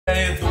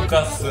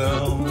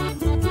educação.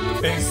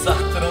 Pensar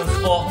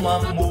transforma,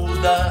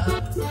 muda,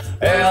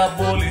 é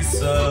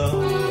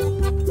abolição.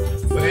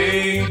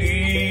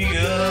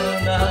 Freiriana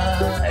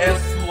é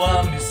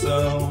sua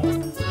missão.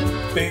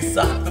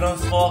 Pensar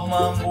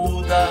transforma,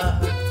 muda,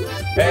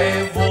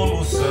 é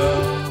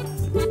evolução.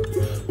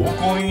 O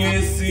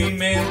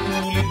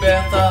conhecimento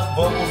liberta,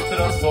 vamos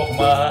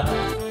transformar.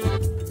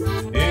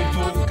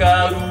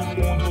 Educar o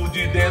mundo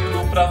de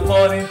dentro pra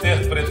fora,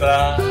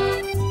 interpretar.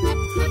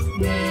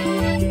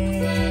 Mundo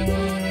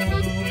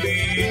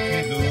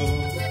líquido,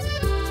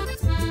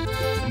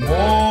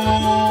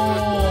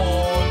 monolítico.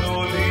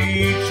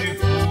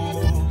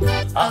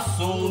 A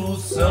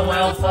solução é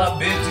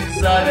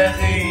alfabetizar, é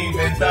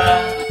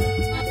reinventar.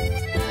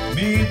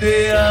 Me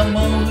dê a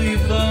mão e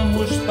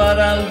vamos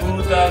para a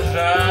luta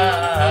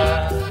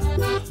já.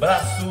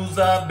 Braços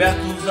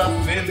abertos, a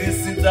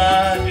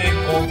felicidade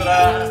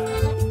encontrar.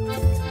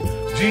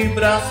 De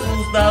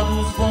braços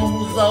dados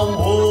vamos ao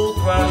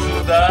outro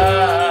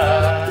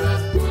ajudar.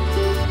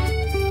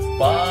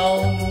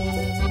 Paulo,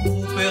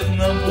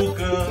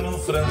 pernambucano,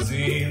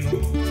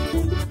 franzino,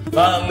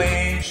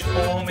 valente,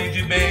 homem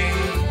de bem,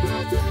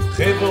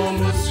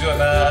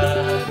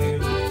 revolucionário,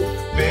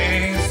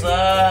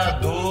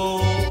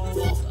 pensador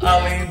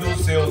além do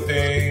seu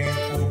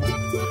tempo,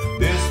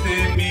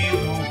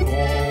 destemido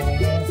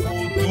como um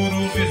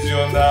futuro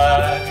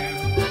visionário.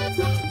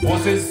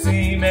 Você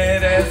sim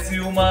merece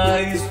uma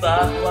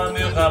estátua,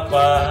 meu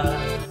rapaz.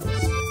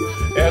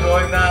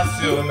 Herói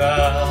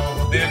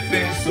nacional,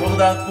 defensor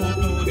da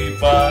cultura e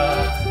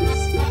paz.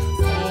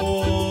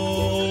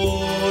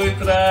 Foi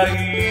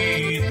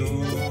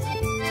traído,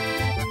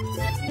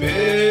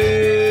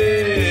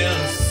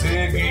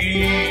 perseguido.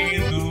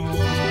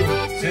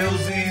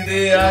 Seus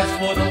ideais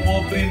foram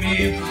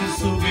oprimidos e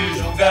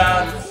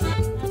subjugados.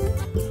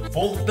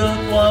 Por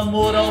tanto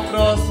amor ao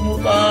próximo,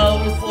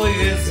 Paulo foi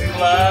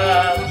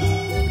exilado.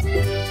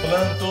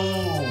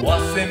 Plantou a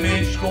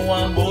semente com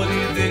amor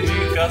e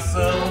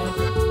dedicação,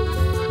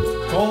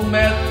 com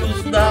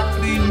métodos da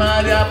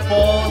primária à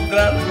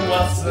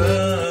pós-graduação.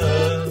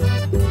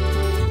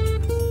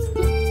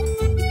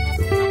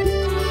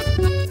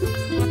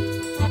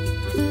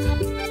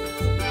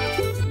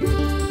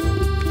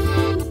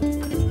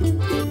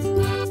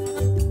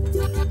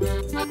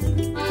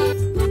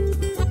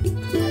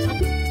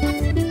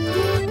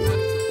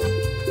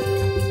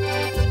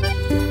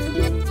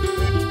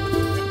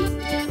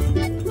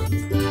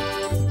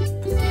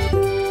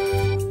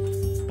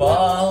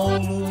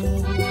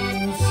 Paulo,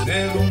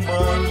 ser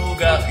humano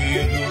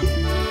garrido,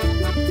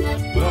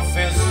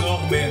 professor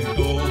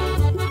mentor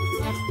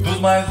dos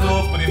mais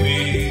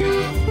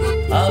oprimidos,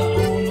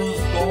 alunos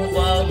com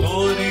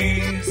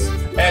valores,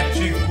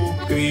 ético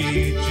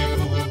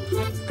crítico,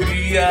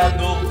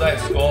 criador da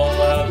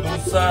escola do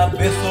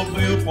saber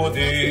sobre o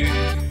poder.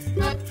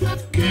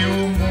 Que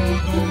o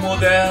mundo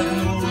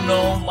moderno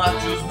não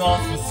mate os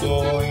nossos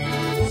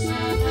sonhos,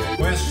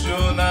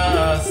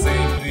 questionar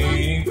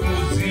sempre,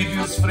 inclusive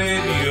os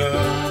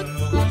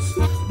freirianos,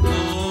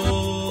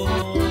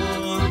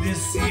 dor de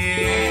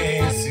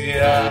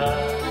ciência,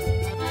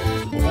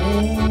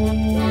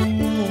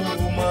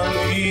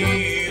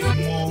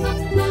 humanismo,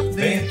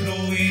 dentro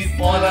e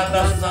fora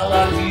da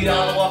sala de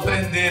aula o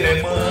aprender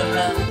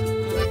emana,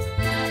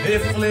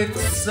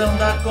 reflexão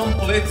da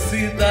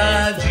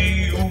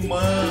complexidade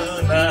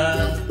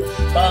humana.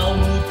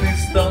 Paulo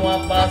cristão, a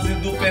base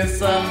do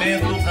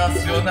pensamento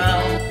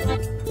racional.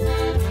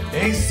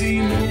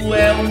 Ensino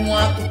é um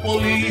ato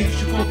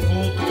político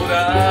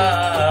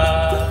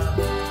cultural.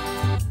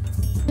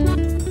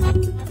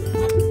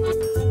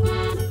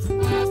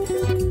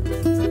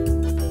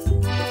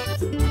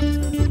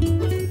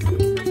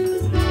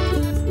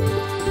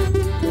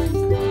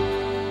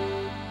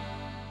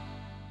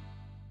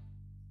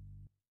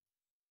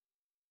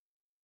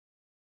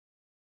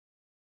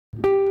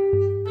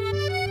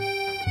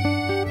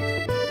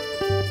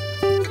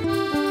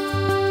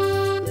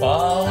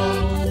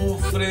 Paulo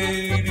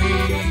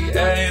Freire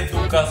é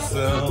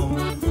educação.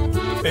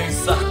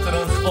 Pensar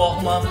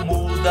transforma,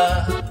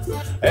 muda,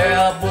 é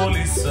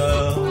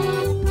abolição.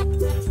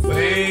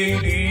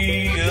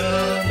 Freiriana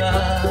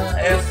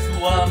é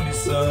sua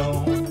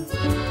missão.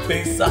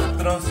 Pensar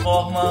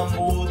transforma,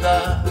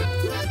 muda,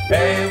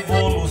 é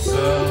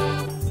evolução.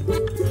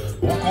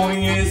 O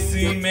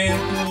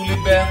conhecimento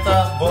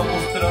liberta,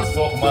 vamos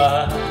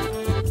transformar.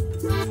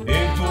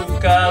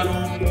 Educar o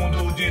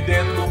mundo de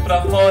dentro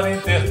pra fora,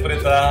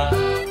 interpretar.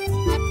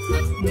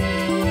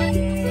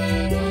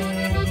 Mundo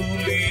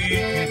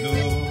líquido,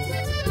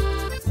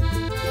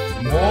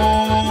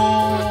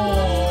 monolítico.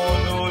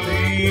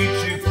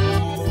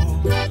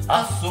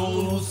 A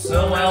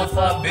solução é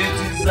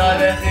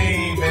alfabetizar, é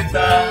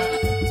reinventar.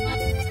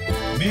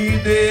 Me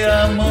dê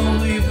a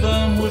mão e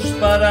vamos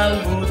para a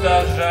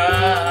luta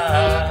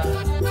já.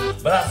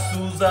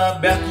 Braços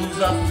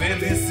abertos, a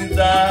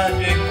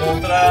felicidade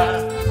encontrar.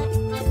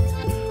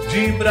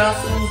 De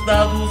braços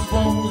dados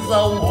vamos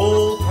ao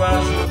outro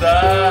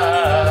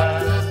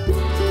ajudar.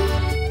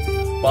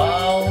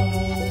 Paulo,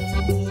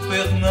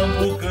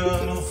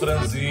 pernambucano,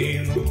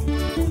 franzino,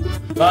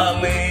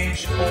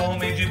 valente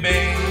homem de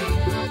bem,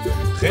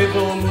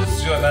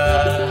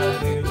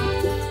 revolucionário,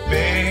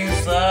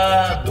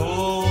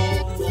 pensador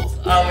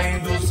além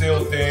do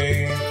seu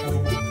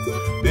tempo,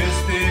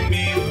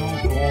 destemido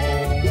como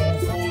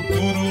um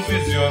futuro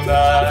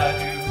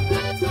visionário.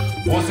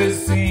 Você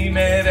sim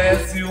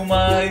merece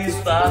uma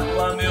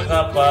estátua, meu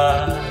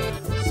rapaz,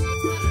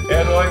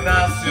 herói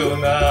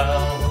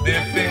nacional,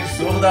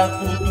 defensor da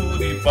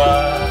cultura e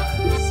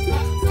paz.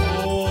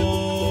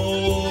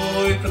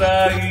 Foi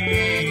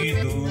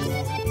traído,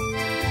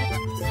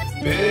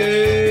 perseguido,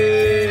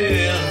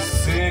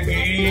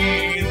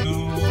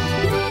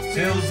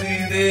 seus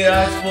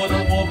ideais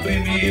foram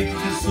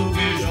oprimidos e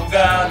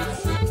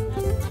subjugados.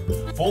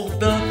 Por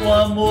tanto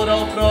amor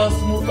ao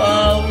próximo,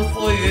 Paulo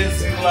foi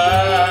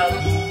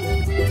exilado.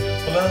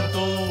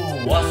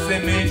 Plantou a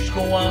semente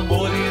com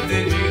amor e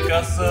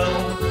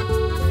dedicação,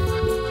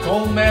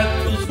 com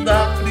métodos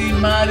da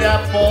primária à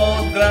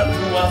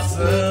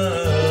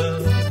pós-graduação.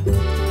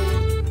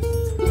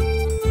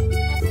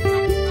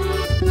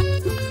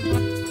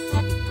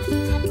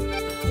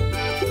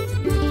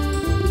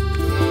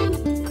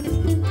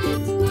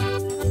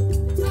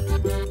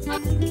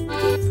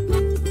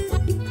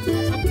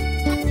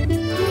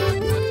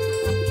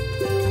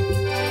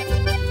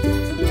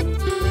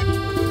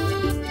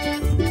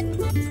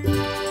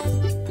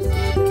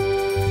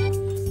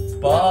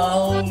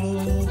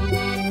 Paulo,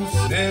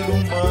 ser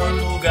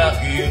humano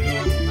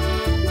garrido,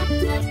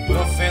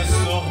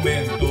 professor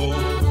mentor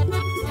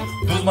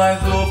dos mais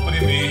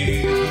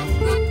oprimidos,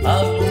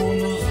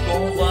 alunos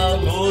com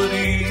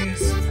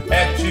valores,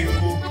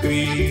 ético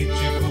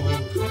crítico,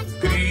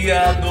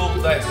 criador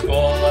da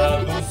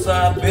escola do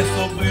saber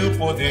sobre o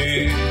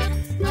poder.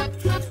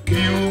 Que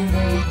o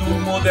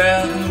mundo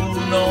moderno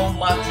não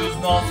mate os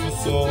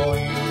nossos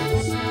sonhos,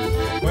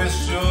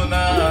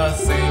 questiona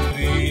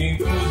sempre,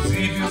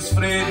 inclusive os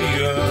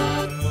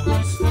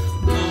freirianos,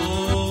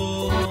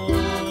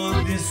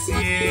 dor de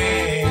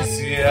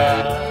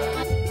ciência,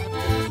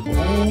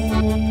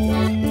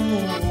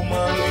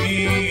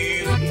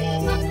 humanismo,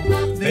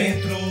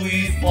 dentro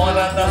e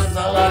fora da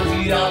sala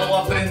de aula o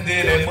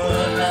aprender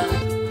emana,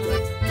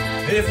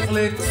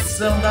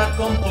 reflexão da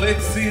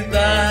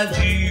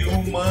complexidade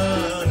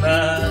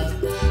humana.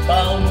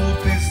 Paulo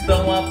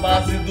cristão, a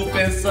base do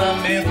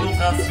pensamento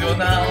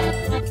racional.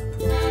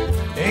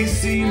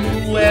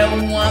 Ensino é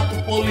um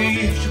ato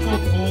político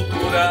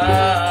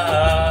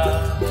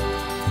cultural.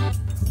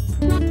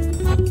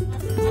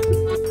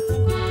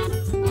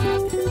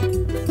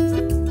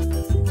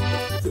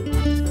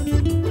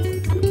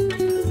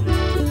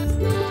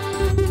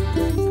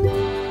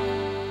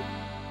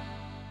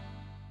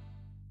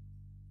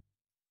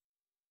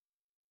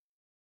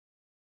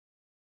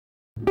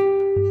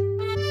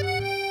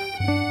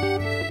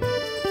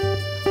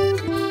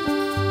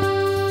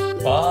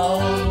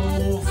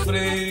 Paulo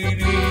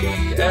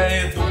Freire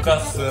é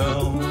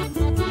educação,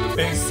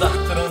 pensar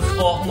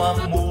transforma,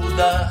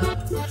 muda,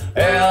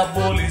 é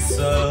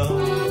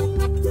abolição.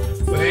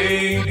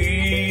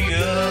 Freiriana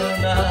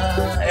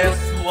é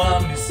sua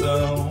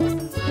missão,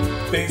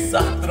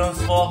 pensar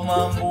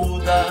transforma,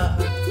 muda,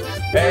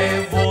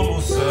 é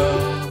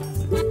evolução.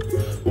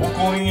 O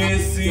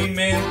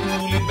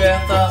conhecimento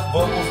liberta,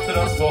 vamos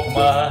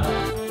transformar,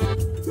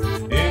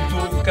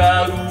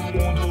 educar o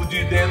mundo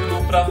de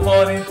dentro pra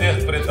fora,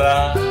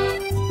 interpretar.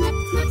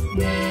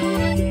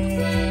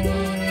 Mundo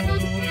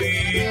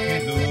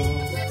líquido,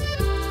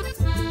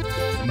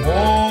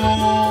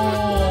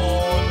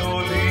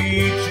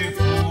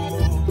 monolítico,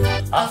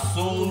 a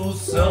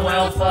solução é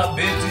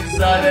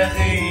alfabetizar, é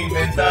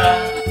reinventar.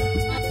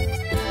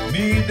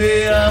 Me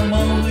dê a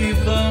mão e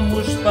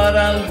vamos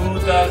para a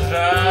luta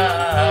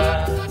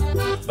já.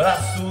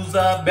 Braços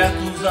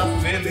abertos, a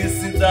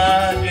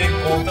felicidade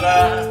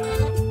encontrar.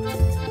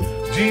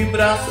 De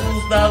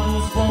braços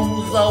dados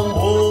vamos ao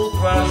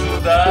outro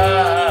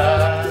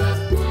ajudar.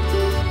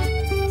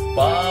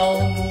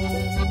 Paulo,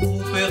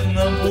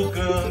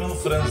 pernambucano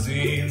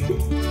franzino,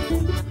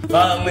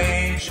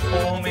 valente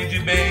homem de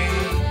bem,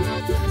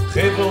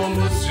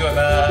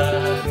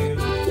 revolucionário,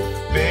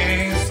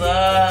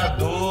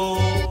 pensador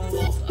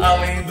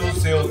além do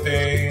seu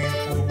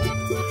tempo,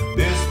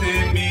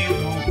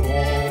 destemido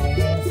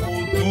como um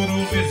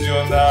futuro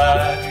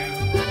visionário.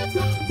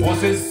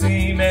 Você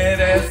sim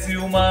merece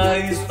uma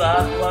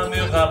estátua,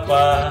 meu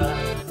rapaz,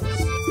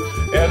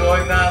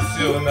 herói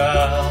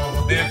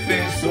nacional,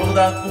 defensor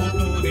da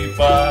cultura e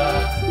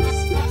paz.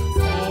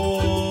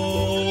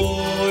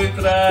 Foi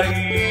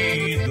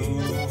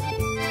traído,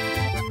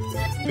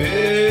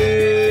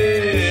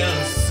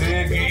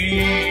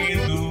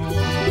 perseguido,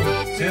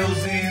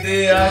 seus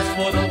ideais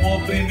foram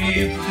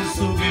oprimidos e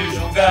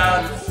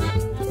subjugados.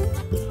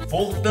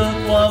 Por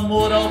tanto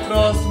amor ao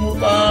próximo,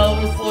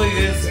 Paulo foi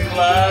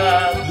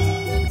exilado.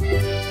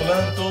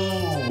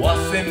 Plantou a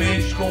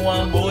semente com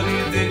amor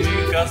e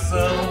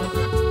dedicação,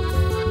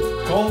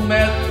 com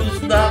métodos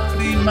da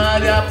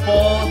primária à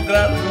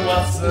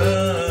pós-graduação.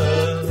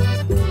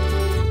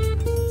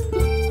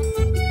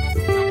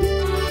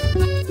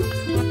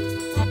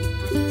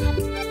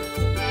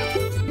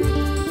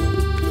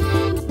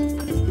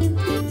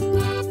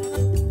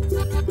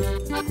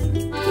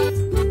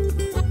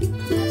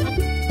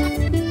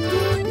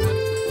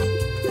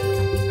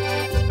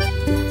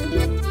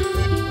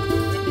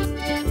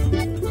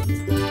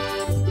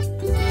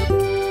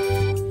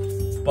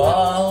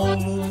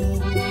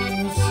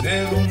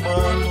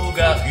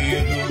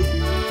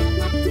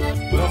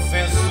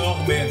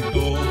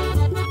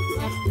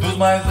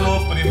 mais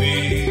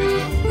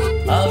oprimidos,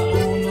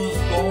 alunos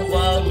com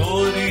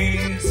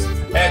valores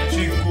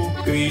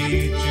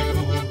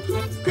ético-crítico,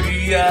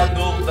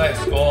 criador da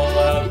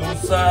escola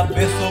do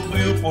saber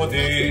sobre o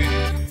poder.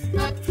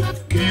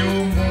 Que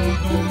o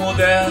mundo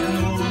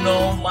moderno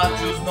não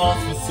mate os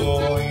nossos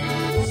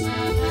sonhos,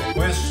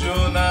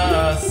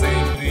 questiona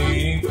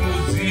sempre,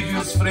 inclusive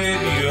os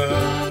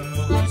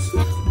freirianos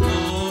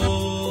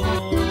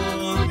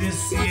de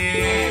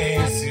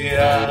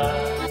ciência.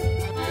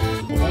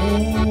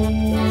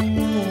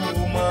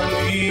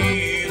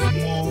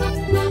 Humanismo,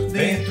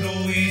 dentro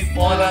e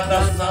fora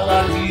da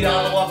sala de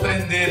aula, o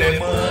aprender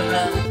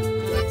emana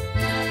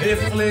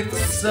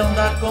reflexão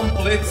da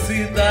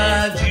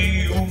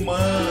complexidade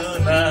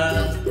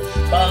humana.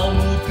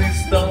 Paulo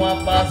cristão, a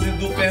base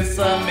do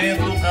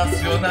pensamento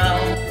racional.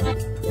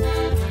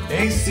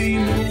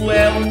 Ensino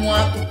é um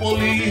ato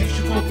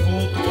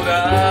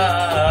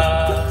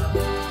político-cultural.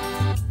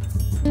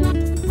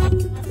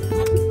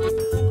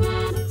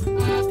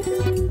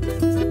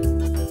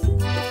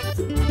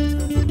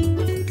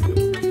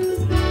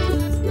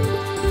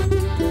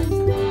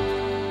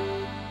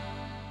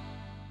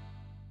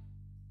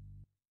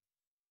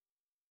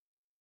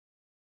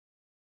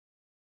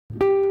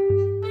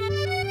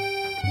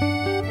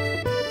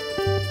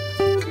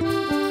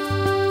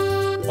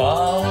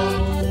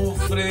 Paulo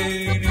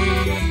Freire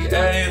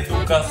é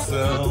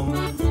educação,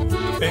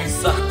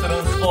 pensar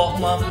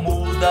transforma,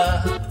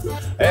 muda,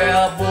 é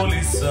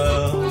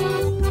abolição.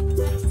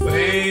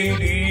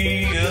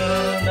 Freiriana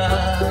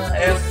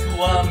é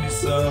sua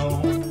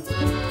missão,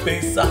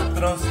 pensar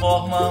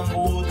transforma,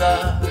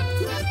 muda,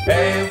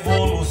 é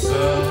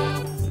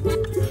evolução.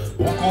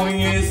 O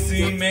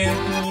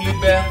conhecimento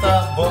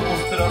liberta,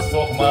 vamos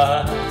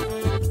transformar,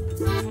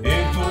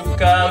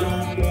 educar o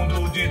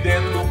mundo de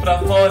dentro pra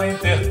fora,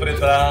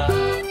 interpretar.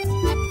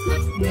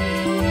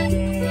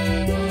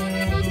 Mundo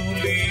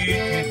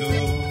líquido,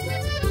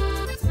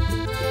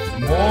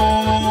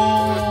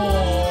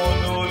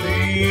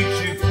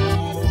 monolítico.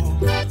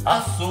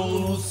 A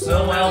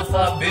solução é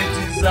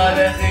alfabetizar,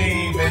 é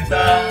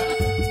reinventar.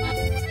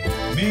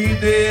 Me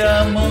dê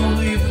a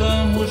mão e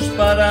vamos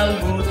para a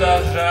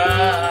luta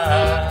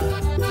já.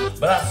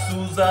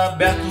 Braços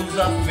abertos,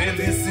 a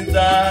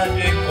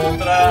felicidade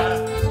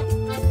encontrar.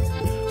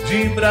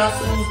 De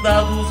braços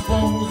dados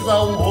vamos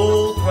ao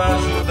outro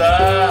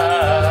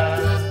ajudar.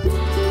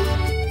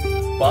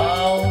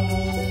 Paulo,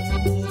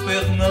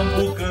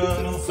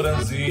 pernambucano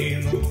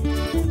franzino,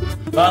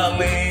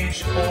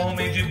 valente,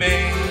 homem de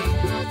bem,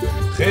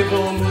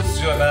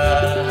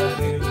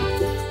 revolucionário,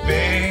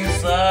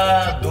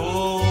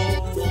 pensador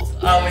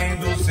além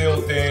do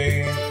seu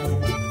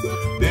tempo,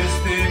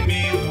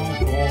 destemido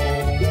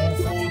como um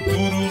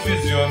futuro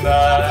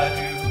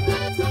visionário.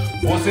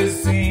 Você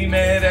sim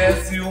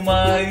merece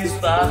uma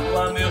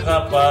estátua, meu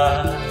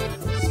rapaz,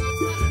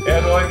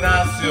 herói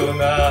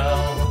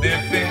nacional,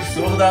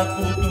 defensor da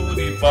cultura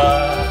e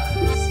paz.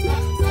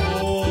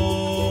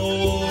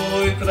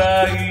 Foi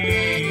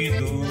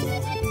traído,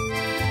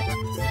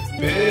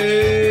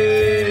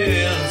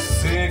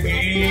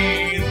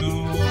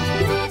 perseguido,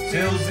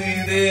 seus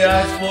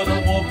ideais foram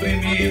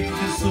oprimidos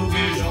e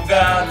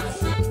subjugados.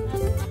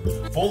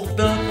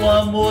 Portanto,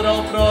 amor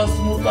ao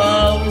próximo,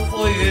 Paulo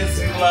foi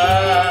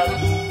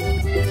exilado.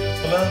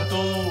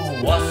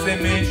 Plantou a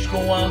semente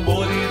com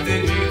amor e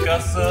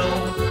dedicação,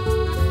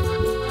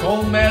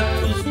 com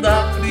métodos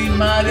da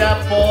primária à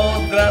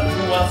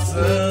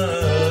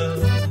pós-graduação.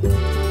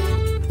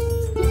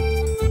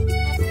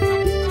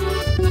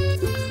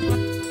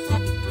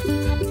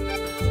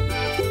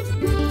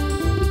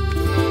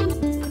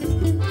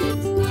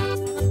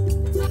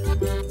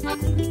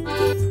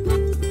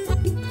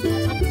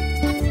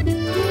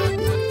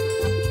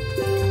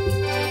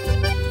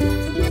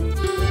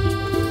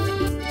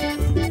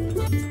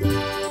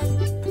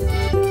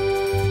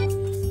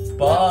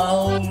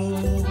 Paulo,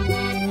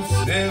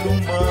 ser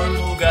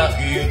humano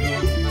garrido,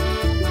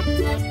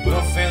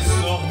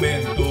 professor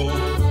mentor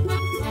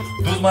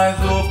dos mais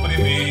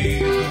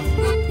oprimidos,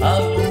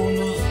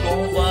 alunos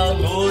com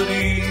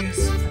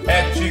valores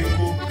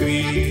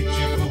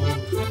ético-crítico,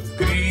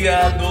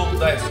 criador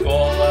da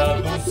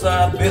escola do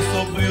saber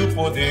sobre o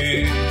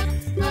poder.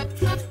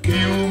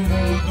 Que o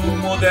mundo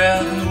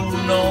moderno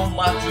não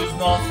mate os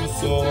nossos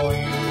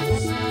sonhos,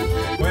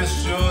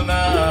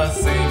 questiona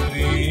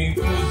sempre,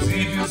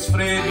 inclusive os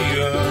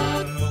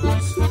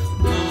freirianos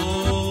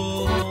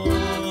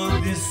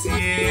de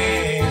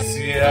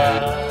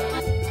ciência.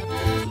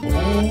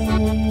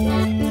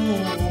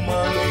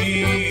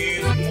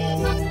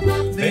 Humanismo,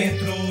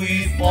 dentro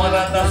e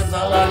fora da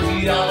sala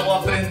de aula, o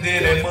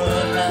aprender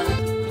emana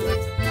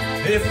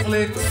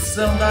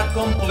reflexão da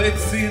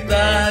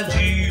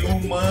complexidade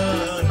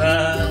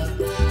humana.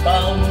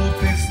 Paulo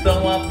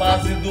cristão, a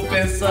base do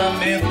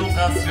pensamento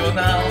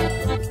racional.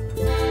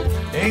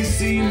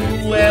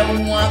 Ensino é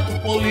um ato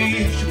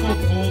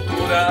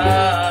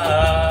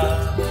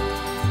político-cultural.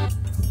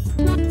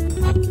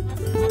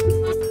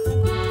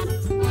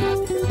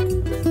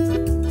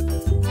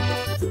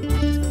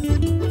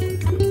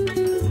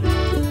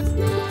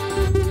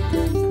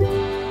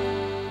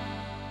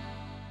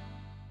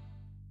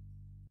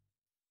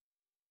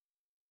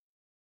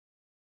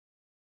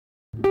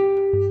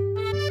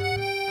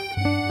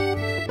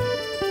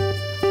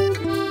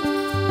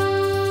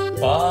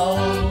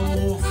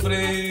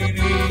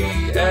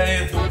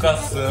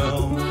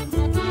 dedicação.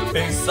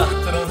 Pensar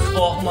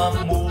transforma,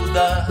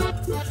 muda,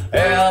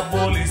 é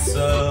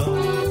abolição.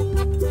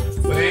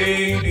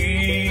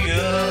 Freiriana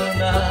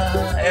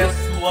é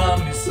sua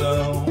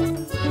missão.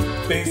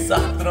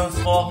 Pensar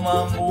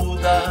transforma,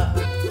 muda,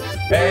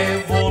 é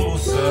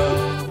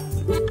evolução.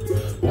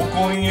 O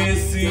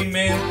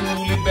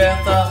conhecimento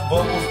liberta,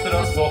 vamos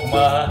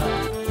transformar.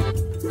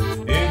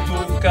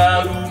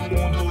 Educar o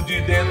mundo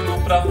de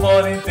dentro pra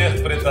fora,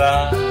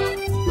 interpretar.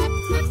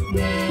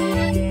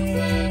 Mundo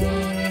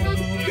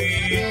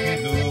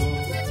líquido,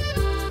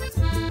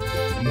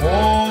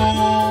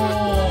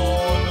 monolítico.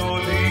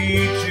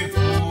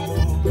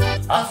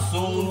 A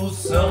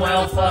solução é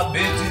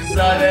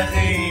alfabetizar, é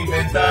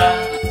reinventar.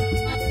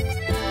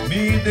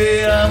 Me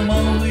dê a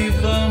mão e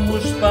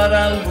vamos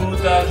para a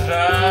luta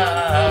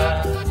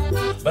já.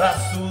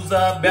 Braços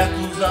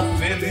abertos, a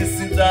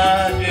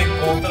felicidade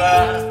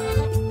encontrar.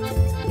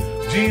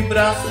 De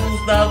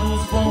braços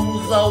dados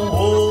vamos ao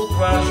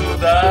outro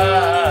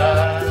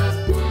ajudar.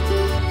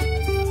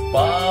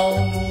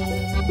 Paulo,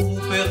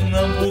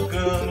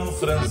 pernambucano,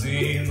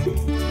 franzino,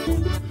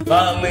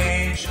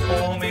 valente,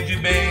 homem de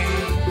bem,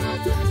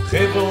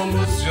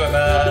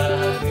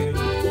 revolucionário,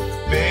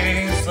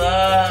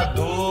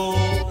 pensador,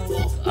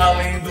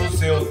 além do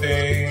seu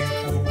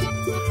tempo,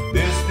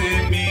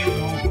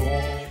 destemido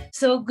com...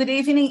 So good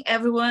evening,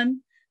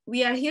 everyone.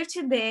 We are here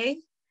today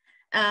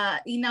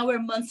in our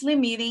monthly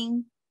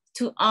meeting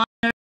to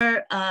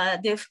honor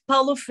the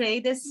Paulo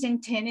Freire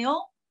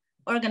Centennial,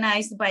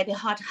 organized by the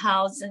Hot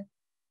House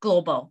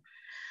Global.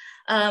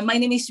 My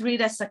name is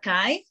RITA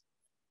SACAY.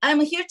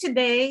 I'm here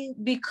today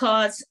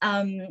because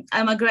I'm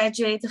a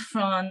graduate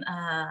from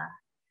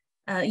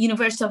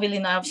University of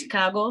Illinois of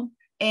Chicago,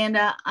 and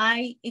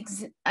I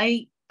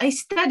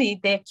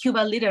studied the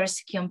Cuba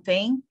Leaders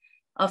Campaign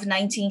of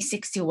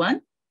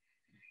 1961.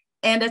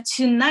 And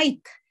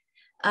tonight,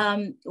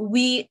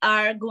 we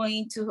are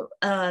going to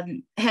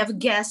have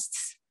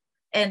guests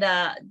and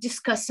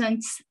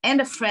discussants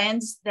and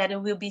friends that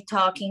will be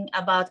talking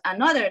about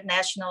another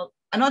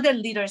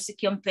leaders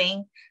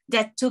campaign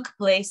that took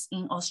place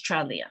in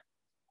Australia.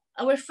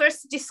 Our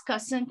first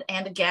discussant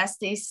and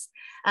guest is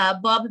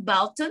Bob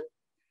BOUGHTON.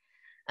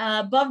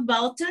 Bob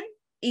BOUGHTON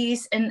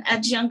is an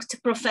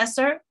adjunct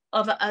professor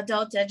of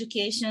adult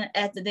education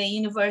at the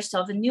University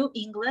of New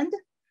England,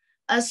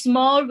 a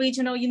small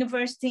regional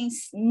university in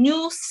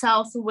New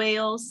South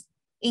Wales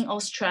in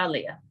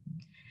Australia.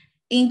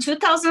 In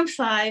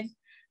 2005,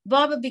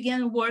 Bob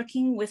began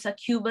working with a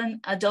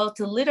Cuban adult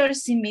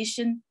literacy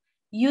mission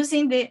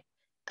using the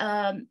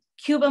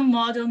Cuban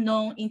model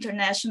known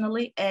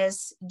internationally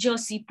as Yo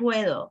Sí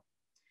Puedo.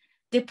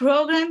 The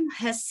program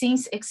has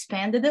since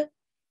expanded,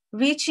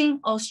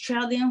 reaching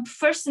Australian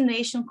First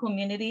Nation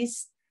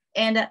communities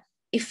and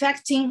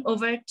affecting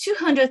over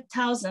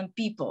 200,000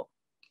 people.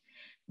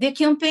 The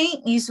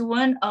campaign in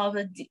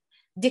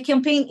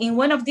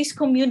one of these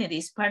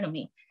communities,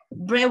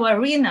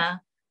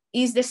 Brewarrina,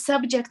 is the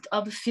subject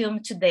of the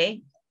film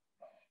today,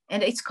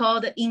 and it's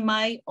called In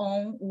My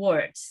Own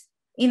Words.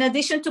 In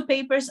addition to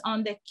papers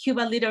on the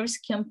Cuba Leaders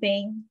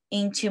Campaign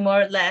in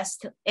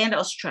Timor-Leste and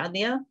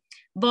Australia,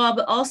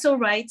 Bob also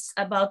writes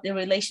about the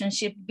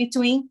relationship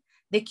between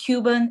the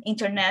Cuban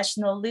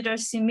international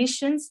literacy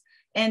missions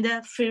and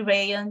the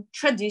Freirean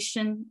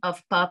tradition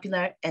of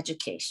popular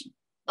education.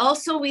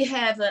 Also, we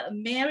have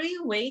Mary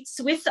Waits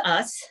with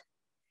us,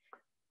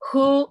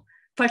 who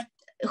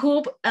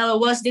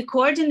was the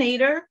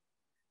coordinator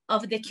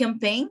of the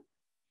campaign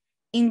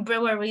in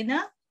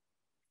Brewarrina.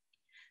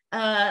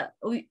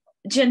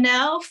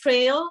 Janelle,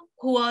 Frail,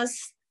 who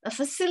was a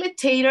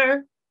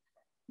facilitator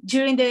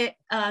during the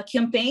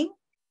campaign,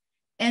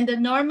 and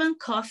Norman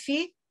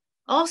Coffey,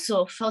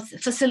 also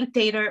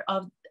facilitator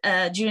of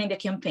during the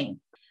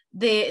campaign.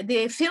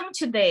 The film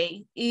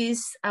today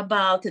is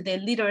about the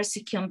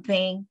literacy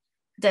campaign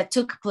that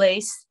took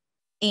place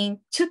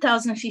in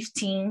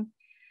 2015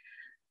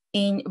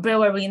 in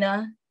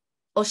Brewarrina,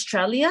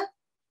 Australia.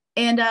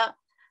 And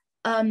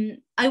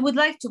I would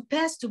like to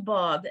pass to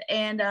Bob,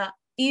 and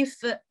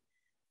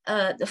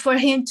for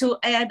him to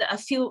add a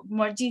few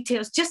more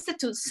details, just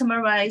to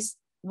summarize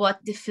what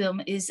the film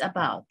is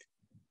about.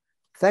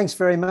 Thanks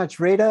very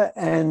much, Rita,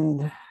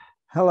 and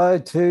hello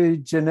to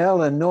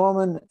Janelle and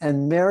Norman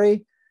and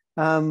Mary,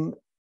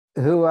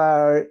 who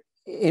are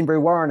in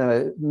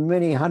Brewarrina,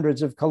 many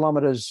hundreds of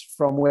kilometres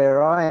from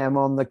where I am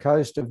on the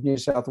coast of New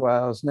South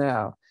Wales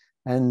now.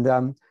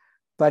 And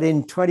but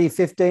in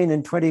 2015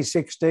 and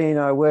 2016,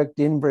 I worked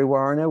in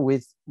Brewarrina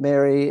with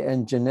Mary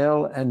and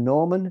Janelle and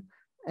Norman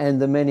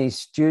and the many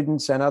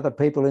students and other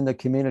people in the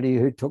community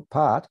who took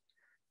part.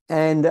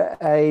 And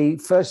a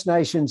First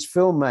Nations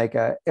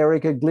filmmaker,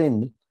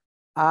 Glynn,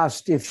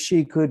 asked if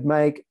she could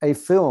make a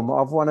film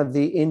of one of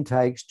the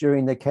intakes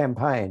during the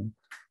campaign.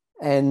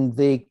 And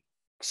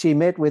she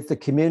met with the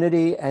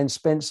community and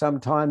spent some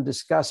time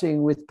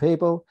discussing with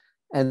people,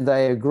 and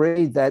they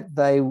agreed that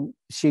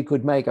she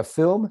could make a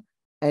film.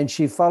 And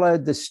she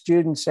followed the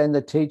students and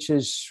the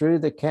teachers through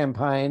the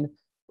campaign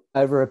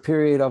over a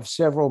period of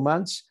several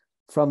months,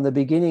 from the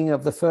beginning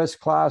of the first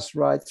class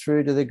right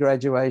through to the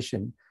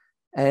graduation.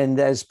 And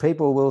as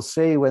people will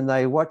see when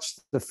they watch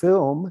the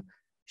film,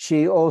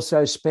 she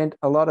also spent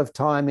a lot of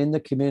time in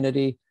the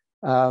community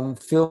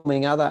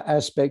filming other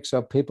aspects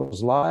of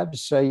people's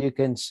lives, so you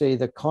can see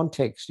the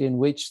context in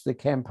which the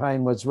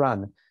campaign was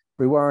run.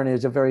 Brewarrina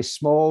is a very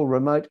small,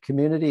 remote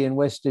community in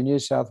Western New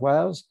South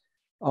Wales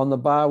on the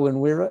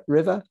Barwon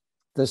River,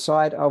 the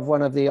site of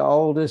one of the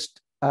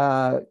oldest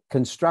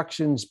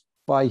constructions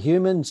by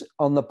humans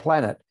on the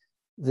planet,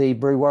 the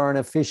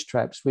Brewarrina fish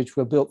traps, which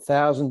were built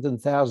thousands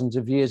and thousands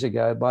of years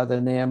ago by the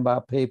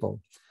Nyamba people.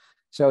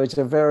 So it's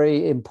a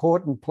very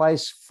important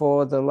place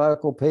for the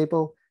local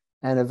people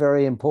and a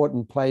very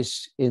important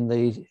place in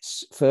the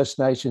First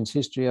Nations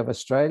history of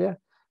Australia.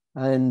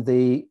 And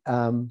the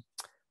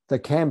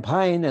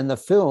campaign and the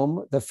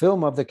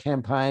film of the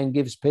campaign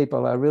gives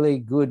people a really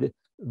good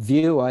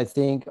view, I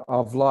think,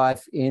 of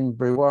life in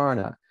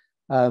Brewarrina.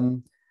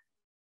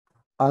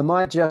 I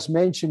might just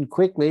mention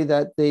quickly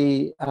that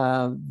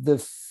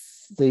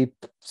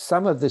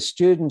some of the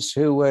students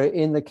who were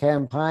in the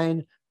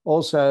campaign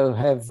also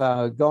have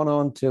gone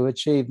on to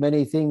achieve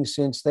many things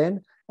since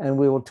then, and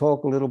we will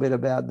talk a little bit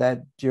about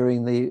that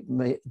during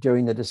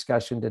the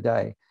discussion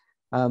today.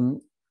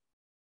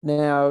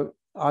 Now,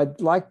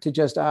 I'd like to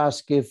just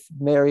ask if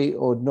Mary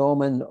or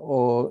Norman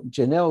or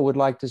Janelle would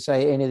like to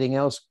say anything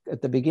else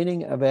at the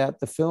beginning about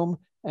the film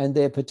and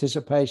their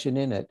participation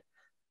in it.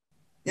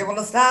 Yeah, well,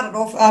 it started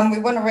off, we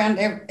went around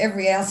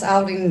every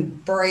household in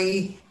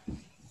Bree,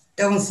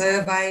 doing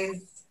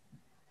surveys,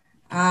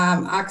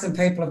 asking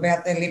people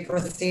about their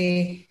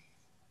literacy,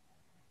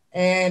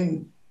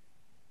 and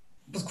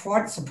was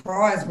quite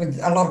surprised with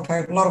a lot of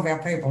people. A lot of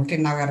our people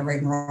didn't know how to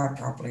read and write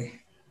properly.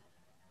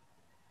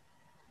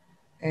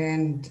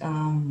 And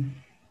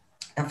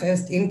our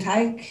first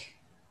intake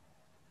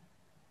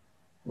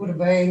would have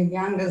been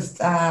youngest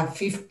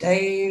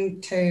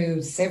 15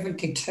 to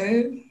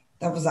 72.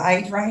 That was the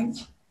age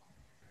range.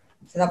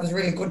 So that was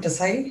really good to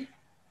see.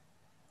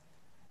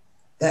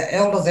 The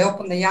elders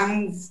helping the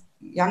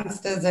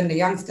youngsters and the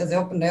youngsters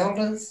helping the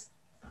elders.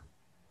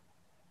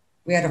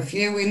 We had a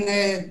few in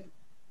there,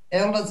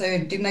 elders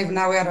who didn't even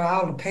know how to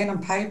hold a pen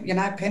and paper,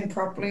 pen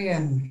properly,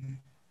 and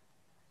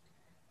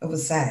it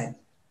was sad.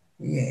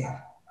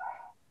 Yeah.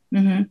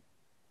 Mm-hmm.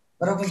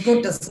 But it was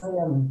good to see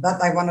them that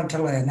they wanted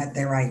to learn at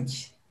their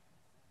age.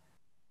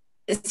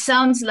 It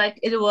sounds like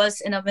it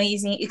was an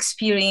amazing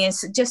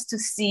experience just to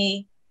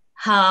see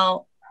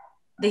how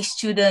the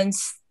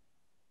students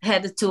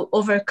had to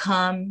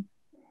overcome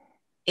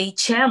a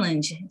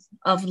challenge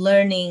of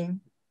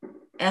learning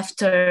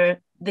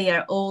after they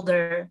are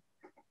older,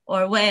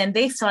 or when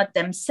they thought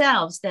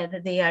themselves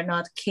that they are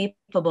not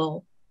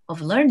capable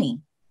of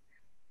learning.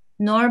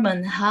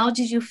 Norman, how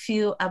did you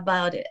feel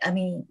about it? I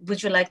mean,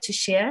 would you like to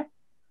share?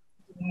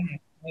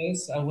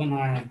 Yes, when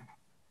I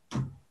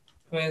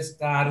first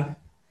started,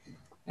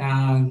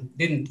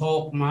 didn't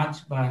talk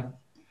much, but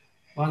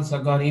once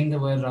I got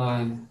into it,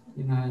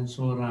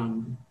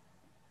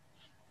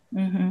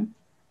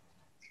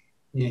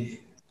 yeah,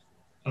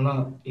 a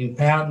lot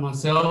empowered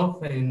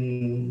myself,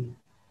 and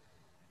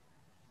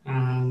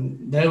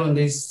doing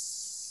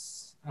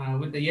this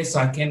with the Yes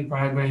I Can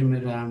program,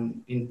 it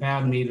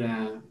empowered me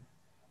to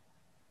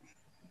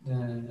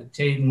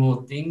achieve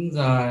more things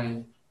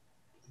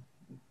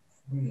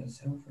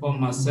for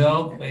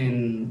myself,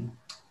 and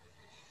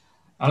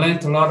I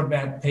learned a lot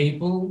about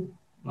people,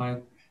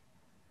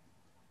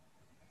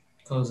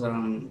 because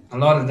a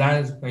lot of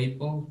those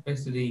people,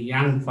 especially the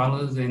young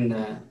fellas and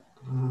the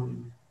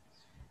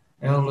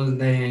elders,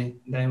 they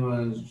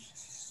were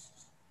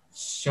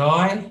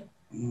shy,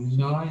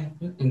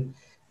 and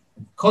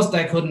of course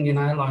they couldn't,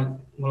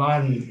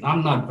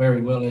 I'm not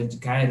very well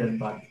educated,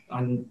 but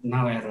I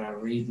know how to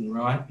read and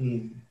write,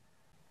 and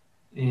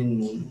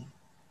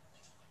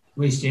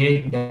we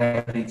shared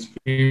that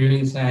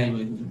experience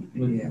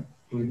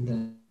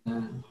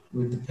with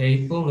the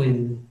people,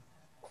 and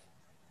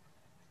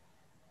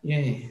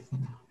yeah.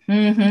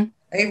 Mm-hmm.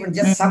 Even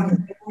just some of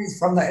the stories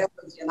from the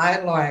elders,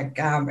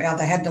 how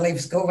they had to leave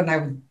school when they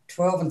were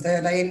 12 and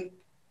 13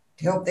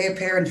 to help their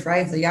parents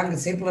raise the younger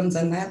siblings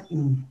and that.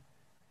 And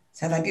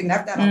so they didn't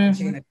have that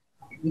opportunity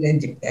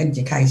in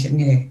education,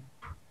 yeah.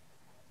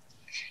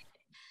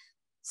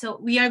 So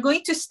we are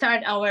going to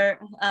start our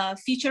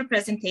feature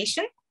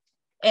presentation,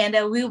 and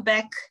we'll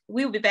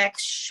be back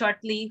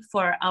shortly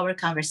for our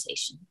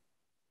conversation.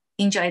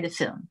 Enjoy the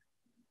film.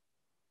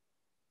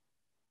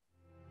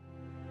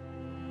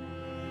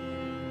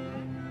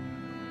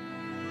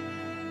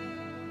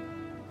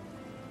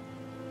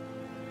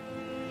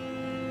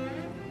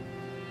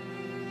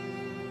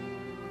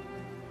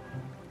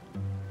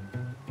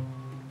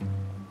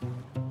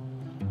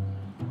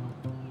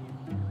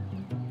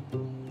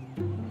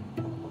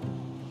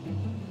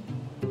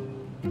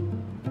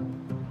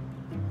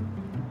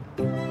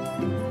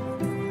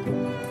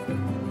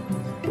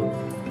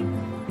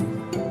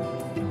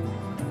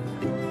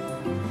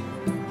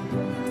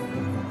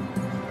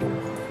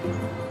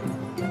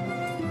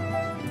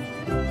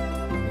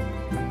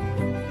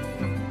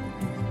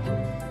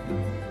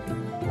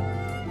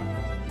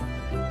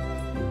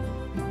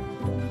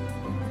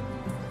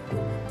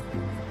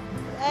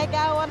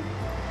 going?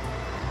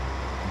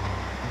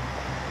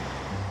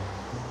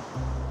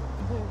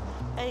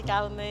 How you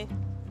going there?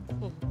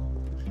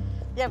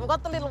 Yeah, we've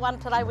got the little one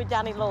today with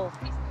Johnny Law.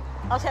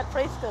 I was at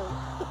preschool.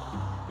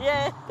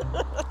 Yeah.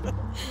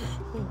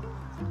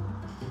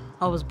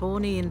 I was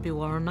born here in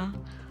Brewarrina.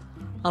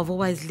 I've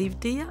always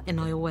lived here and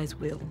I always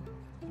will.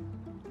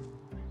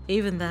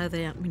 Even though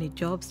there aren't many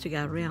jobs to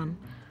go around,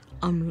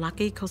 I'm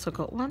lucky because I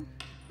got one.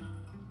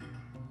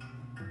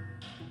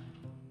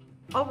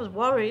 I was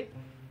worried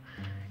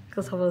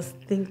because I was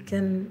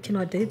thinking, can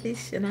I do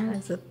this? You know,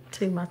 is it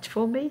too much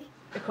for me?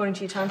 According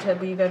to your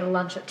timetable, you go to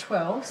lunch at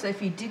 12. So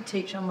if you did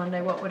teach on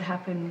Monday, what would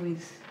happen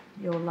with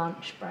your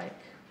lunch break?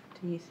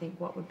 Do you think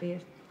what would be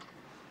it?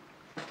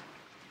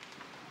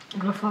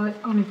 Well, if I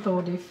only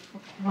thought if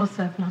I was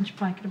to have lunch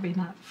break, it would be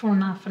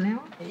 4.5 an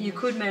hour. You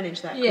could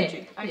manage that, Yeah, could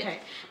you? Okay. yeah.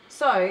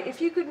 So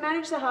if you could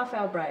manage the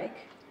half-hour break,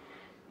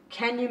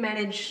 can you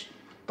manage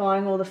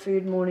buying all the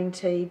food, morning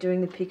tea,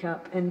 doing the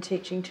pickup and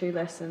teaching 2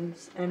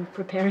 lessons and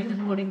preparing the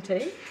morning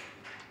tea?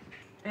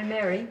 And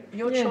Mary,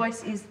 your Yeah.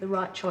 choice is the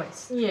right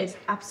choice. Yeah. It's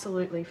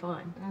absolutely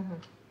fine.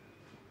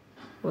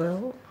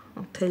 Well,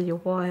 I'll tell you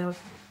why I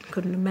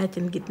couldn't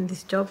imagine getting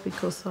this job,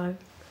 because I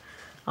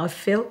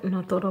felt and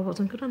I thought I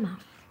wasn't good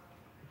enough.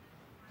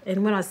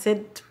 And when I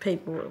said to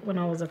people, when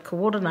I was a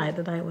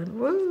coordinator, they went,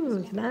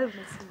 woo, you know,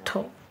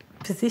 top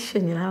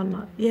position, you know, I'm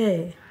like,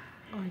 yeah.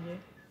 Oh, yeah.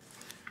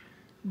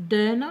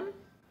 Durham.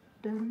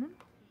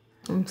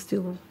 I'm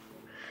still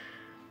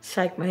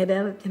shake my head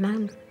at it, you know,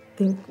 and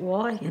think,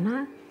 why, you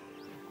know?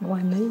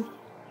 Why me?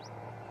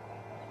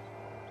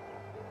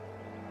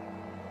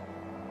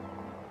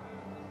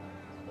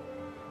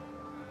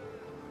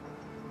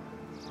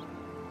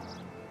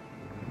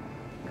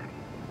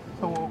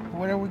 So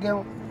where are we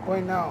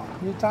going now?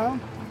 Newtown?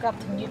 Got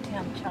to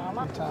Newtown,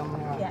 Charlotte.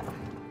 Newtown, yeah.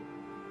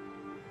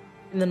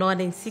 In the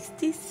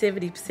 1960s,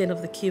 70%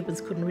 of the Cubans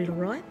couldn't read or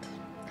write.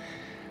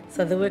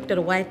 So they worked out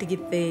a way to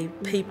get their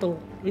people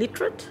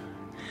literate.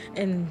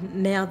 And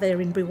now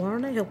they're in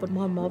Brewarrina helping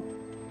my mob.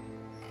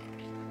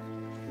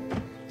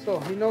 So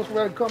he knows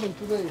we're coming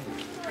today.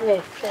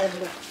 Yes,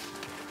 sadly.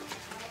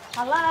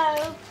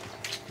 Hello.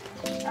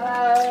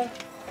 Hello.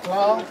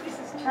 Hello? This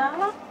is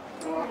Charlotte.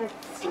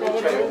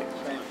 Stanley.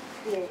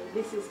 Yeah,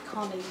 this is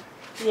Connie.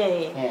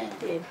 Yeah.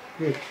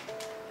 Good.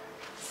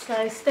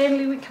 So,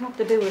 Stanley, we come up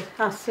to do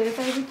a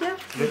survey with you.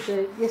 With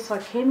the Yes I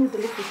Can, with the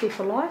Literacy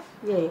for Life.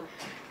 Yeah.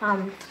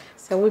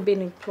 So we've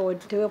been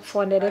employed to help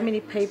find out how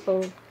many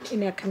people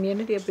in our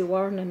community of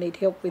Brewarrina need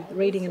help with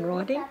reading and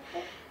writing,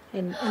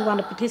 and we want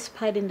to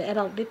participate in the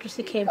adult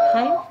literacy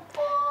campaign.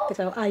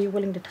 So are you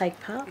willing to take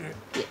part? Yeah,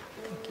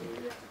 thank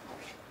you.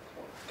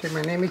 Okay,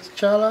 my name is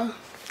Chala.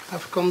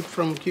 I've come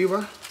from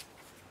Cuba.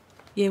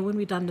 Yeah, when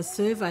we done the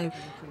survey,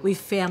 we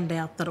found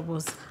out that it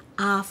was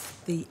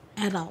half the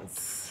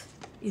adults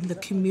in the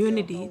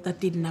community that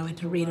didn't know how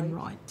to read and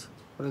write.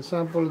 For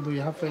example, do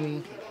you have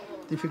any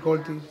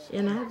difficulties?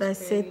 You know, they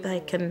said they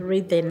can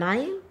read their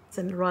names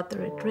and write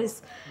their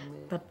address,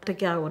 but to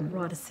go and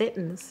write a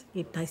sentence,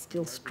 they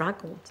still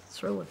struggled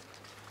through it.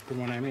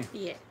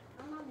 Yeah.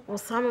 Well,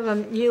 some of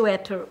them knew how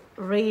to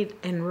read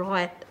and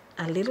write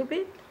a little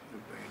bit.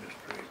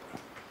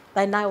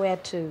 They know how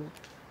to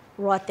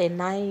write their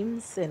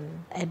names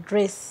and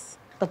address,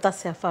 but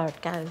that's how far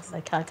it goes.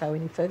 They can't go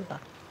any further.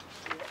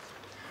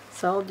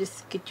 So I'll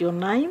just get your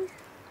name,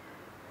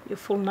 your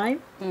full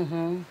name.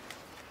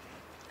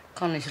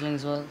 Connie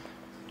Shillingsworth.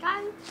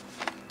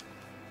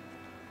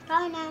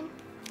 Go, Nan.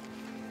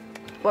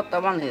 What the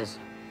one is?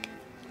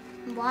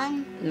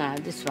 1, No,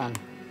 this one.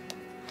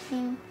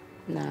 King.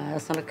 No,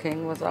 that's not a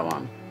king. What's that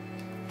one?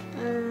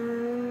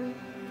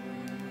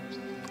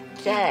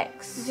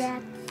 Jacks.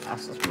 Jack.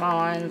 That's just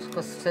mine. It's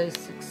got 2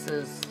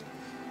 6s.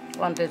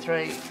 1, 2,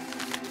 3.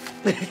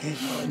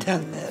 I've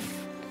done that.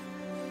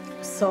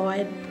 So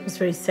I was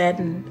very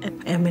saddened at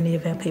how many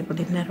of our people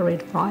didn't know how to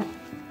read and write.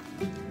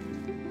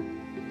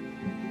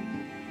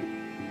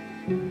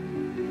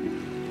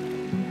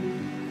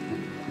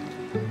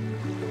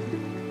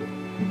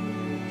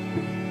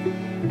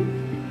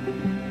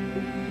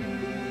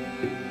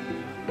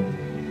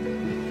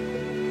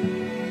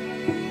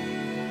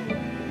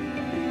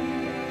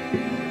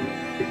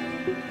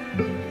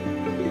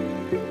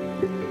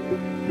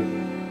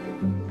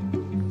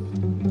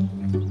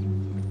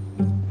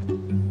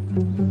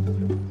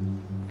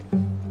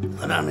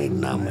 I don't even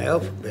know my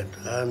alphabet.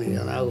 I only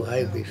know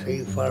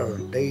ABC for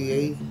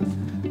DE.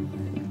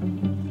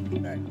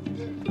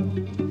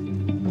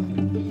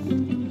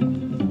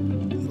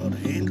 About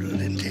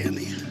 100 in town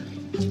here.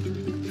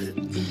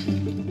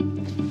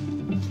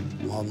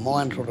 My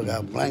mind sort of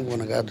goes blank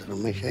when I go to the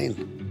machine.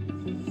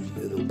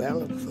 Little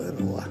ballot for a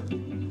while.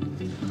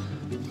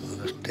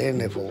 I just stand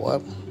there for a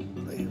while.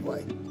 Please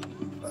wait.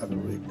 I can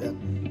read that.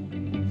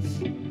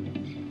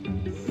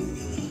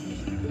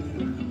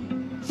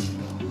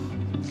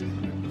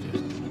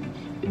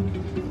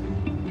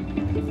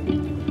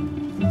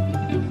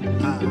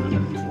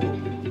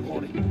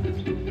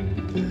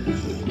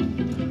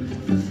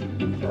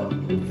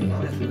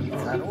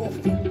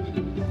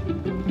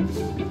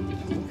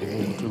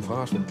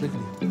 password quickly.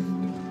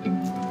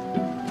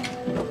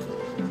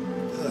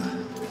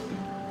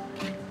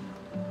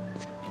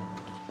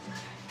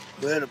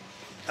 Where,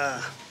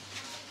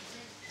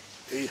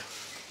 here.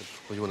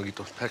 Well, you want to get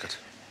those packets?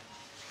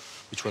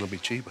 Which one will be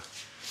cheaper?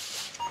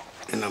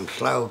 And I'm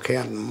slow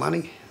counting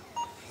money.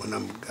 When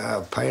I'm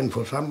paying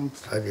for something,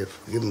 I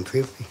just give them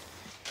 50.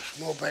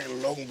 Small packet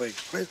of Long Beach,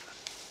 please.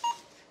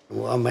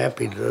 Well, I'm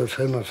happy to, as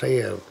soon as I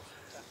see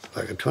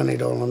like a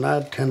 $20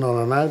 note,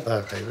 $10 note,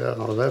 I say,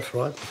 oh, that's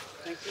right.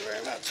 Thank you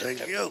very much.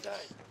 Thank you.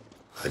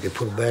 I just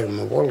put it back in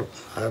my wallet.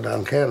 I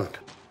don't count it.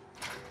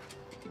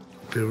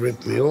 People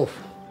rip me off.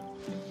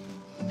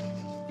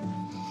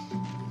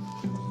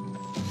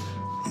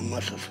 I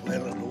must have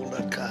swallowed all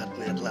that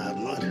carton out last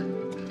night.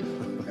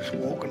 Just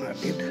walking I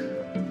did.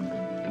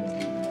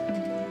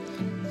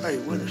 Hey,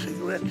 where's the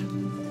cigarette?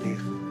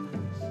 Here.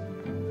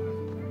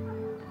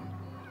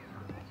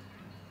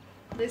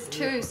 There's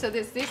two, so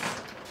there's this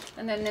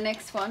and then the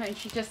next one, and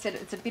she just said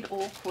it's a bit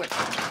awkward.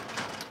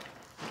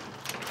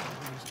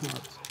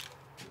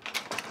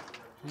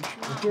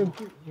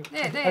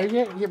 There.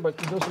 Yeah, but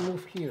it doesn't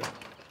move here.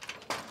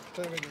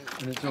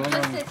 Just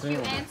as you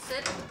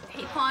answered,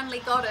 he finally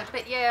got it,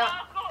 but yeah,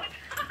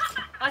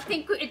 I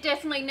think it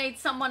definitely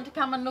needs someone to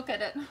come and look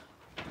at it.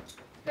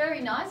 Very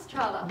nice,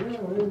 Charla.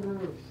 Yeah, very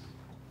nice.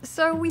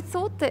 So we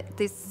thought that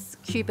this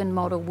Cuban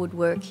model would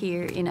work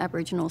here in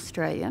Aboriginal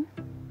Australia.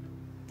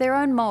 Their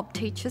own mob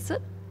teaches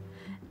it,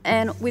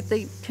 and with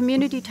the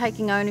community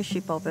taking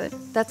ownership of it,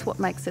 that's what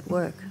makes it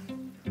work.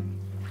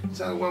 Is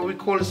that what we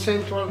call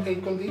central air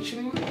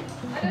conditioning?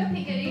 I don't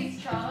think it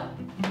is, Charlotte.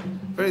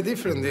 Very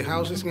different. The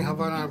houses in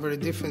Havana are very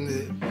different.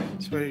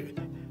 It's very,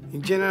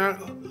 in general,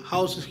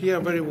 houses here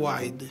are very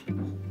wide.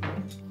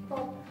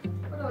 Well,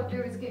 what I'll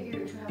do is get you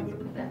to have a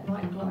look at that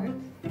light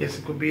globe. Yes,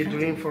 it could be a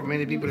dream for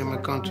many people in my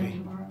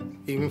country,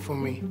 even for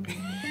me,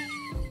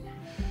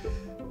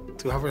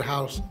 to have a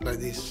house like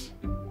this.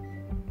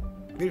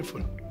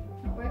 Beautiful.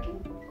 Not working?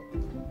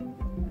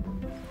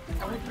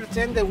 I will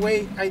pretend the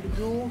way I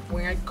do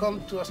when I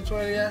come to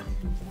Australia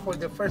for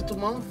the first 2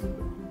 months,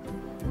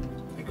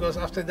 because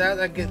after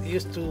that I get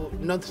used to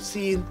not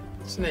seeing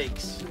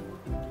snakes.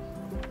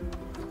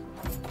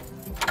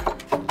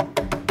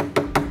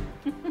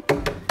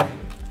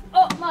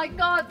 Oh my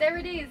God, there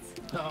it is.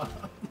 No,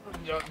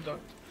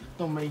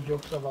 don't make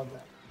jokes about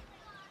that.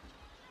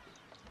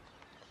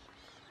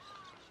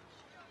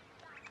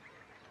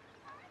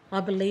 I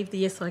believe the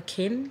Yes I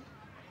Can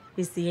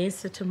is the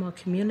answer to my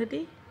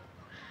community,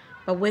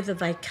 but whether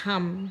they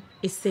come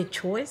is their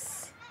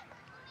choice.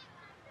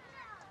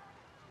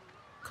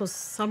 Because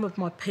some of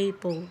my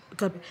people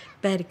got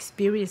bad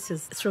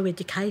experiences through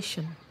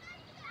education.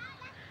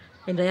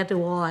 And how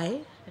do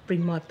I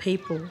bring my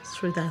people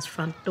through those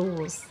front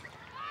doors?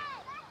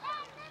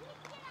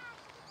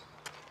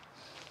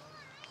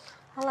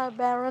 Hello,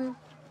 Baron.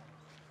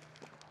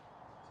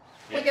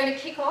 We're going to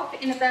kick off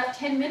in about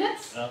 10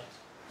 minutes.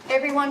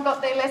 Everyone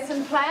got their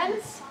lesson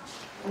plans?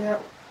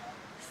 Yep.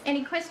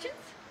 Any questions?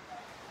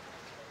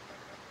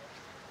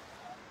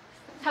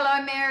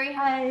 Hello, Mary.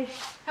 Hey.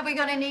 Have we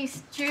got any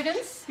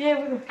students?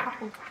 Yeah, we've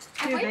got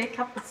a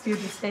couple of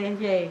students there,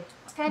 yeah.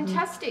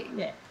 Fantastic.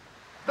 Yeah.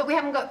 But we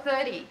haven't got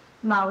 30.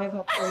 No, we've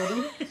got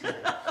 40.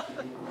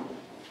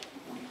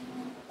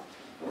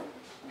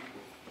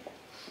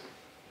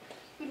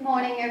 Good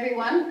morning,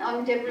 everyone.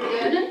 I'm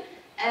Brewarrina,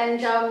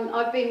 and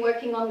I've been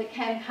working on the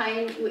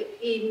campaign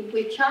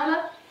with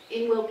Charla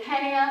in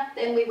Wilcannia.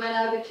 Then we went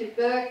over to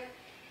Burke,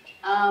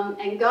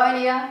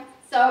 Angonia.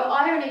 So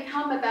I only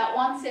come about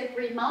once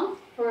every month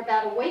for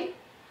about a week.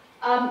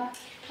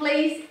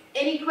 Please,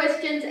 any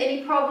questions,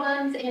 any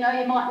problems, you know,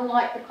 you mightn't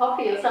like the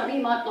coffee or something,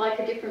 you might like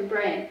a different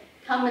brand.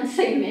 Come and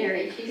see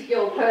Mary. She's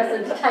your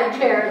person to take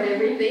care of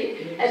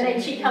everything. And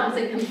then she comes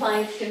and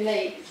complains to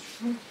me.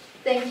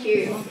 Thank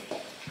you.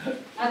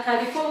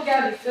 Okay, before we go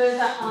any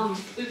further,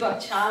 we've got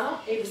Charla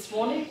here this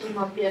morning. We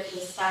might be able to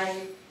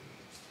say,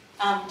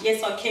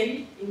 yes, I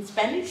can in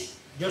Spanish.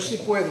 Yo sí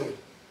puedo.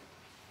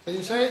 Can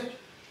you say it?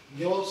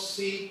 Yo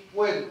sí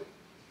puedo.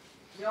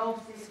 Yo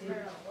sí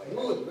puedo.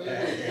 Good,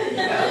 very good.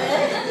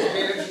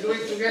 Okay, let's do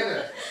it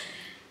together.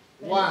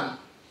 1,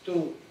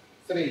 2,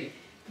 3.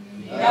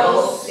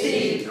 Yo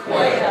sí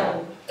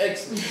puedo.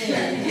 Excellent.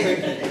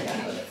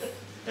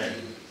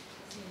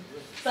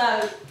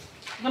 So,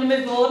 I'm going to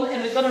move on, and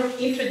we're going to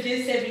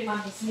introduce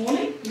everyone this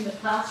morning in the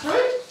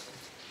classroom.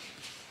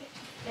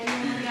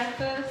 Anyone want to go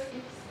first?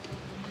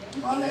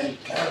 My name's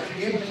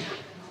Coffey.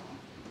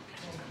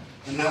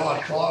 And now I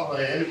try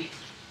with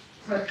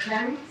So,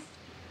 Clarence?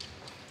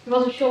 You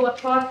wasn't sure what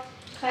tribe,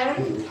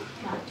 Clarence?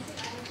 No.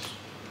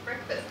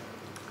 Breakfast.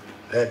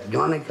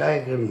 Johnny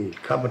cake and a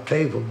cup of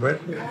tea for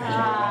breakfast.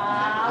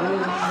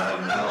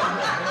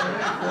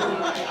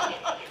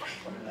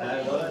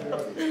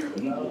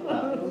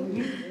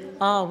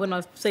 Oh, when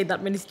I see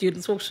that many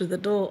students walk through the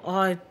door,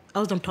 I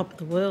was on top of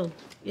the world,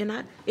 you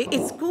know.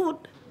 It's good,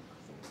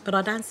 but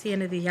I don't see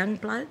any of the young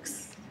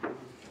blokes.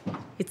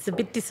 It's a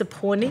bit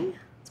disappointing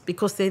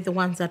because they're the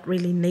ones that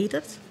really need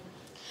it.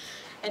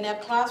 And our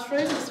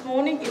classroom this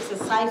morning is a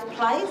safe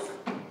place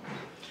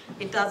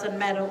It doesn't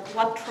matter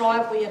what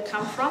tribe we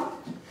come from.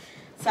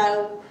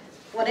 So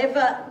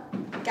whatever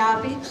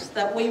garbage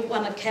that we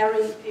want to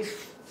carry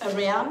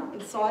around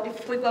inside,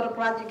 if we've got a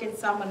grudge against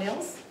someone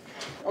else,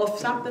 or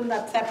something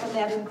that's happened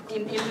out in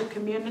the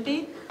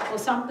community, or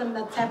something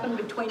that's happened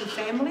between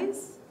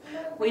families,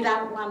 we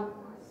don't want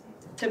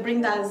to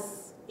bring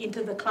those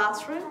into the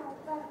classroom.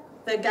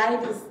 The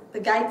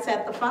gate's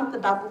at the front, the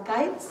double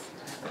gates.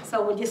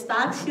 So we just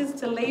ask you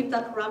to leave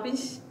that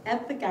rubbish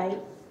at the gate.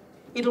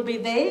 It'll be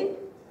there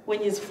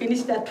when you've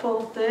finished at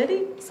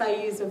 12:30, so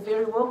you're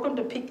very welcome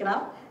to pick it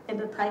up and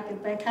to take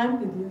it back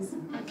home with you.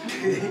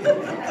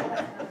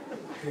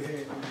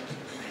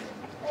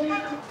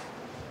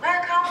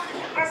 Welcome to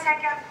the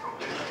SACAY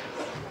program.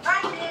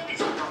 My name is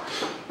Dawn,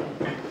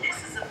 and this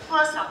is the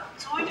first of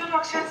 2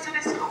 introductions to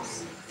the schools.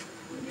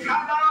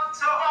 Hello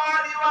to all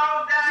you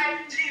out there in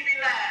TV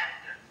land.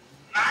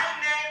 My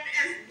name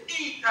is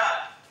Ethan.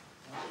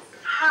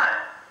 Hi,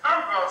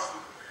 I'm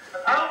Bronson,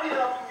 and I'll be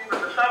helping you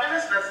with the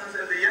fabulous lessons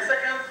in the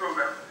SACAY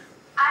program.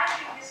 I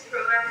think this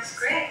program is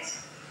great.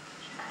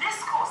 This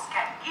course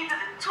can give you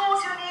the tools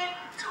you need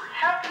to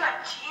help you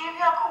achieve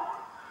your goal,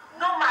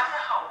 no matter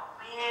how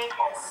big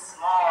or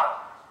small.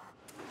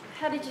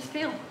 How did you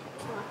feel?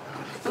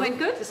 Went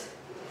good?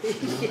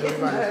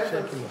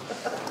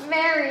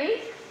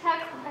 Mary,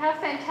 how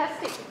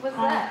fantastic was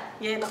that?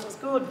 Yeah, that was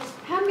good.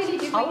 How many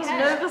did we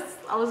have?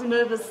 I was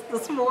nervous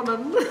this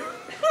morning.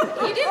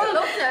 You didn't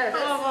look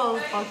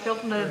nervous. I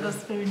felt nervous,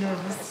 very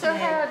nervous. So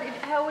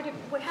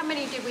how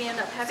many did we end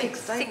up having?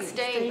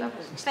 16.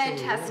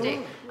 Fantastic.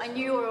 And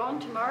you are on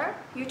tomorrow?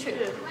 You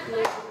too.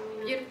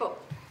 Beautiful.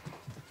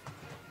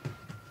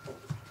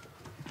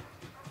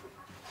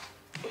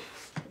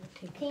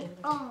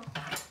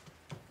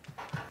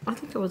 I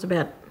think I was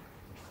about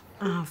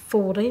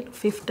 14 or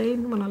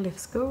 15 when I left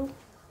school.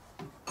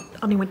 I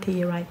only went to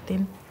year 8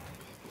 then.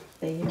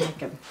 There you make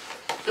them.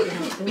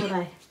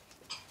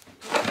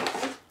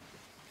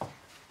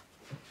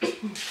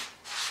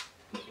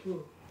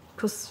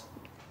 Because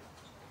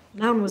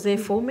no one was there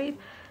for me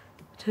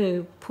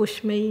to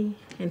push me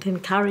and to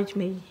encourage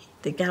me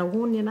to go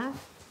on, you know.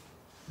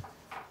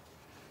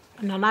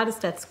 And I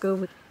noticed at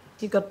school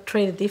you got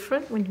treated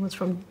different when you was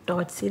from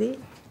Dodge City,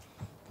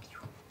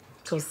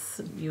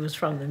 because you was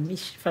from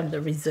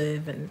the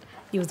reserve and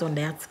you was on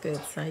the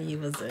outskirts, so you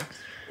was a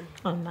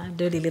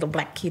dirty little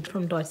black kid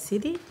from Dodge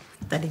City.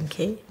 They didn't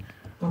care.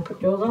 Want to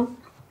put yours on?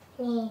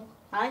 Yeah.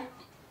 Aye.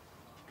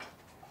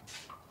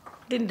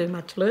 Didn't do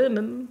much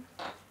learning.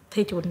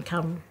 Teacher wouldn't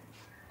come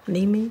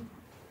near me.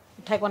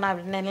 Take one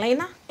over to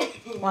Nanlina.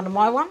 One of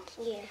my ones.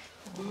 Yeah.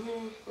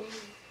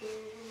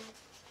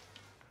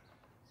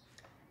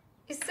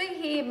 You see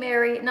here,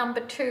 Mary,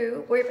 number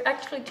 2, we're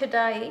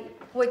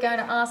going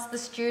to ask the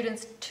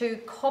students to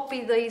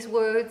copy these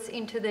words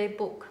into their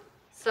book.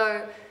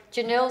 So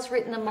Janelle's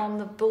written them on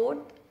the board.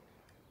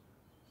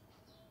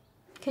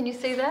 Can you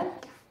see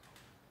that?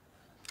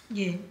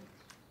 Yeah.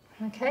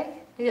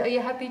 Okay. Are you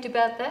happy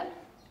about that?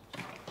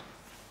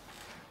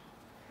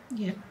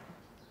 Yeah.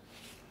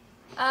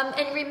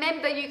 And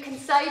remember, you can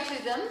say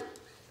to them,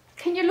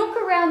 can you look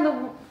around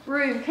the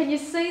room? Can you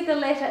see the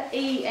letter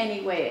E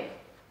anywhere?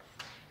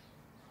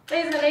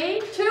 There's an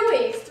E, 2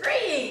 E's, 3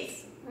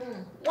 E's,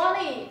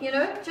 1 E, you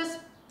know, just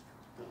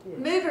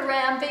move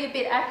around, be a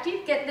bit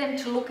active, get them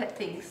to look at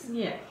things.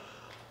 Yeah.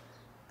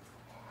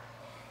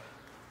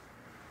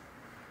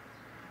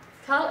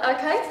 Carl,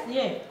 okay?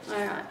 Yeah.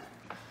 All right.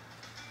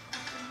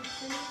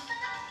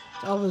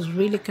 I was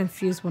really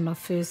confused when I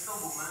first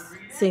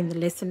seen the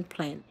lesson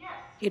plan.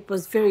 It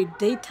was very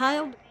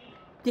detailed.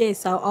 Yeah,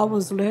 so I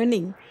was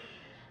learning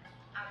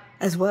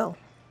as well.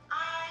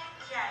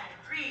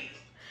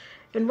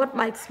 And what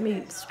makes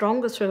me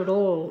stronger through it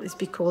all is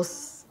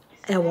because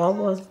how I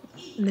was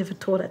never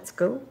taught at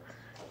school,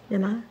 you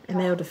know,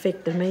 and how it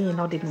affected me,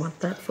 and I didn't want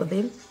that for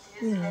them.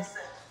 Yeah.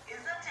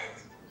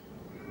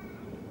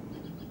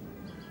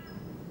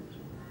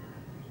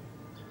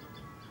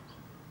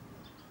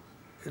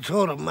 It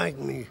sort of makes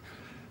me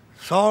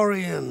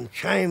sorry and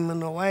shame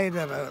in a way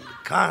that I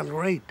can't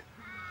read.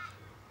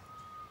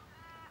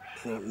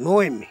 It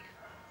annoys me.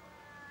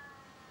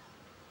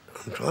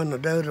 I'm trying to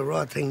do the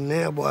right thing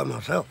now by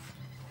myself,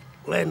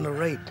 learn to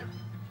read.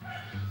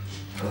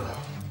 So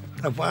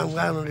that's why I'm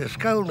going to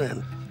school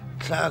then,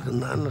 so I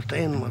can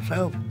understand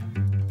myself.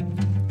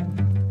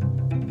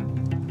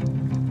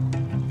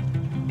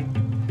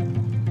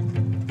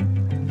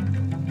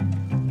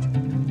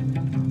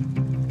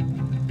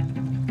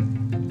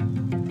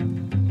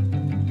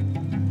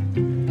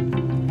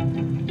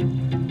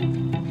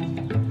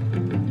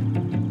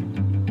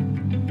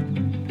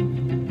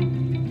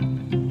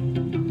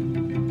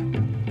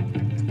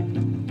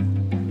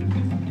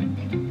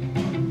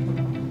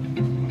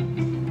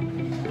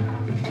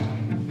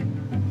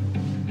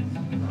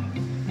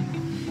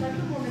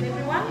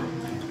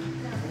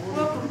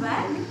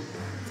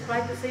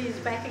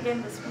 Back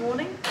again this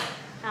morning.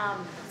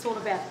 It's all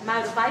about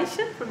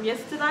motivation from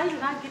yesterday, you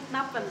know, getting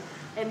up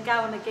and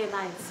going again,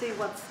 and see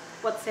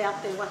what's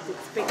out there, what's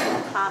expected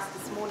in class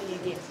this morning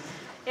again.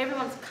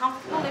 everyone's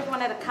comfortable. Everyone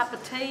had a cup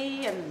of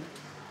tea and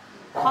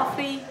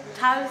coffee,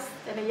 toast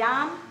and a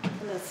yarn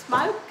and a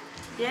smoke.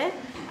 Yeah?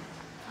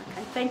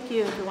 Okay, thank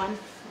you everyone.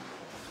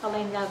 I'll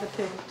hand you over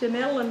to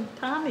Janelle and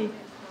Tani.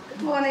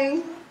 Good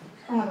morning.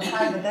 I'm going to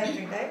say the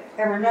day.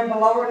 And remember,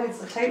 Lauren is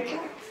the teacher,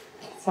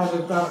 so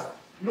we've got to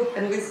look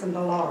and listen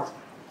to Lauren.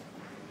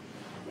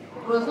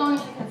 Well, as long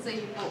as you can see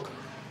your book.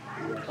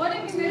 Why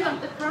don't you move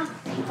up the front?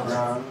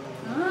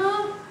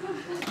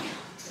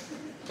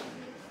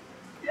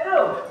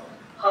 Yo,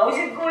 how is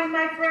it going,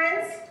 my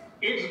friends?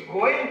 It's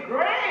going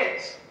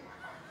great.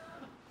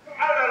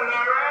 Hello,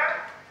 Lauren.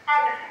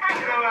 And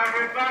hello,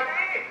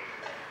 everybody.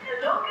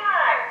 Hello,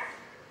 guys.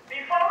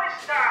 Before we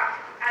start,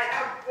 I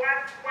have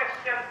one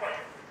question for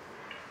you.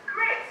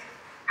 Great.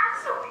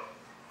 Answer me.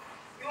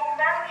 You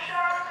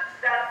mentioned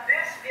that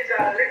this is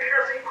a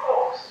literacy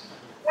course.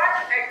 What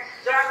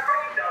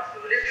exactly does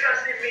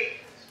literacy mean?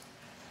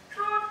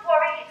 Good for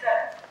RITA.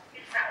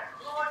 It's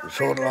a good...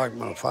 Sort of like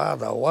my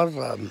father was,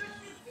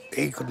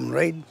 he couldn't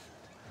read.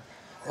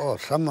 Oh,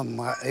 some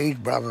of his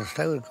brothers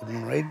too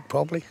couldn't read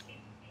properly.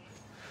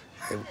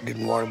 They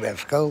didn't worry about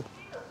school.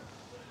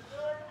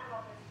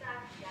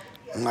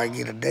 And I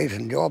get a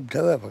decent job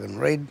too if I can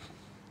read.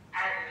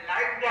 I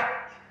like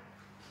that.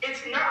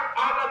 It's not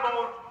all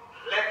about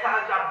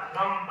letters and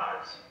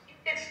numbers.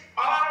 It's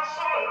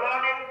also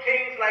learning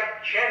things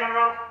like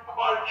general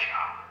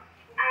culture.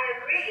 I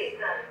agree,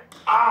 Ethan.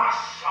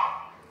 Awesome.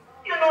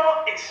 You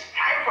know, it's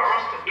time for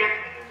us to get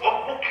in the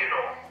workbook, you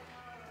know.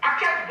 I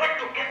can't wait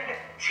to get the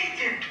teeth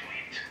into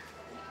it.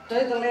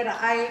 Do the letter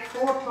A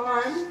 4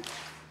 times,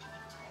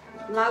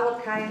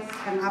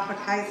 lowercase and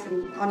uppercase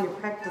on your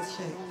practice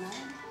sheet.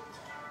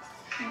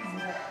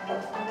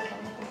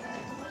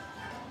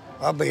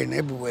 I've been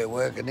everywhere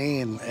working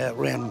in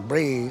around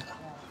Brewarrina,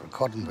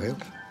 cotton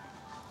fields.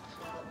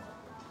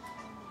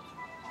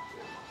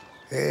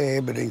 Yeah,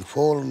 everything's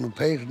falling to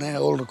pieces now,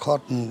 all the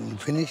cotton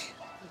finished.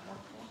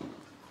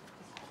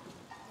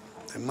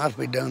 They must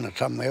be doing it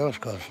somewhere else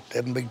because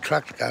them big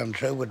trucks going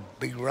through with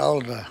big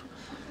rolls of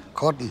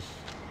cotton.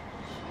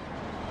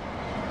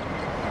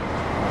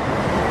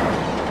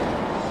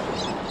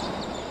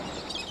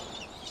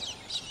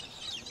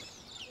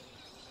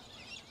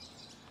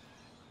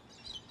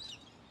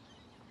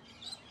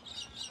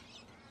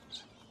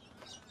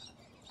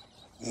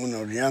 When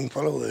I was a young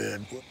fellow,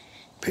 I'd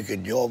pick a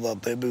job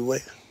up everywhere.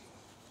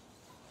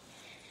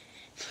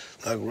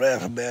 Like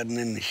rouseabouting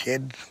in the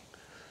sheds.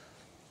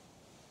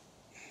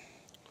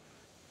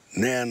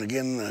 Now and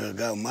again, I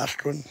go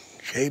mustering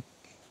sheep.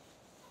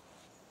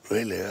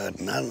 Really, I had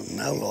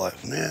no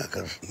life now,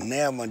 because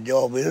now my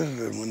job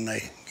is when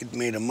they get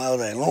me to mow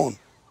their lawn.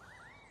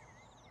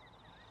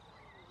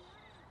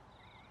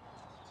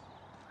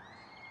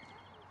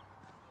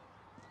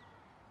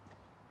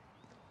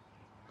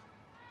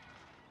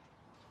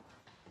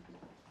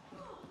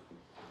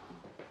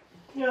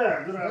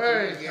 Yeah, good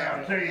afternoon. Hey,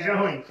 yeah. How you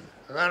going?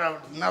 I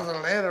got another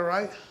letter,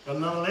 right?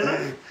 Another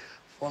letter?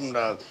 From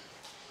the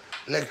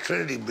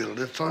electricity bill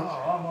this time.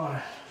 Oh,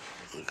 my.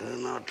 I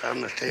don't know to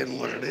understand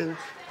what it is.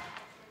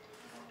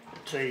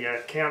 It's a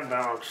account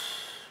balance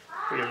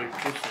for your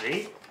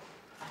electricity.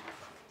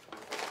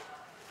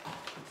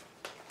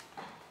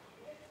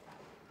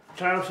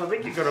 Charles, I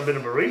think you got a bit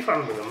of a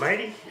refund with them,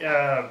 matey.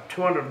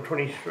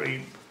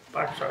 $223,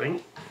 I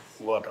think.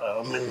 What?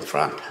 I'm in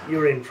front.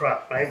 You're in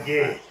front, mate,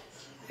 yeah.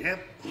 Yep.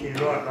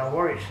 She's right, no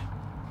worries.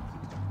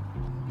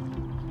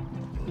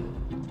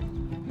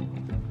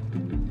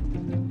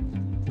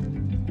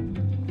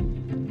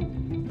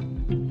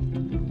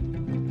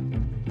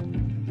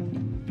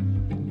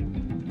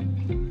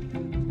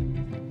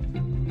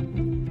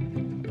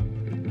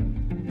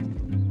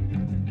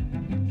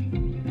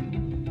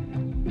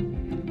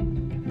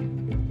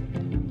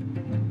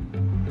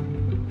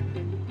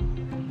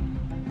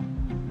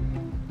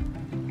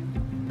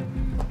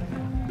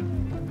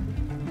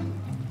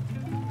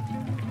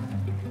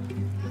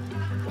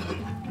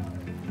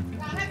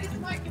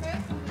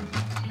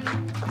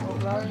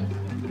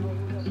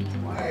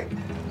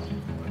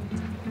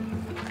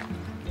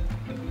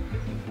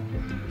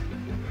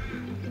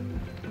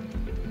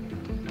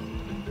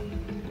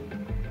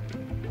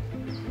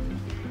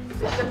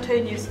 I've got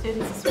 2 new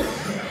students as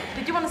well.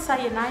 Did you want to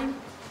say your name?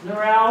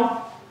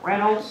 Janelle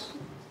Reynolds.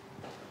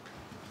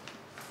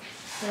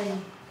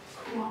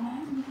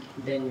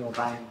 Daniel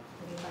Bain.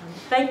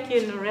 Thank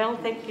you,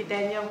 Narelle. Thank you,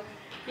 Daniel.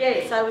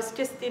 Yes, I was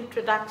just the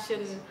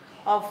introduction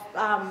of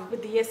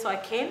with the Yes I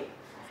Can,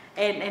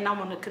 and I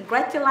want to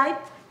congratulate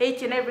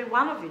each and every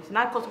one of you. You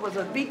know, because it was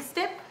a big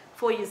step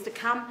for you to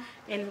come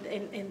and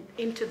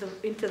into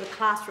the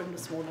classroom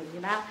this morning.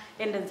 You know,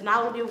 and there's an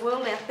whole new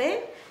world out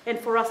there, and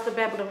for us to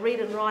be able to read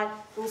and write,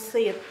 we'll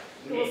see it.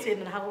 We'll see it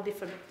in a whole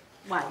different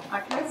way.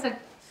 Okay, so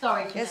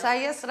sorry. Yeah, so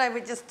yesterday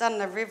we just done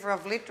the river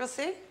of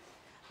literacy,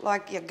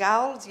 like your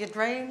goals, your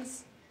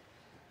dreams.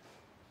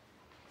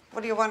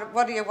 What do you want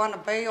to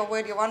be, or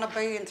where do you want to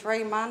be in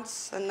 3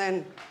 months, and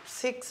then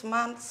 6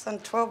 months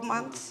and 12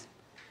 months?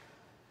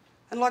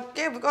 And like,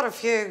 yeah, we've got a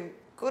few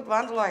good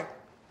ones, like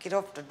get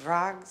off the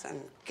drugs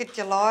and get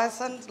your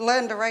licence,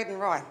 learn to read and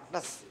write.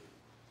 That's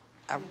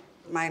a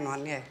main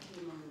one, yeah.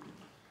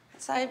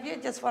 So if you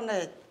just want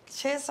to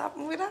share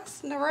something with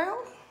us, Narelle?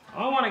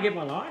 I want to get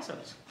my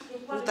licence.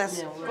 Well,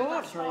 that's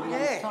good,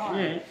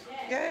 yeah.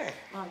 Yeah.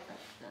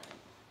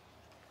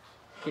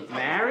 Get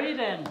married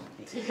and...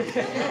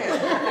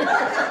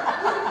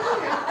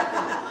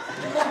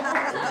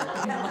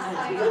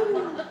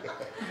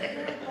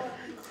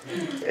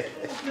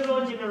 Good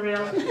on you,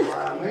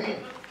 Narelle.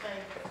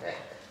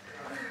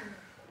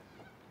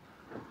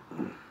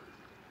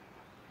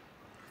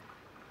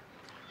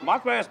 My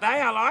first day,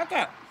 I like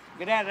it.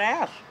 Get out of the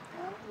house.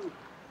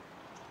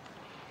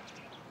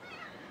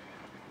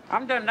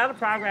 I'm doing another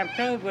program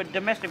too with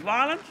domestic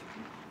violence.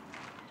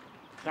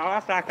 So I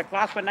start the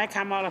class when they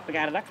come, I'll have to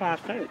go to that class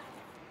too.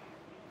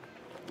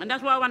 And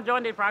that's why I want to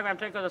join the program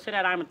too, because I sit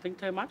at home and think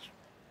too much.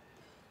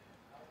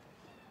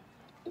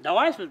 The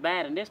ice was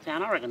bad in this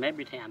town, I reckon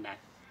every town does.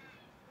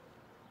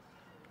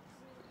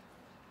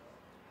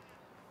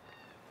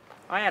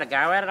 I had a go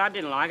at it, I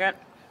didn't like it.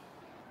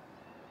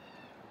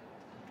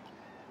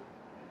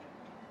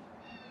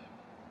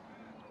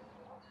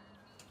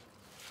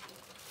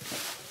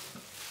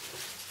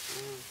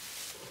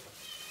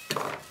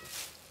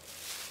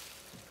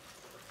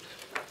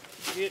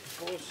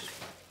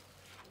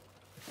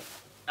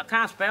 I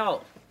can't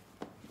spell,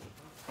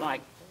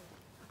 like,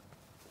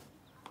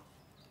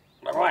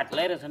 the right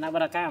letters and that,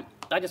 but I can't.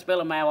 I just spell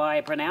them how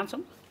I pronounce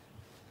them.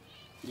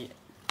 Yeah.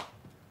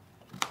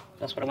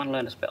 That's what I want to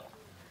learn to spell.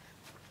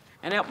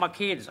 And help my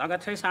kids. I've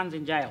got 2 sons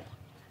in jail.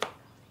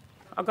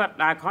 I've got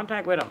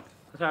contact with them,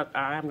 because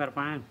I haven't got a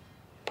phone.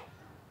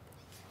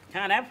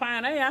 Can't have a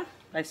phone here.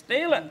 They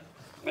steal it.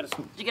 Better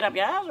stick it up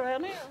your ass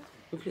around here.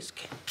 Look at this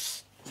kid.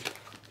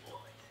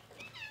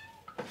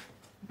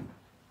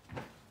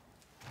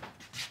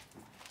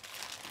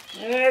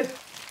 Yes.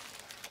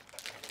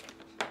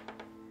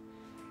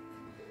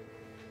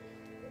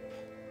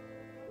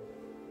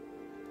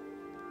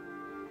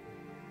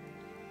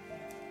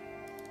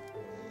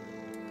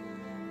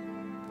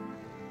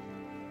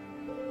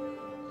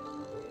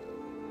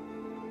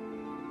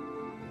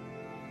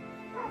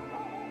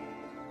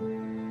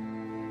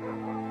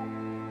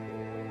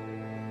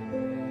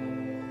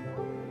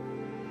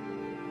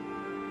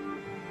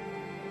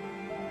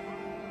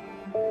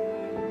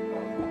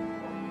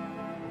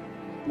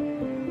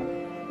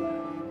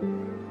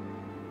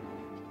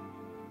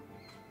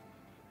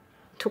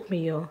 Took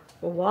me a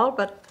while,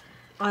 but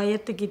I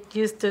had to get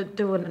used to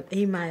doing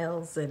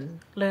emails and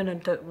learning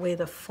where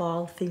to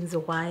file things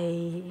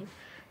away,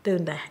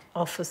 doing the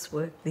office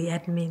work, the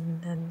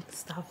admin and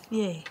stuff,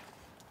 yeah.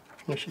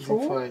 No, she's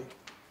in 5,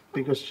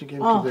 because she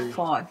came today.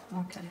 5,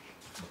 okay.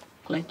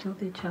 Glad you're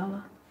there,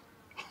 Charla.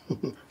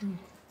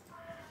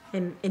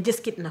 And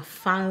just getting a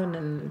phone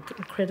and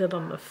putting credit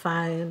on the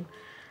phone,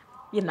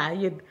 you know,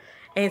 you'd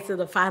answer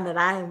the phone at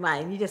home,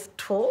 mate, and you just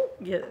talk,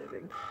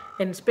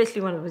 and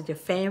especially when it was your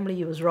family,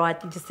 you was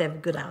right, you just have a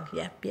good old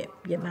yap,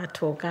 you know,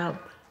 talk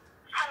up.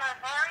 Hello,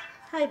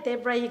 Mary. Hey,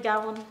 Deborah, you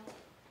going?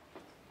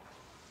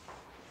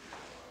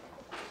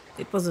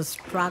 It was a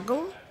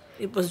struggle.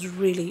 It was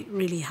really,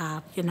 really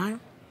hard, you know,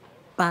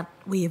 but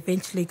we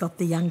eventually got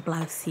the young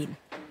blokes in.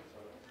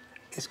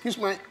 Excuse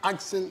my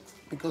accent,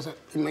 because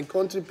in my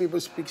country people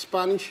speak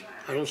Spanish.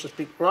 I also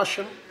speak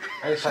Russian.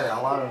 I say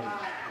hello.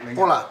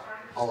 Hola.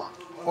 Hola.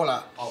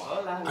 Hola.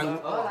 And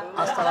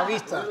hasta la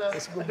vista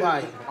is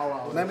goodbye.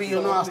 Maybe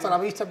you know hasta la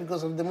vista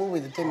because of the movie,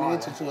 the 10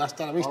 minutes to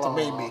hasta la vista,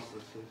 baby.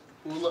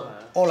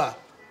 Hola.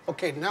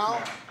 Okay,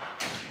 now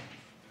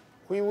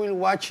we will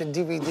watch a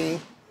DVD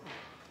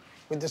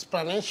with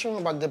explanation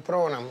about the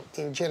program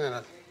in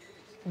general.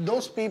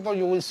 Those people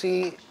you will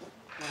see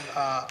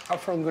are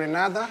from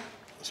Grenada,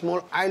 a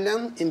small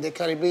island in the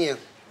Caribbean.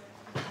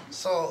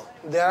 So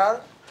there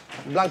are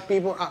black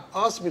people are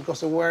us because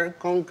they were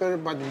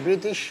conquered by the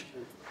British,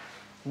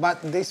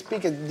 but they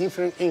speak a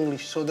different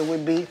English, so there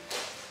will be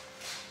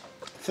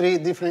 3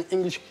 different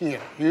English here.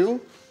 You,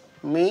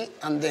 me,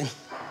 and them.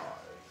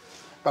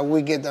 But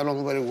we get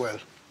along very well.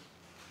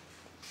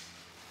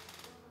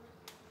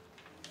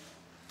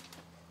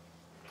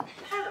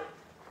 Hello,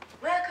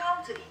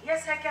 welcome to the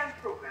Yes I Can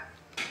program.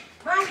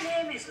 My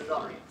name is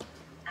Lauren,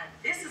 and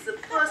this is the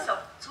first of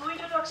 2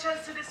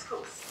 introductions to this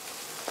course.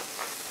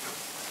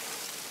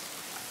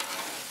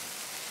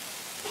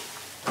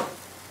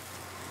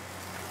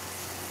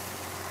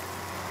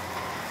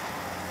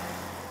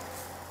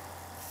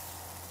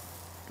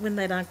 When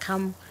they don't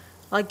come,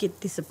 I get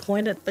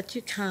disappointed, but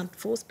you can't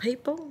force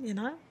people, you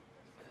know.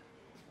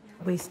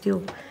 We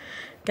still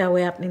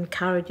go out and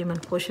encourage them and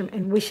push them,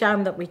 and we show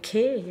them that we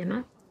care, you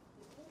know.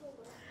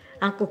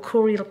 Uncle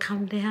Corey will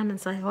come down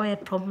and say, I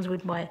had problems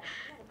with my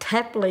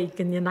tap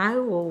leaking, you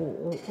know,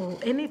 or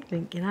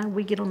anything, you know.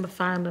 We get on the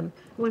phone and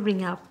we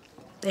ring up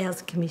the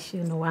Housing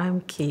Commission or Home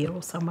Care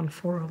or someone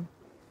for them.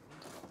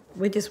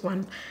 We just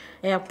want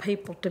our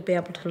people to be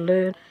able to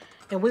learn,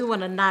 and we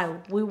want to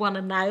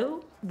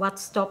know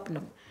what's stopping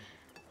them.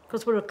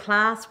 Because we're a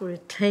class, we're a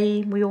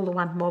team, we all the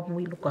one mob and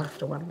we look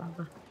after one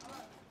another.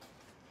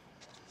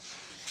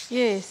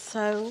 Yeah,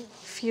 so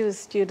a few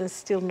students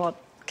still not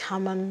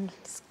coming.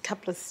 A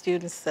couple of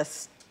students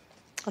that's,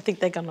 I think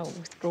they're going to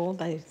withdraw.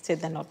 They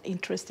said they're not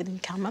interested in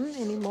coming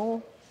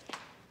anymore.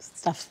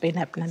 Stuff's been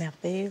happening out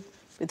there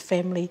with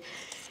family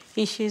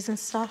issues and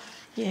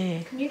stuff.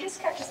 Yeah. Can you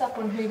just catch us up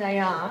on who they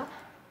are?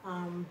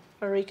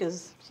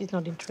 Marika's, she's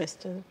not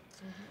interested.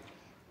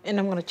 And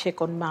I'm going to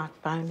check on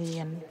Mark Boney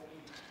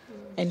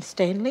and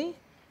Stanley.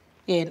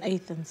 Yeah, and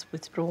Ethan's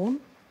withdrawn.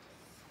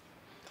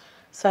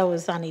 So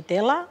is Annie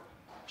Della.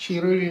 She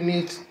really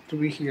needs to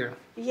be here.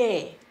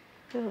 Yeah.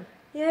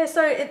 Yeah,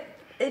 so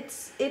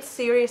it's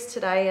serious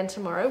today and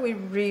tomorrow. We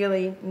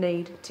really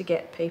need to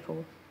get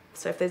people.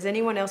 So if there's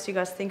anyone else you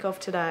guys think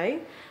of today,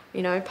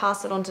 you know,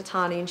 pass it on to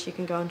Tani and she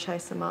can go and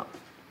chase them up.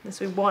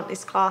 Because we want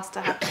this class to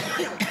happen.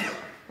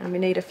 And we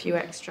need a few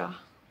extra.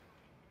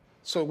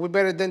 So we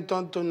better then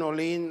turn to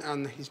Nolene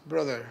and his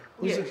brother.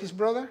 Who's his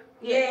brother?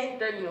 Yeah,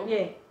 Daniel.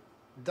 Yeah.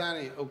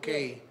 Danny,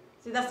 okay.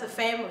 See, that's the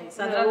family,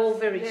 so they're all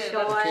very shy,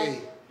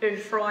 okay. very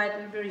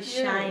frightened, very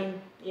ashamed.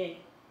 Yeah.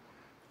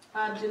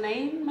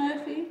 Janine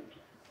Murphy.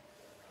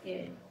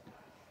 Yeah.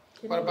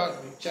 What about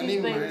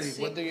Janine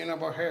Murphy? What do you know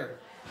about her?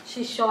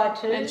 She's shy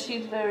too. And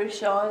she's very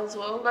shy as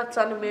well. That's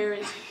Anna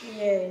Mary's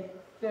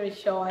very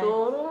shy.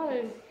 daughter.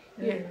 And,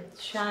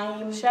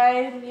 Shame.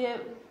 Shame, yeah.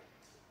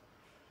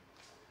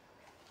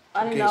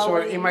 I don't Okay, know. so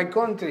in my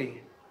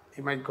country,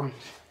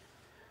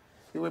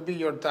 it will be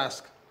your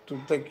task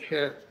to take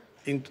her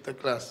into the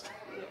class.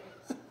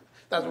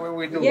 That's what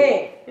we do.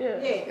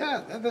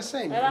 Yeah, that's the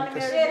same. And Anna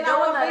Mary's doing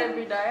that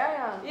every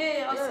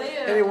day. I see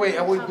her. Anyway,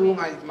 I will do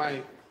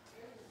my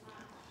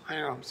I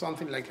don't know,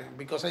 something like that.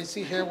 Because I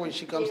see her when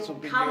she comes to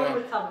pick you Come up.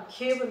 with some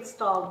Cuban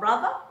style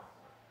brother.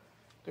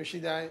 Does she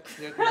die?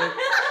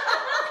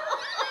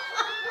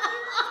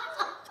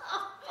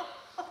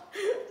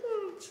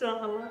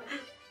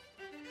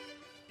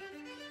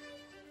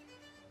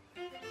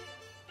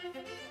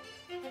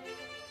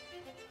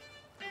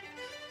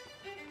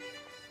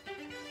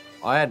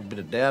 I had a bit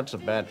of doubts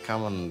about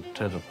coming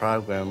to the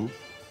program,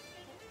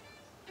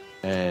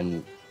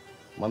 and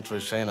once we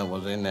seen I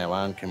was in our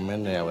own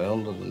community, our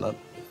elders and that,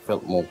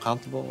 felt more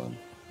comfortable,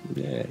 and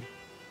yeah.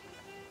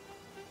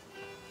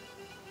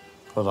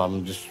 Because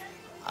I'm just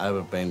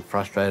over being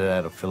frustrated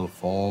out of fill a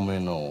form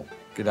in or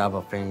get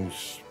other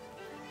things.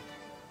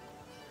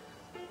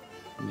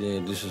 Yeah,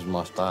 this is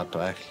my start to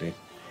actually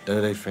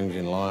do these things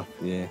in life,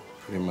 yeah,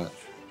 pretty much.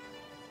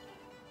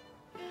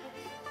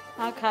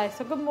 Okay,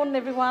 so good morning,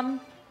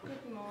 everyone.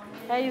 Good morning.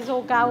 How yous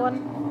all going?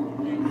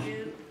 Thank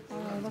you.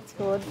 Oh, that's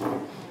good.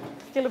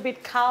 Still a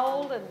bit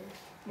cold and...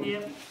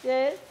 Yep.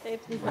 Yeah,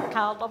 definitely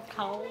cold. I'm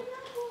cold.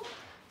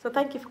 So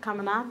thank you for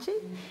coming, Archie.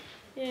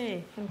 Yeah,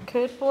 and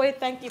Kurt boy,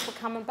 thank you for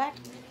coming back.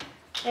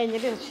 And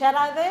your little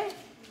shadow there.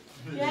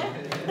 Yeah?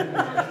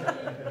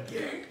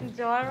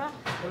 Joyra.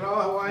 Hello,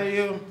 how are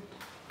you?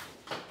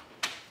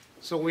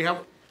 So we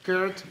have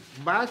Kurt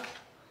back.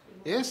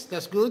 Yes,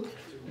 that's good.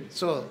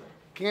 So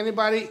can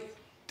anybody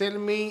tell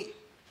me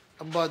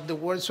about the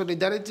word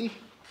solidarity?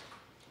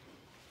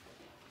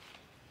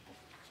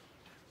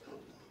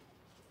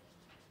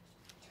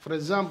 For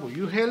example,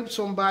 you help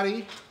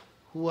somebody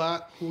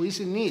who is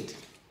in need.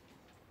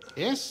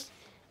 Yes?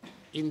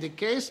 In the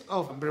case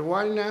of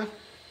Brewarrina,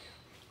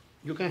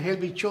 you can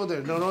help each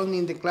other, not only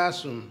in the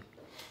classroom.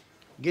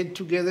 Get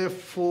together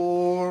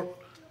for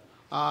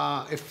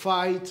a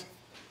fight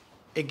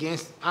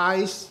against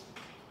ICE,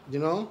 you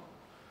know,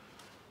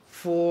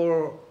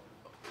 for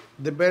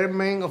the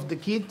betterment of the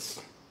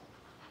kids,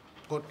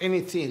 or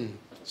anything.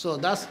 So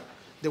that's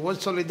the word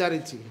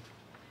solidarity.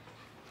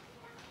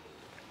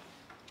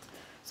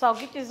 So I'll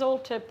get you all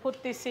to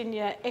put this in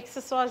your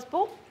exercise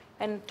book,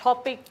 and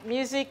topic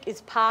music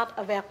is part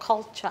of our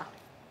culture.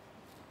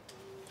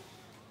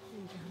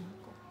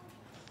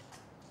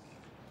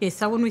 Yeah,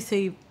 so when we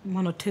see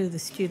one or two of the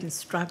students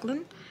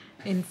struggling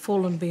and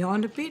falling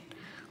behind a bit,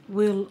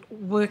 we'll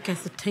work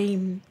as a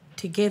team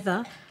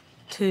together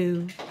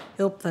to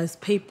help those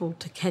people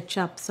to catch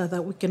up so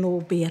that we can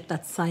all be at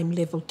that same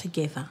level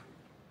together.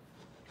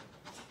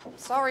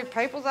 Sorry,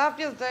 peoples,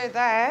 after you do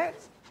that,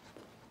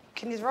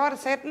 can you write a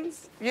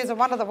sentence using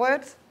one of the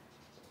words?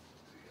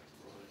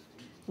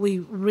 We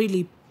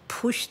really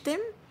push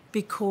them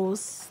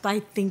because they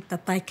think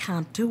that they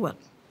can't do it.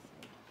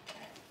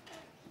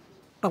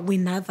 But we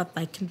know that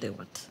they can do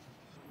it.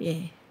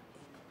 Yeah.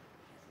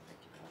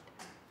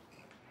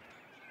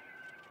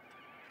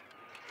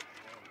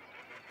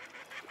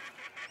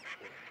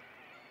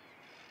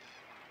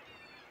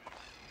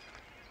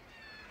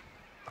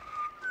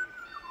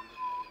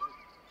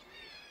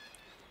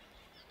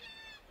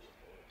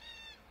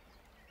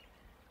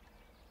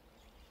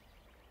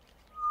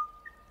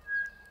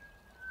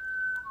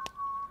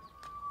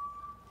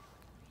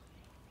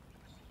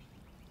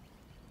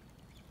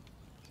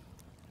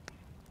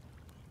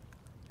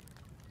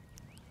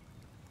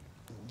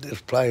 This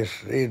place,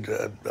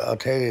 I'll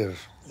tell you, is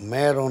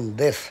mad on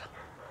death.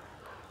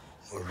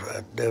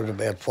 There was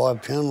about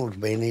 5 funerals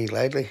been here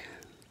lately.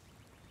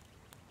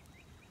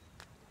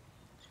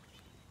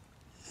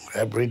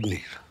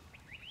 Aborigines.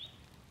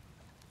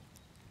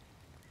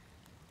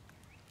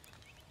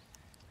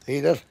 See,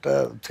 that's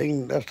the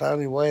thing, that's the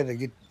only way to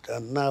get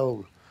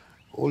know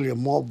all your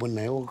mob when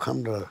they all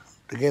come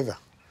together,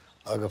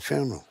 like a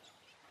funeral.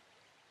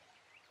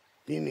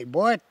 Any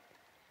boy?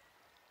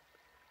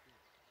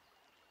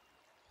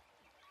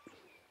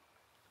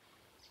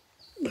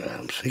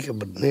 I'm sick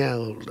of it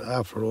now.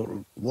 After a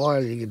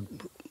while, you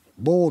get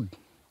bored.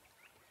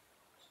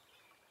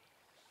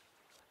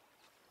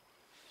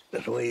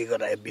 That's why you got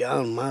to have your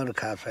own motor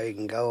car so you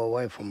can go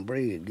away from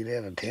Bree and get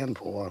out of town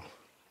for a while.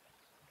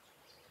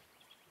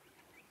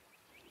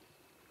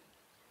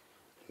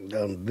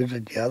 Go and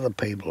visit the other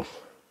people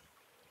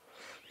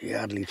you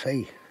hardly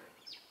see.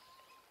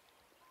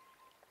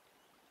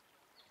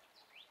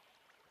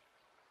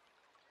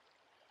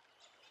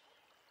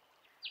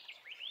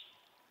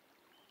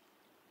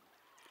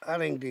 I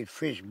think these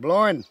fish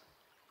blind.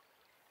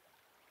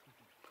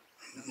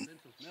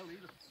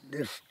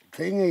 This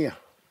thing here,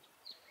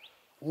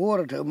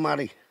 water too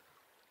muddy.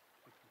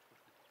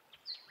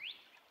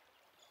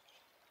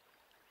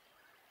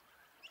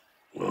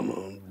 Come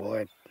on,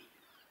 boy.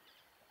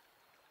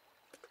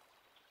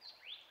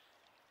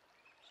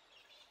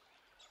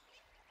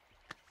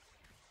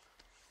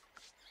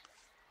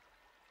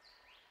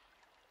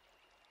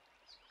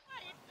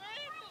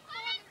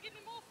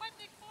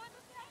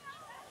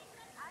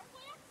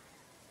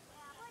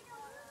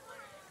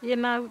 You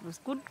know, it was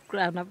good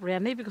growing up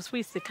around here because we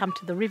used to come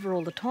to the river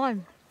all the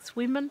time,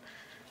 swimming.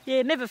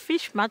 Yeah, never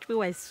fished much. We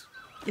always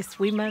just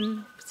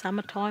swimming,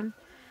 summertime,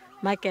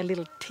 make our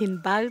little tin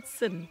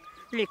boats, and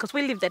yeah, because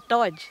we lived at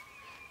Dodge.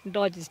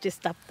 Dodge is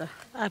just up the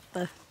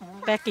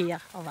back here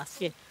of us,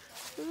 yeah.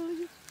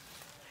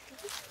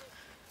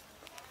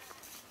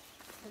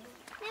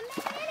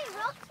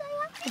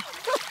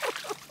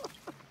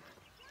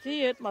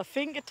 Gee, hurt my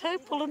finger too,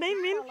 pulling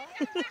him in.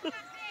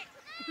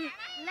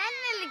 Nan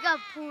nearly got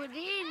pulled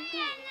in.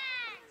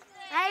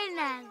 Hey,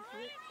 Nan.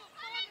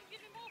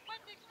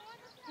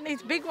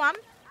 It's a big one.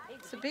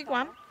 It's a big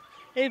one.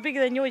 It was bigger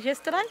than yours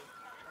yesterday.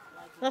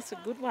 That's a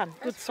good one.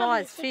 Good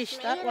size fish,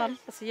 that one.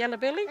 That's a yellow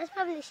belly. That's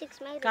probably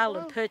 6 meters.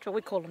 Golden perch, what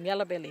we call them,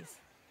 yellow bellies.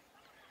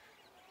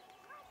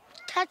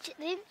 Catch it,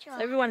 didn't you?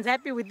 So everyone's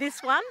happy with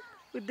this one?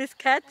 With this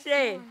catch?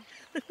 Yeah. Nan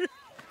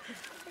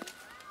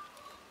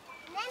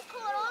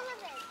caught all of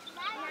it.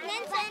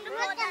 Nan said, look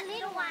at the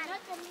little one.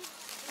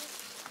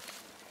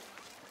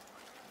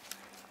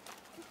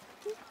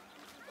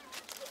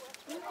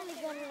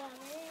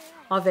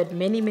 I've had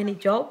many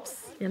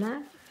jobs, you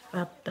know,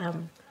 but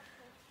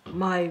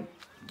my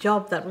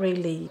job that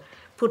really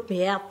put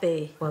me out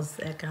there was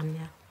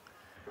Aganya.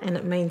 And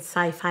it means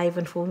safe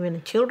haven for women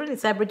and children.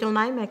 It's Aboriginal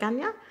name,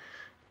 Aganya.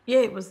 Yeah,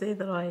 it was there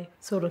that I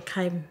sort of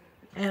came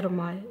out of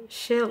my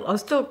shell. I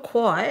was still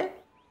quiet.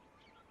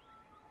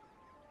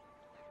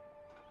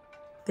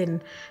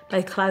 Then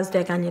they closed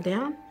Aganya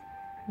down.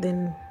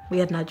 Then we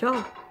had no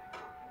job.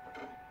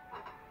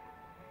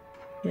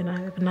 You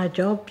know, no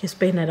job, just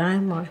being at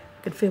home, I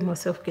could feel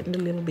myself getting a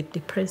little bit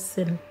depressed,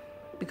 and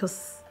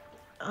because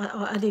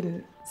I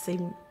didn't see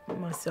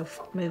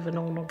myself moving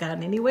on or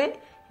going anywhere,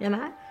 you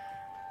know.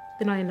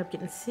 Then I ended up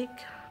getting sick,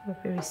 I was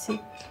very sick.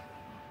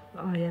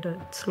 I had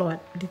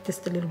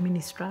just a little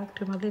mini stroke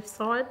to my left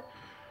side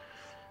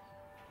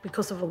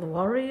because of all the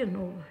worry and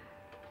all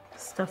the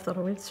stuff that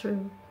I went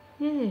through.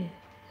 Yeah,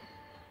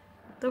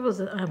 that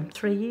was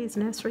 3 years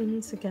now, 3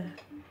 years ago.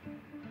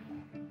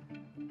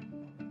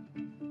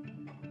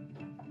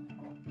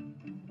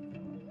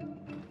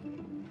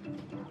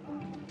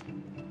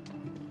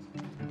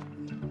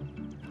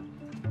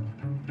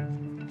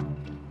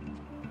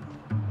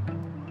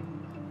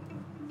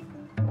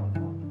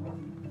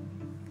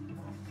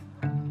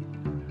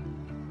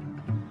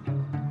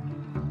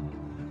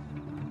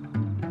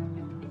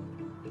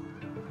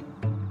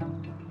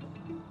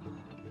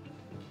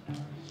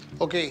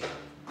 Okay,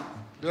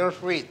 girls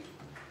read.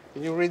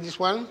 Can you read this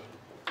one?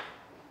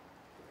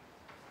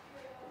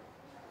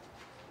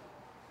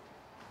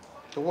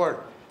 The word.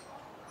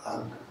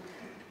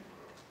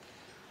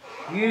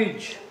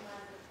 Huge.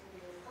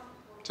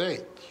 Say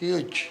it,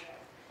 huge.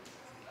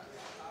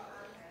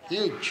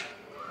 Huge.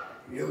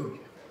 Huge.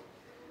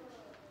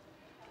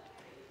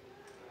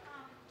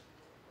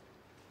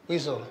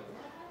 Whistle.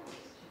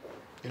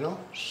 You know?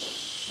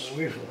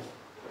 Whistle.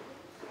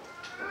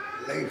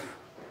 Leaf.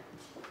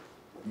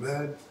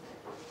 Bird.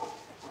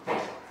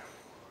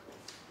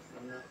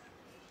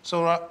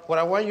 So what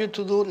I want you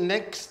to do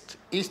next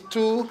is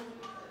to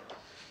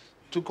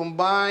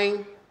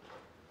combine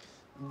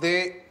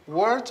the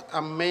words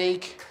and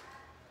make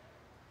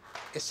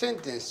a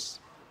sentence.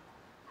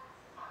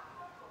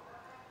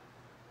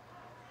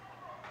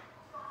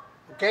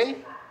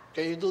 Okay?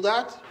 Can you do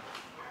that?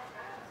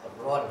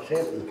 Write a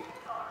sentence.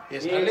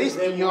 Yes, at least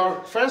in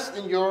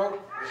your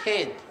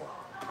head.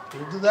 Can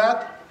you do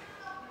that?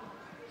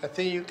 I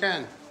think you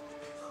can.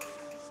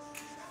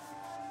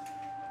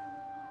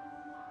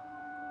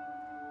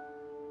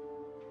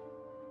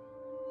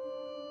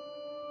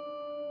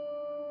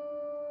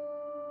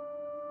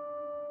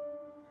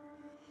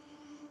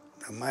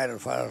 I made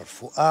it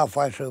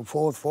halfway through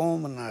fourth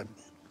form, and I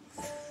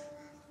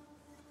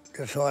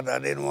decided I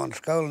didn't want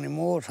school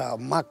anymore, so I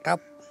mucked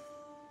up.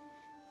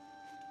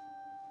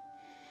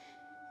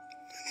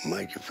 It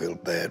makes you feel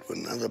bad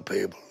when other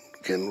people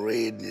can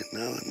read, you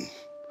know, and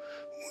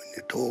when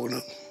you talk to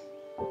them,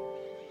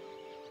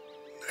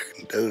 they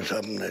can do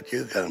something that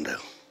you can't do.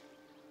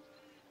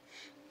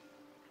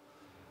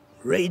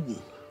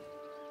 Reading.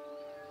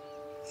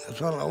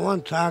 That's all I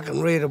want, so I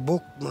can read a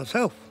book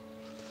myself.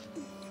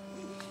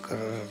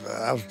 Because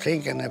I was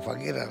thinking if I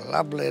get a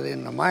love letter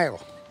in the mail,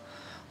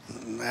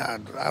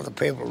 other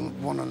people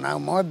want to know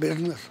my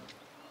business.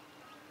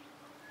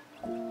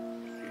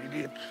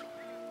 Idiots.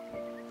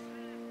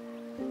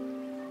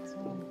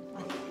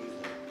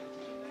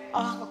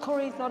 Oh,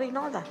 Corey's not in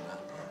either.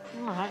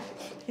 All right.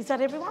 Is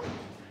that everyone?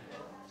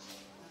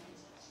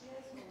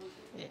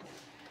 Yeah.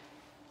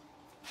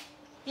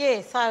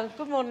 Yeah, so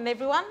good morning,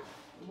 everyone.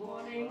 Good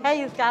morning. How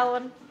you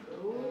going?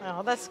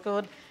 Oh, that's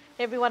good.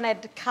 Everyone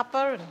had a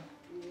cuppa and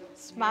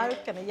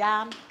smoke and a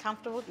yarn,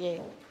 comfortable? Yeah.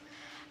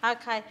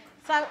 Okay,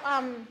 so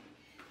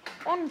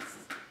on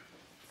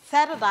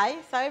Saturday,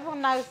 so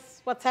everyone knows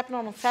what's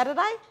happening on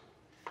Saturday?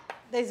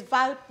 There's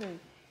voting.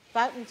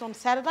 Voting's on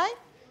Saturday.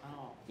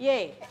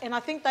 Yeah, and I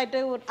think they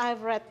do it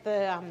over at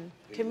the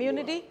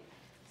community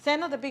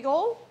centre, the big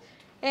hall.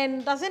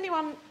 And does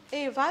anyone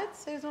here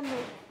votes? Who's on the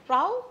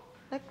roll?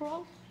 That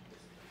roll?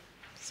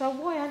 So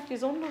why aren't you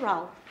on the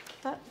roll?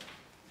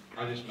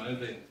 I just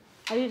moved in.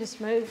 Oh, you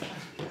just moved?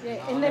 Yeah,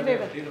 No, and I never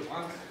never ever. did it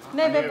once.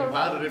 Never I never ever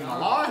voted in my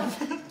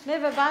life.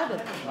 Never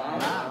voted?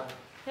 No.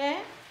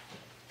 Yeah?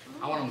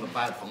 I want them to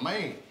vote for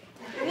me.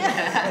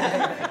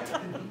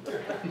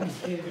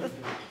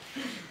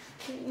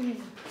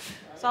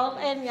 So I'll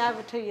hand you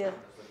over to your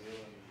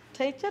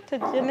teacher, to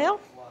Janelle.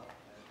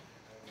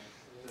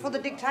 For the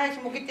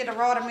dictation, we'll get you to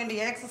write them in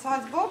the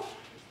exercise book.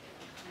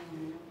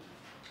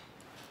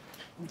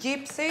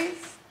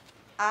 Gypsies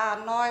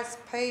are nice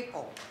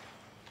people.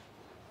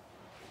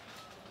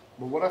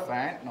 But what if they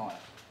ain't nice?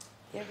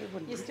 Yeah,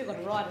 you still got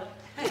to write it.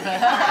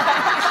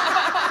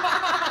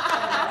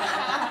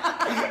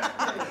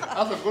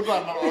 That's a good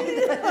one,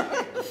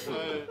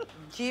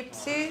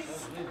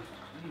 Gypsies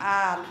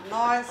are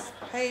nice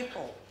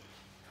people.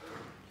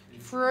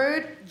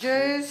 Fruit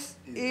juice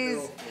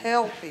is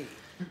healthy.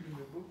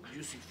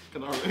 Juicy.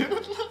 Can I read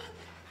it?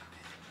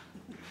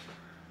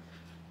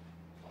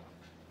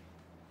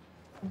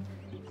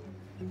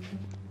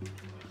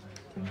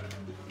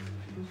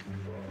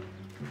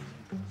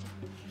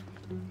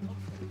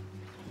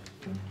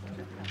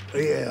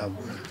 Yeah,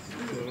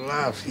 the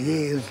last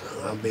years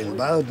I've been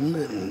boating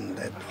and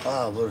that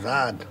was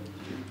hard.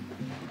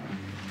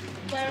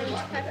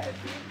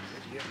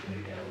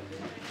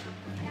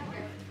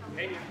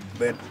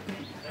 But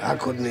I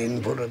couldn't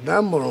even put a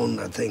number on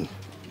the thing.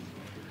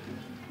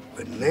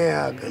 But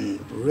now I can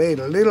read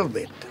a little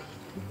bit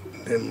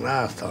than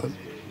last time.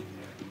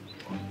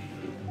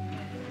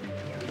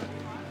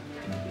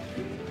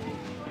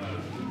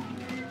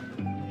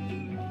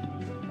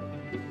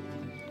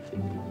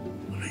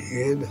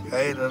 Yeah, the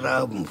gate is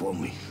open for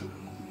me.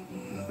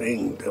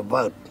 Ring the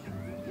boat.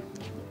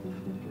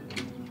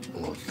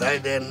 I'll stay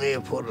down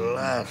there for the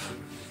last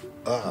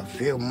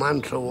few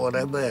months or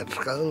whatever at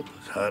school,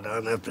 so I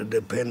don't have to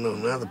depend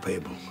on other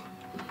people.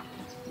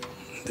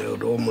 Do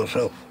it all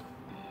myself.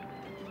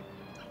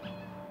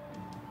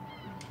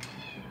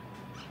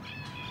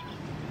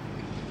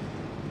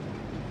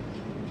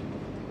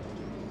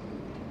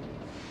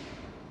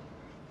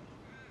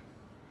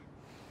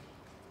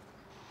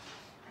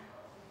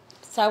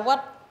 So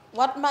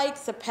what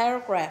makes a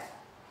paragraph?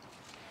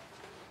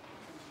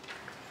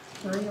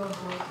 Everyone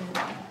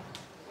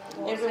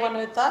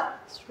heard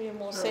that? 3 or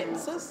more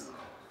sentences.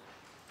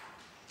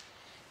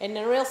 And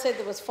the real said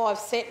there was 5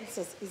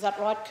 sentences. Is that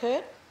right,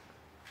 Kurt?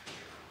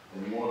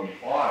 More than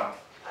 5.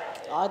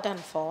 I done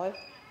 5.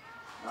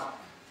 No. How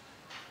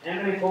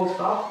many full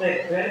stops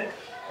there,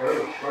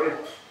 Kurt? 3.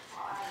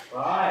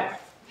 5.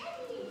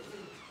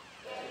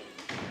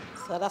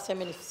 So that's how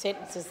many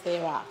sentences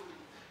there are.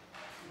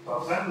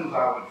 Well, sentences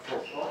are with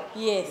full stop.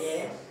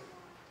 Yes.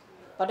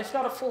 But if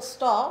not a full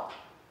stop,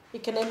 you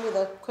can end with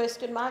a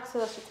question mark, so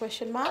that's your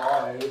question mark.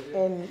 Oh, yeah.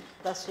 And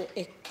that's your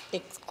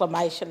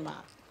exclamation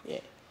mark.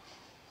 Yeah.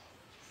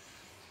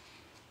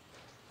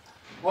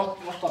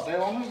 What's the day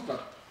on it?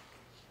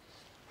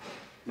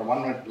 The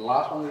one with the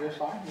last one you just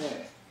signed?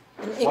 Yeah.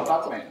 What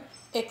that mean?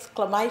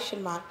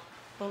 Exclamation mark.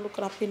 I'll look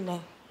it up in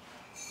there.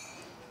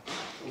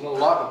 Is it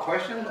like a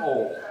question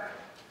or?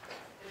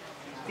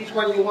 It's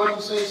when you want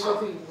to say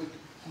something with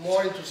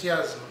more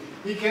enthusiasm.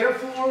 Be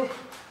careful,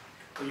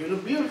 you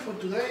look beautiful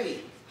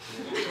today.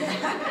 You say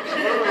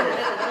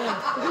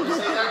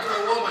that to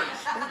a woman.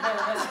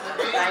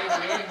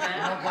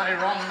 Nobody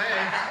wrong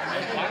there.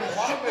 You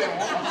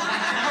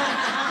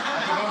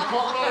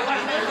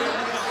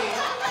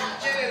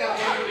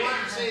want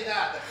to say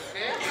that,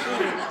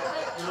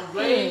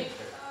 okay?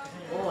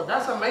 Oh,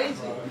 that's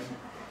amazing.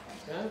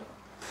 Yeah.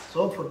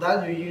 So for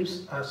that you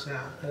use as an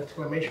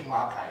exclamation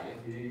mark.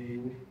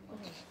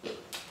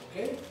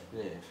 Okay?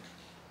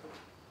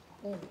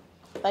 Yeah.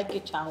 Thank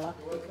you, Charla.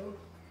 You're welcome.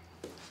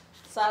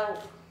 So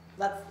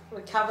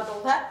we covered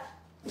all that.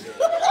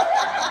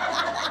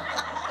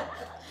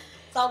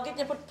 So I'll get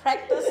you to put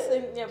practice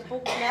in your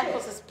book now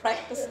because it's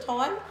practice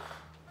time.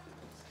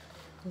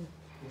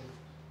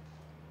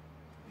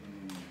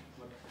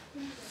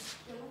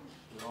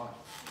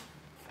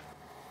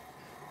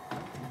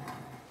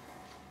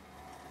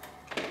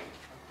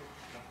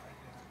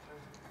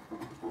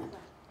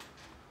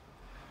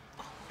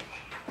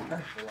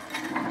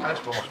 That's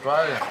from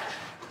Australia.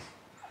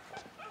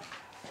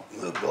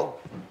 Good dog.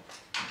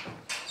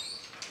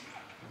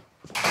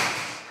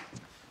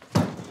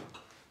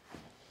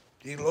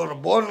 Need a lot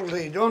of bottles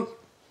here, John.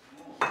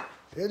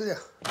 Tell ya.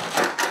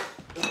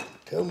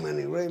 Too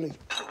many, really.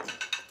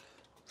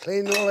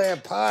 Clean all our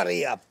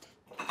party up.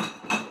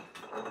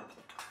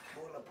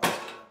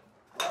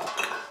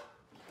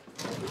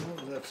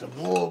 That's some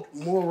more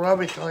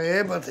rubbish I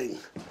ever think.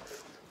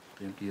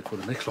 Empty it for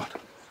the next lot.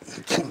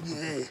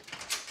 Yeah.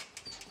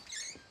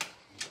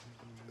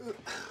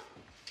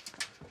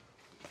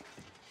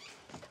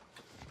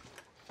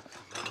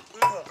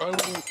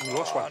 We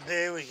lost one. Oh,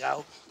 there we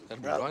go.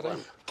 That'll be right, eh?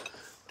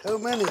 Too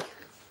many.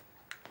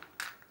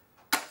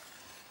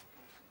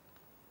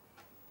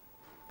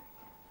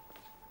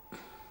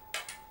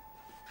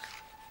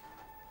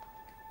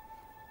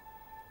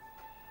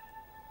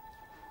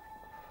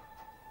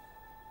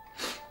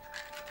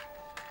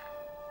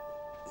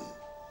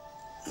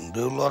 And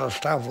do a lot of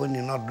stuff when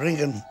you're not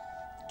drinking.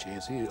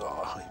 Cheers here.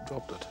 Oh, he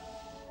dropped it.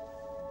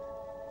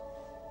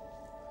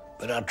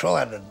 But I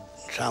tried it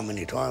so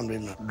many times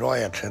in the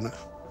dry out centre.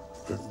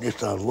 It just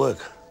don't work.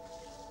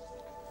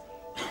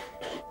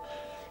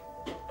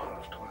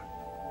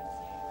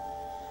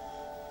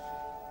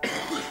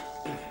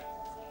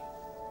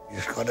 You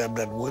just got to have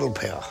that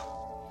willpower,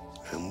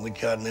 and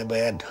which I never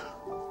had.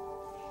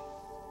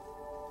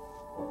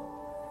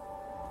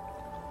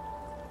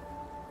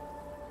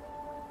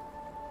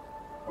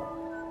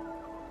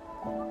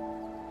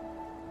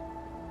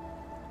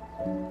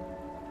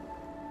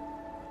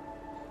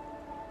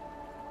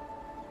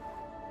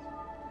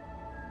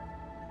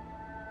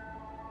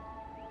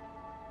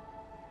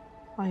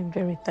 I'm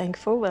very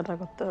thankful that I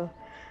got the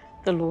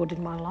Lord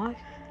in my life.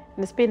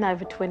 And it's been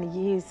over 20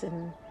 years,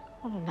 and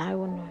I don't know,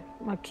 when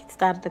my kids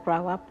started to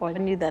grow up, I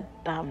knew that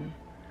there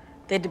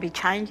had to be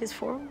changes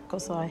for them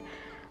because I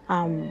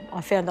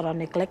found that I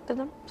neglected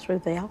them through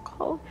the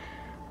alcohol.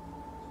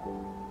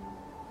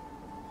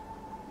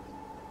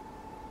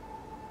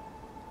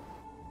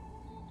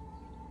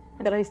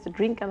 That I used to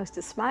drink, I used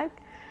to smoke,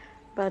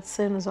 but as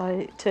soon as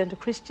I turned a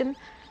Christian,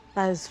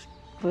 those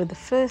were the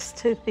first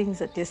two things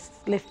that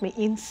just left me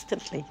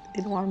instantly,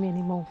 didn't worry me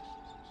anymore.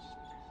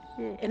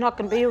 Yeah. And I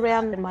can be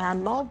around in my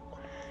own mob,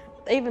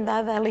 even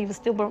though they'll even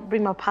still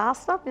bring my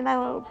past up, you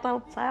know,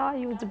 they'll say, oh,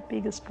 you were the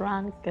biggest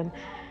drunk, and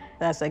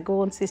they'll say,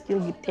 go on, sis,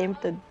 you'll get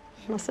tempted.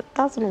 And I said, it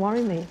doesn't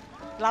worry me.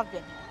 Love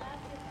you.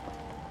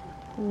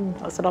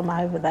 I said, I'm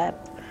over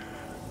that.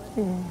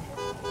 Yeah.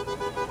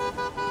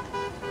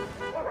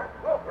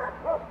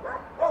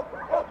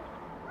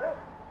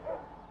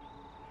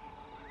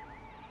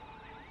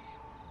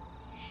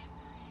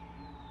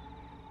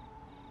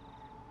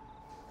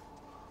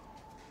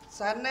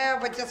 So now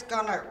we're just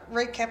going to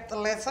recap the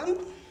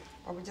lesson,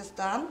 what we just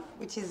done,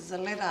 which is the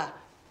letter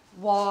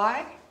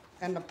Y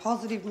and the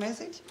positive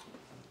message.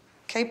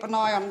 Keep an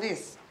eye on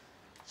this.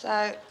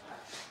 So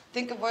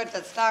think of words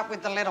that start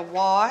with the letter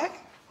Y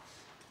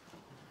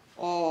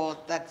or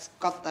that's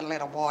got the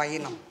letter Y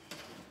in them.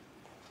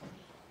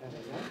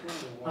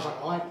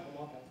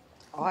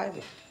 I.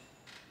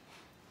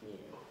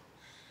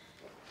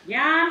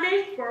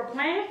 Yandy for a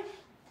plant?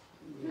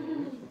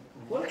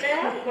 Look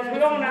down, because we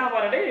don't know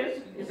what it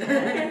is.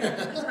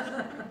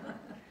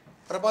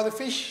 What about the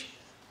fish?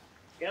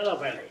 Yellow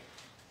belly.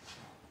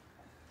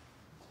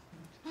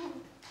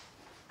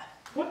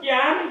 Put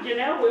Yandy,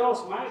 Janelle, we all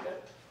smoke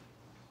it.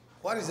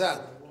 What is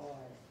that?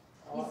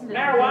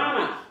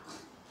 Marijuana.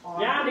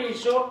 Yandy is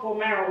short for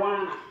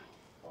marijuana.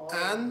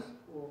 And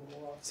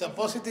it's a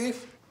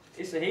positive?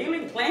 It's a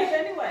healing plant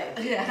anyway.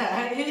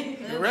 Yeah.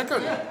 You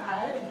reckon?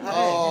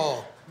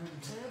 Oh,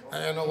 I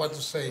don't know what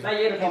to say.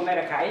 They use it for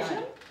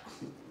medication.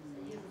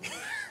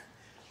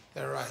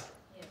 They're right.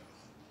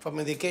 For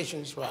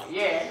medications, right?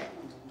 Yeah.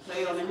 See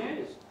it on the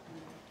news.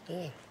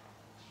 Yeah.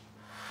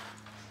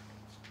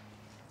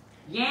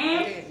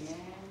 Yam.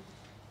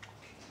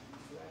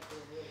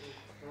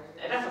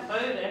 That's a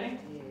food, isn't it?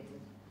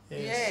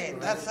 Yes, yeah,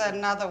 that's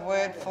another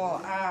word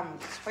for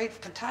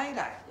sweet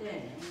potato. Yeah.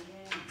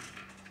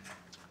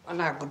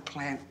 Another good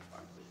plant.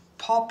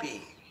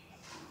 Poppy.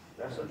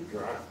 That's a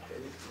drug.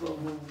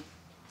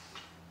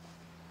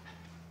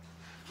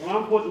 Well,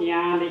 I'm putting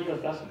Yandy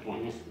because that's a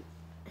plant.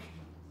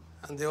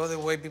 And the other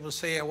way people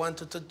say, I want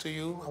to talk to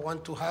you, I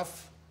want to have?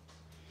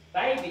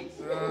 Babies.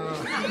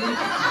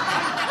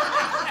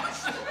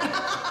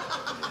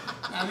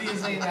 How do you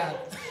say that?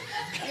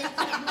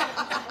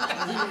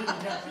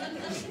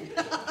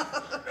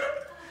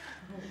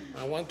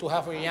 I want to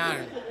have a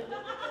yarn.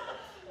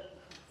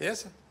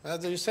 Yes?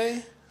 What do you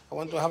say? I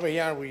want to have a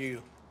yarn with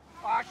you.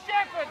 Oh,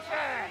 shepherd,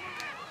 sir!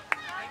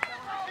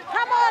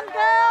 Come on, on,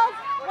 girls.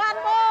 One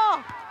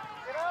more.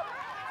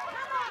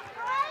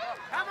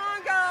 Come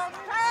on, girls.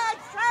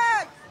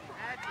 Tags.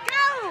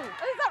 Go.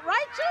 Is that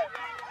Rachel?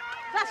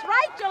 That's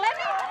Rachel,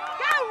 Emmy.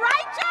 Go,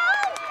 Rachel.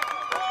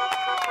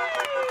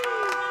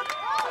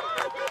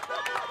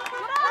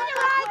 Good on you,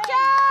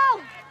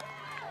 Rachel.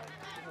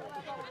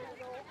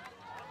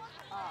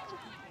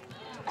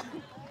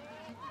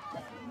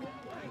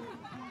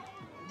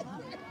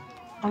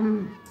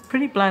 I'm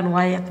pretty blown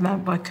away at the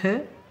moment by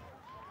Kurt.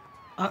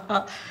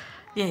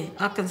 Yeah,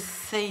 I can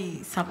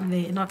see something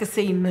there, and I can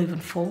see him moving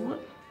forward.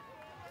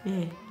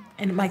 Yeah,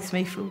 and it makes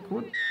me feel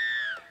good.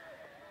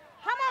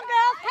 Come on,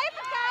 girls, keep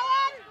it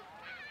going.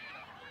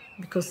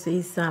 Because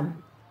his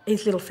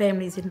little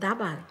family's in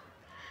Dubbo,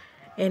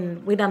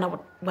 and we don't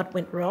know what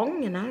went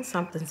wrong. You know,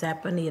 something's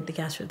happened. He had to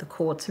go through the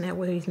courts now,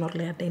 where he's not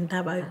allowed in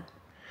Dubbo.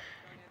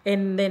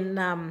 And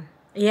then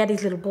he had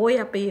his little boy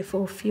up here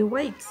for a few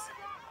weeks.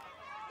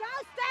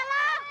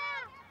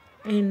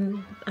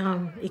 And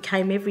he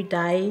came every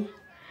day.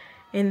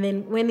 And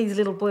then when his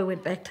little boy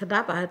went back to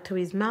Dubbo, to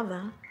his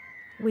mother,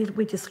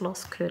 we just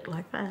lost Kurt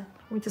like that.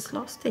 We just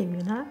lost him,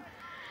 you know.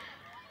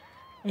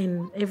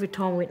 And every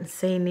time we went and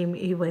seen him,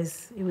 he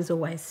was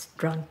always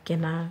drunk, you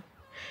know.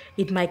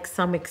 He'd make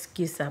some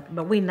excuse up,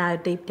 but we know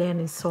deep down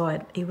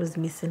inside he was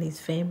missing his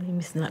family,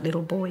 missing that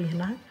little boy, you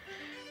know.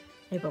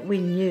 Yeah, but we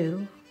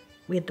knew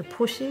we had to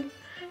push him,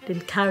 to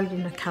encourage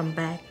him to come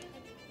back.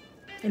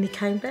 And he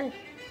came back.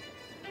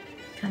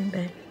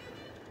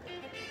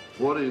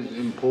 What is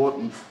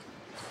important?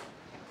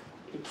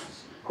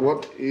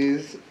 What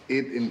is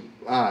it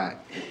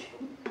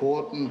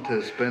important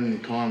to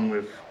spend time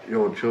with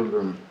your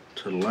children,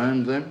 to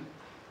learn them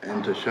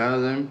and to show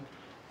them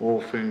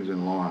all things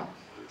in life?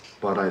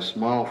 But a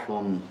smile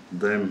from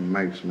them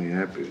makes me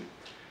happy.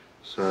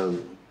 So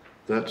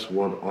that's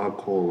what I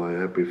call a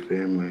happy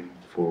family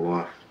for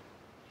life.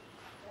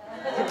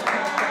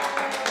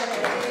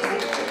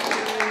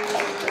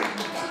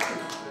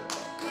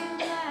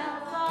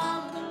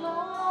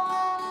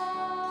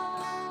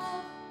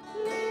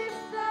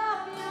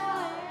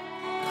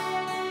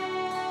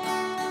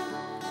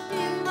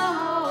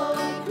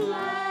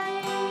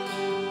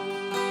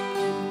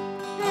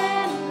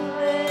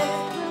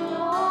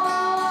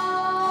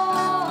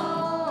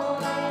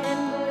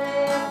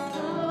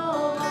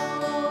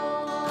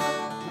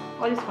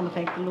 I just want to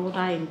thank the Lord,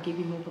 and give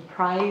him all the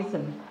praise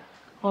and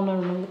honour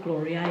and all the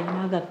glory, you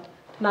know that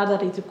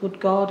he's a good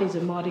God, he's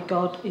a mighty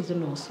God, he's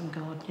an awesome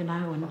God, you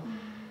know, and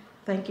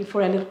thank you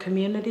for our little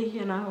community,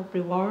 you know,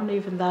 Brewarrina,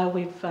 even though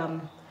we've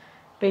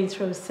been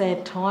through a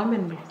sad time,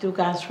 and we're still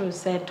going through a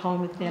sad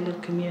time with our little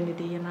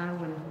community, you know,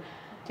 and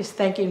just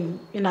thank him,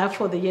 you know,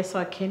 for the Yes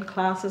I Can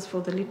classes,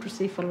 for the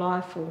Literacy for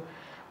Life, for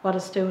what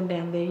it's doing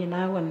down there, you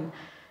know, and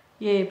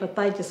yeah, but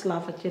they just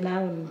love it, you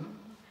know,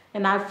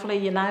 and hopefully,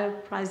 you know,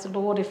 praise the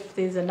Lord, if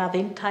there's another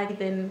intake,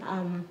 then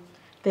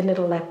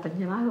it'll happen,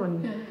 you know,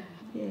 and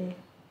yeah.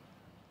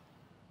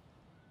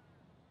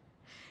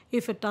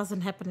 If it doesn't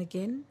happen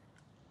again,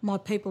 my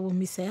people will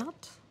miss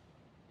out,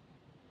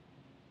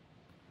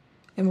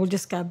 and we'll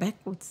just go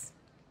backwards,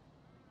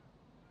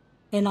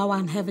 and I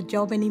won't have a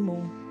job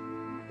anymore.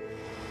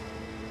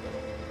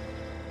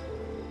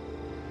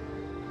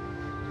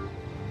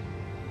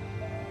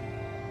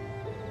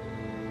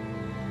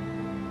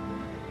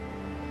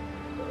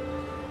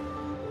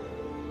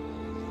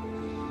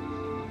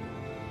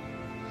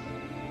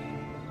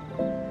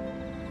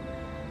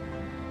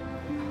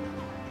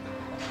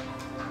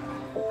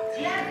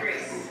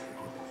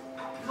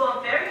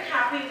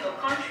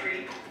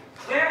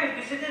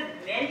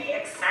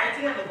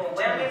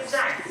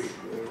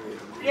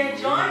 We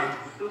enjoyed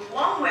the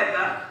warm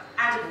weather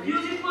and the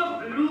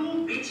beautiful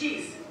blue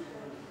beaches.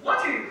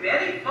 What we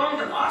really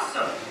found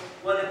awesome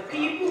were the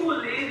people who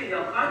live in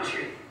your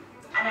country.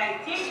 And I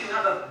think you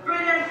have a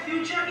brilliant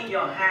future in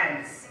your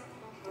hands.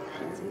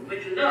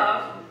 With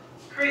love,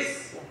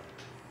 Chris.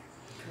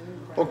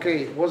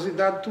 Okay, was it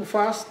that too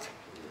fast,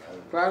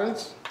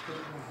 Clarence?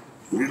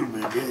 A little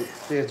bit, yeah.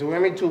 Yes, do you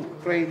want me to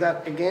play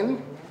that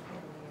again?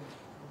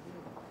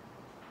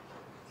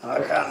 I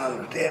can't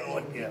understand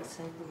what you...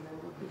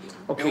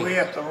 Okay. We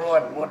have to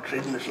write what's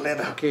in this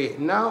letter. Okay,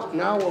 now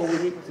what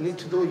we need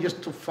to do is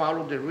just to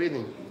follow the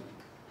reading.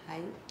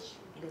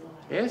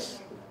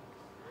 Yes?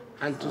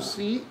 And to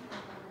see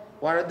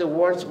what are the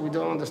words we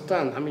don't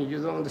understand. I mean,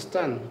 you don't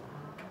understand.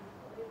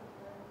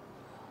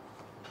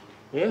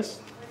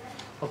 Yes?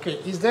 Okay,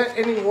 is there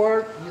any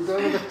word you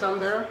don't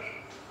understand there?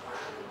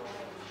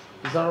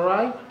 Is that all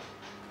right?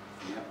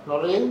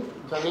 Lauren,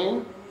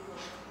 Janine,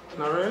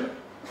 Narelle?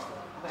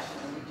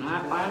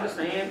 I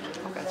understand.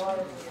 Okay.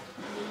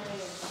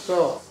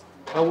 So,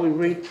 I will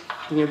read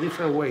in a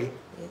different way.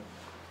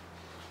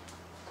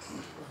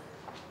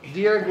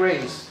 Dear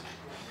Grace,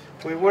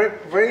 we were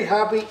very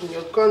happy in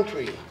your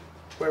country,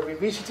 where we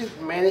visited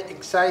many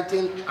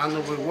exciting and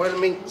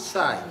overwhelming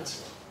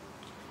sights.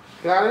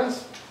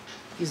 Clarence,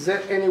 is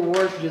there any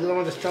word you don't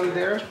understand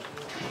there?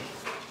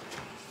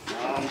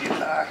 No, I'm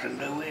just asking,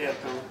 do we have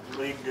to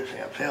read this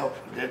ourselves?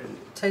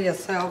 To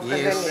yourself.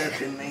 Yes.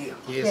 That's in there.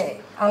 Yes.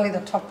 Yeah, only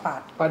the top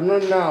part. But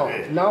not now.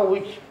 Now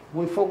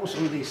we focus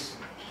on this.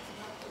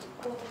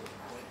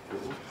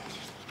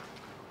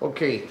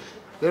 Okay,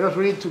 let us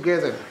read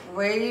together.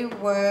 We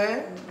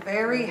were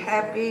very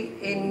happy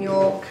in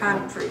your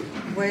country,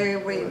 where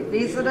we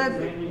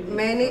visited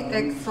many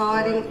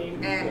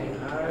exciting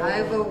and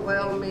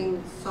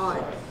overwhelming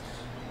sights.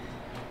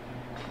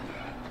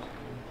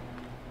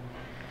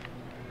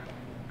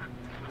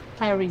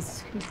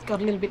 He's got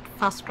a little bit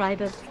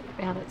frustrated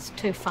about it's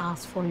too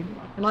fast for him.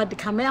 And I had to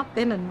come out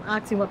then and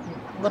ask him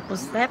what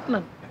was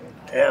happening.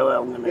 Yeah,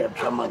 well, I'm going to have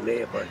someone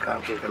there if I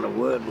can't think of a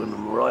word when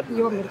I'm writing.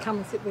 You want me to come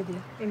and sit with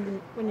you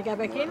when you go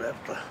back in?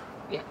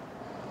 Yeah.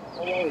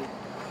 Yeah,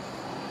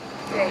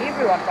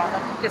 everyone,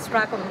 brother, just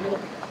struggling a little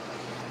bit.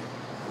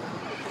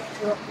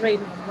 You're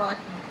reading and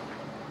writing.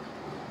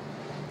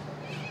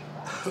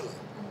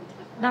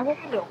 No, what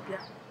will help you?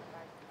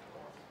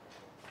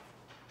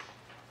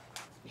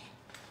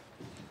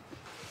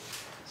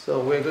 So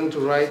we're going to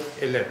write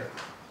a letter.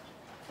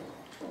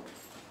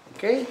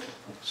 Okay?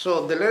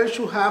 So the letter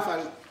should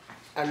have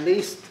at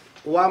least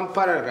one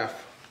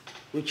paragraph,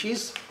 which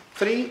is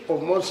 3 or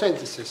more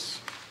sentences.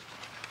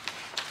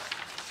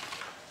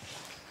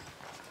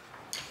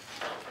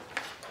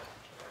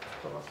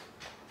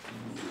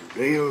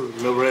 Dear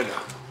Loretta,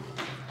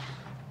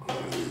 I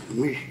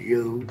miss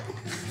you.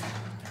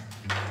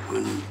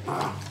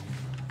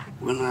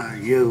 When are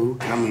you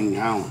coming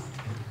home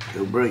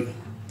to Bree?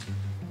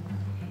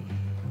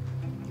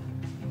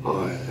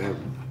 I have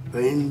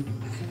been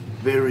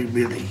very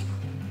busy.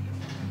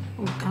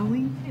 Or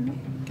going to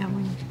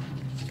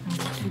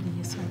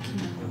the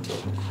SACAY.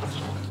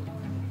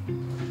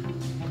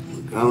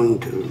 Going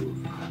to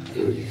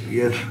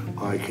yes,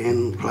 I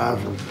can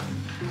classes.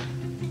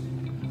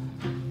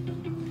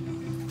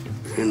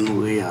 And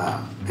we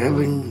are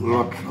having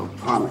lots of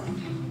fun.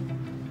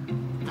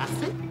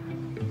 That's it?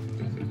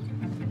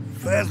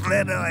 First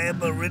letter I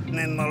ever written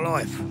in my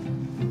life.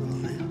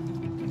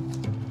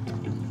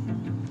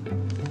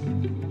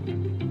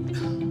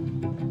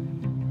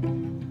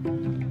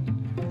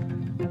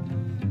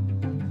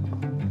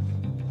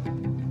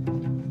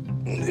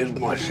 There's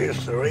my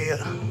sister here,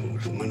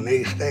 it's my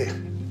niece there.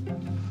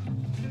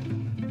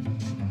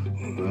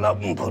 Love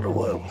them for the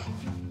world.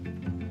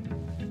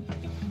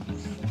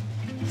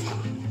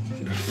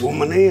 This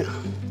woman here,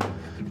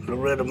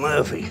 Loretta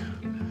Murphy,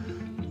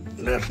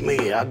 that's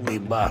me, ugly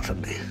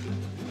bastard.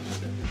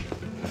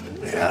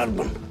 My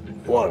husband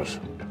was.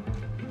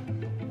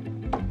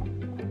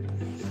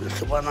 That's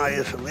the one I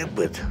used to live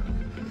with.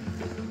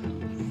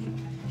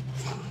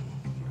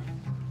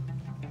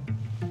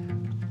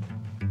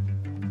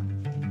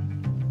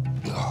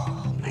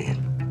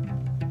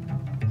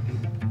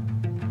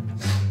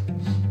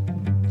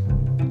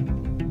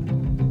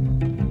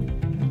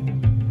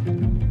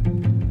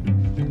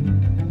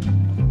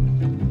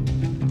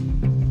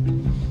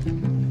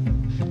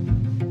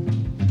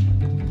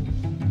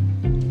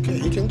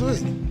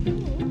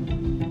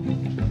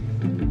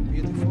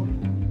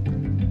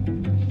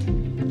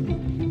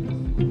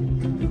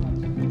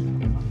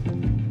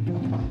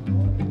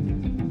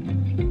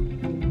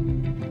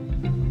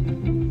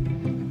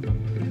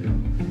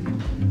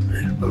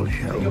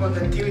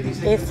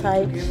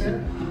 SH.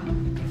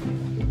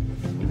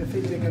 The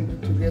things they can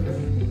put together.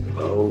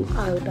 Oh.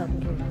 Oh, done.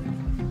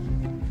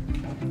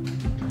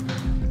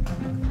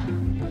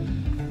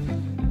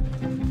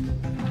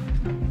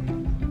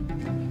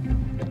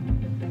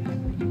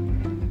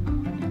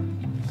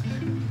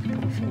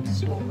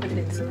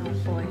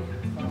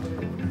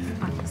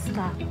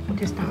 We'll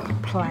just have to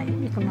play.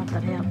 You can knock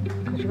that out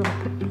because you're going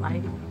to put play.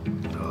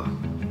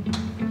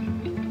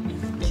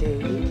 G.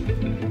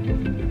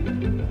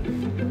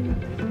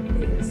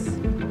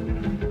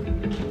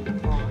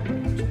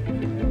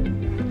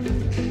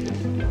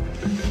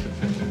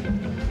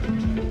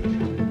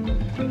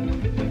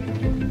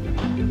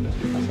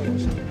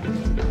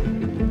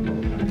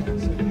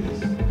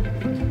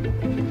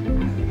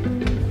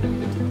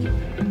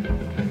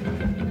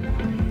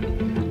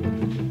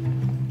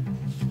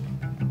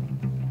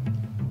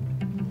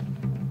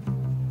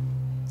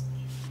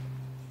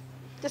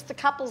 Just a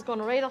couple's going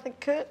to read. I think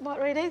Kurt might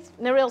read his.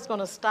 Narelle's going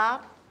to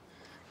start.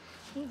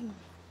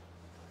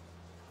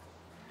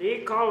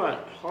 Dear Colin,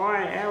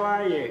 hi, how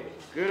are you?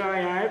 Good,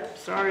 I hope.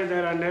 Sorry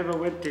that I never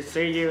went to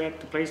see you at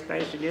the police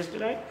station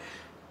yesterday,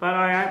 but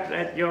I hope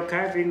that you're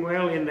coping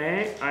well in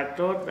there. I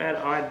thought that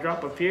I'd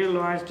drop a few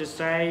lines to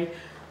say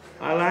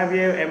I love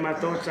you and my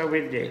thoughts are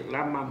with you.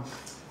 Love, Mum.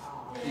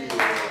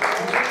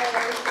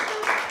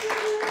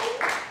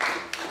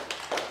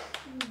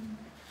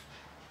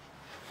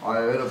 I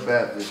heard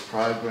about this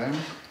program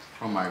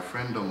from a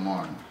friend of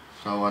mine,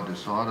 so I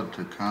decided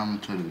to come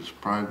to this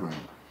program.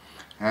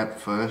 At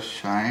first,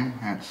 shame.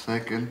 At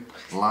second,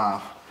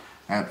 laugh.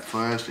 At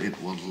first, it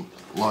was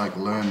like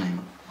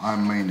learning. I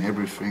mean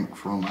everything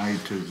from A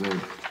to Z,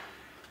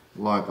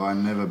 like I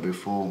never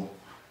before.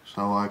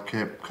 So I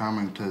kept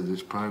coming to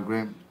this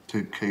program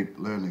to keep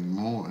learning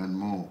more and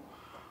more.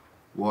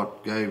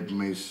 what gave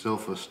me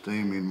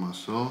self-esteem in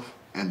myself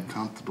and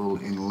comfortable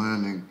in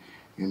learning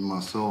in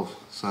myself.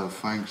 So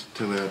thanks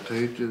to our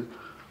teachers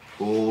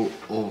for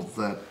all of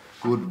that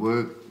good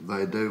work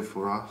they do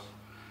for us.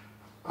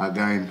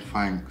 Again,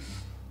 thanks.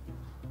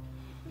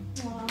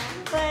 Oh,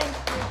 thank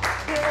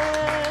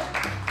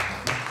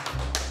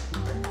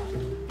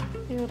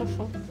you.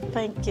 Beautiful.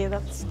 Thank you.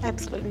 That's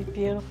absolutely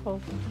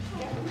beautiful.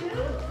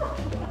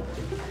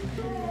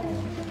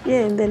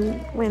 Yeah, and then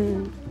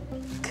when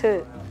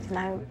Kurt,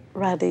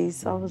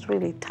 Ruddies, I was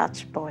really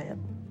touched by it.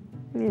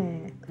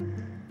 Yeah.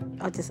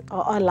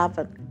 I love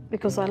it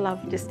because I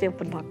love just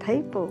helping my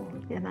people,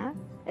 and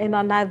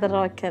I know that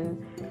I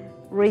can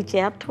reach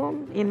out to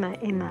them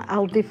in a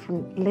whole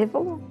different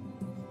level.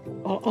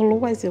 I'll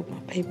always help my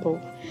people.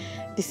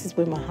 This is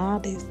where my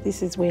heart is.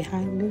 This is where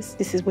home is.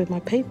 This is where my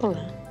people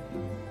are.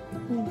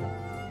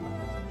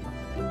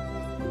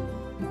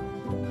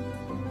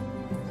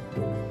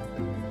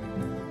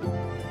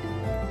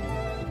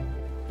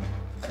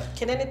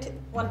 Can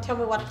anyone tell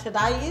me what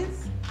today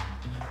is?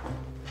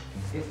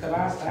 It's the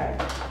last day.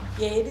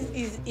 Yeah,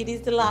 it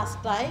is the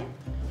last day.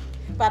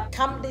 But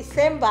come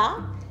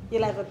December,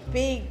 you'll have a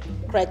big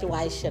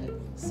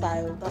graduation.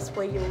 So that's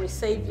where you'll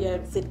receive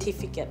your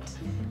certificate.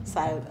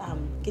 So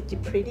get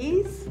your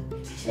pretties.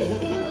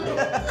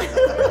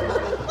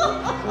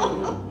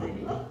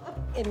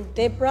 And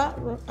Deborah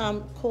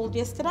called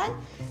yesterday.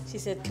 She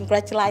said,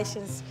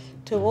 congratulations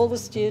to all the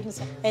students,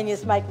 and you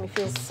just make me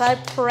feel so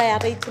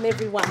proud, each and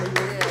every one of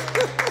you.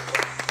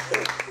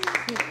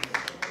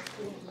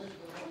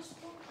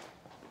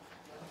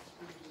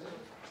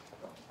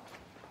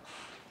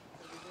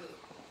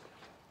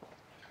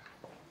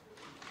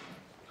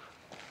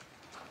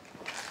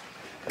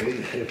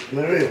 It's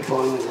Mary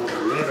finally got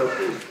a letter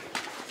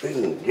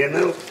thing,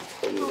 Janelle,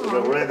 from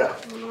Brewarrina.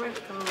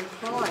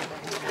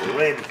 I'll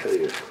read it to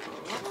you.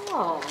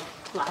 Oh,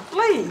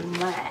 lovely,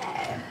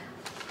 man.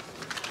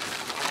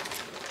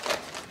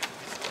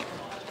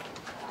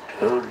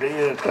 Oh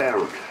dear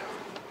Clarence,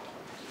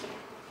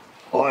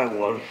 I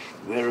was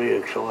very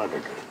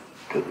excited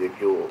to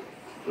get your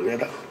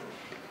letter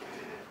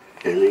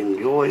and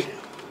enjoy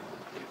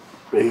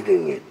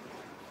reading it.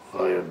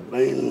 I have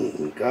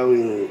been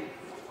going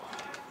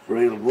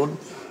real good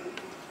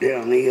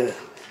down here,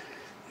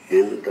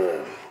 and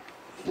the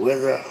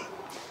weather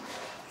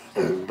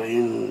has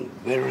been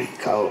very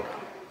cold.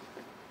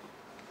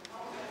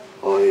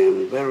 I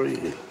am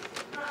very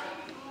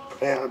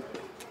proud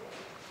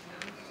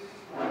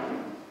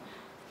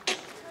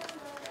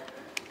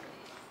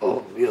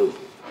of you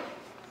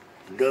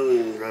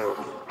doing the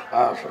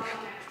classes,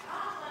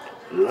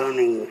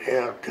 learning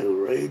how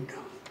to read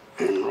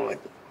and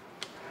write.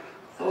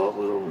 I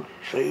will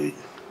see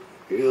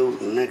you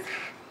next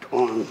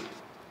time.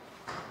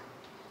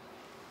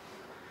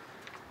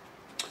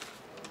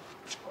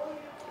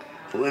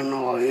 When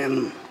I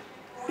am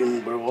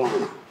in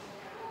Brewarrina,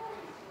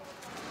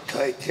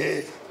 take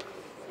care.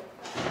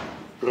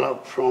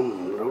 Love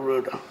from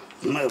Rita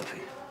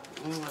Murphy.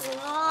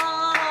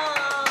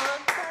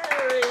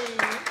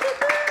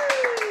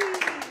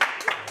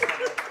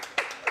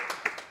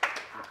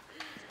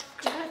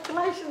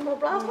 Congratulations, my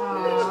brother.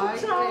 Oh,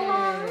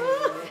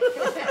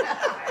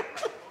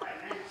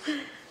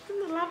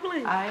 Isn't it lovely?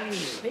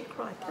 Big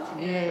right,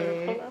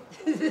 yeah.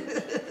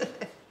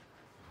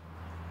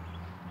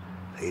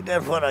 See,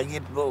 that's what I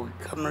get for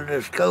coming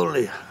to school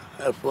here.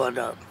 That's what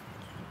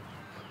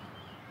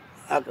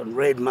I can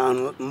read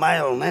my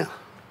mail now.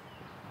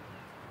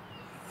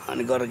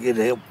 I got to get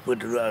help with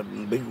the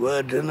big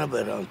words in it,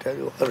 but I'll tell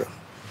you what, I'm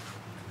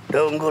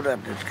doing good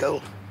at the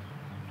school.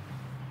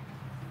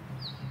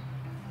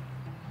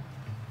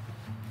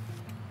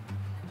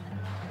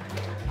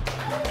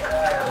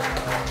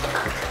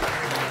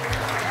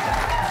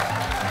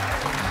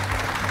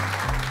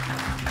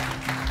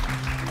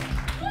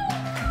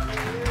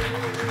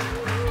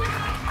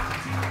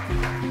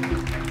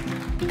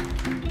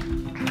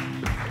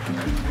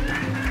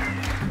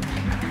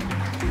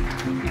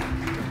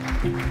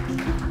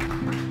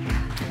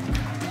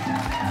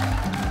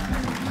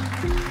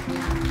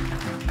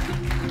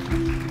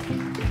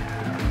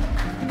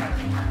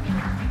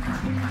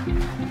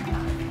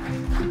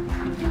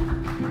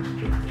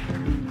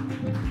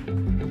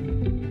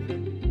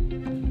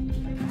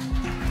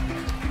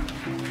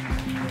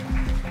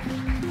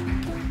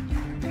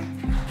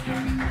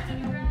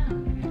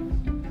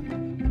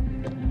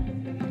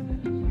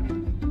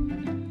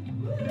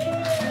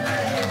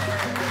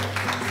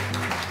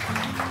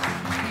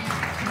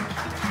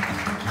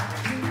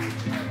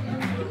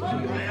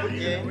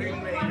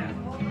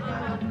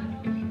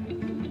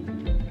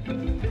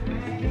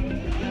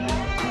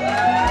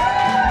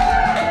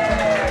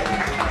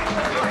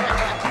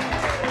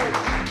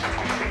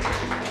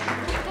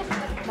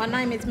 My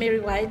name is Mary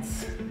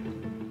Wades.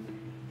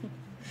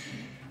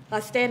 I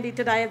stand here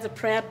today as a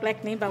proud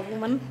black Nimba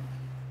woman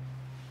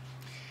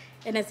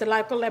and as the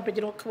local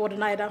Aboriginal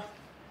coordinator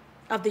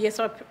of the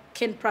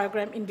SACAY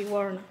program in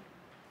Brewarrina.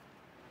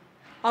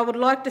 I would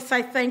like to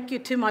say thank you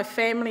to my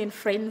family and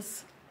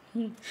friends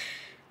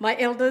my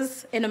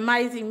elders and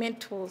amazing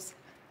mentors,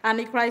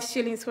 Auntie Grace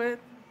Shillingsworth,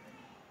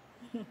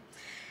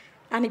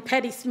 Auntie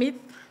Patty Smith,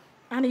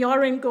 Auntie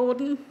Irene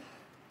Gordon,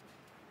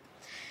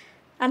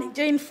 Auntie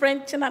Jean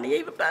French and Auntie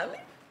Eva Bowley.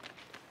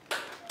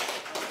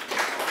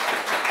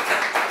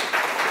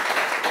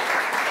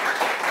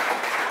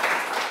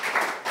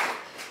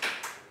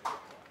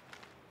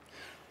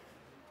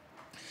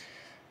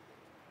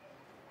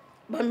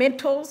 My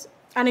mentors,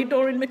 Auntie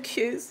Doreen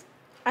McHughes,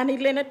 Auntie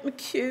Leonard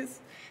McHughes,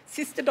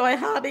 Sister Di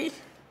Hardy,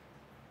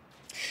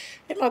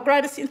 and my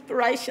greatest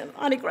inspiration,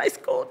 Auntie Grace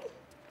Gordon.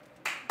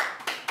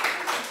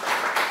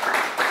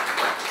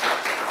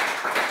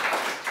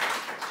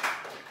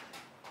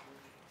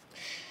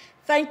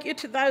 Thank you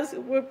to those who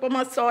worked by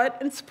my side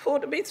and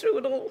supported me through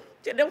it all,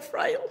 Janelle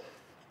Frail.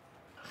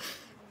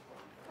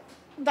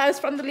 Those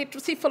from the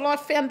Literacy for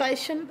Life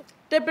Foundation,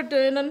 Deborah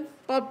Durnan,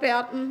 Bob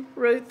Boughton,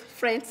 Ruth,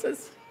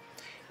 Francis.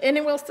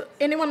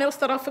 Anyone else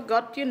that I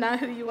forgot, you know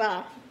who you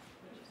are.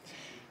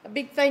 A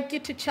big thank you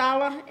to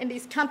Charla and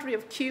his country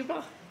of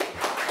Cuba.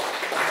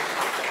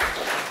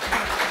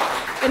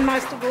 And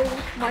most of all,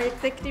 my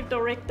executive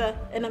director,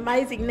 an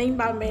amazing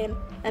Nemo man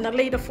and a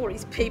leader for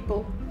his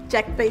people,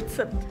 Jack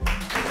Beatson.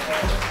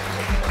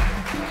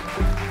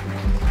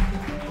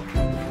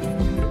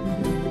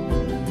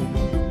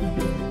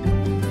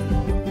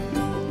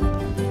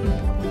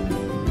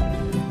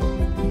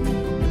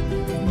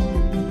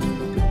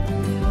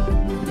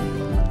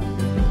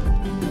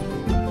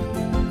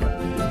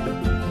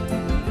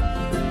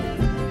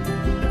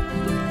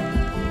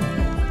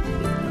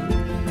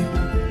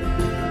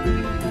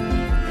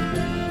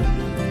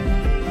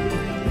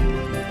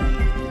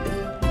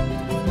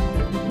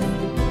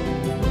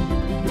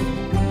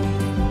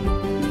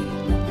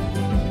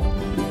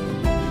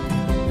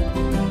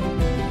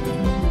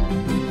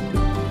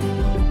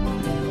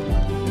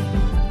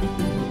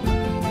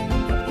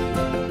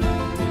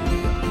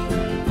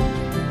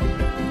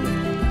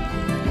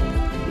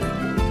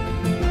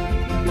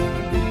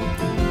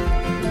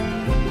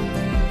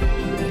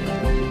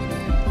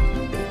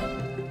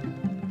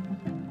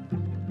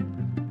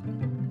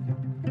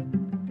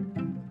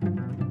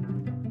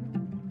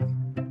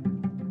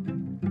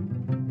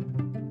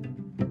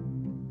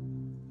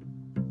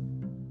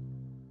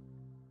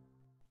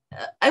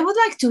 I would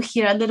like to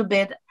hear a little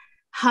bit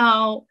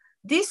how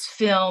this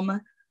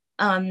film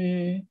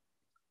and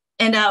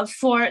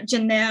for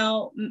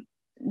Janelle,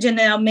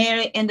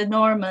 Mary, and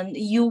Norman,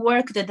 you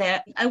worked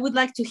there. I would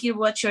like to hear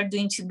what you're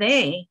doing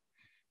today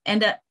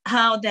and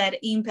how that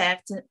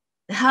impacted,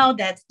 how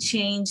that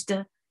changed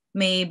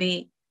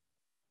maybe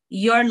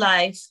your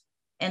life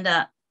and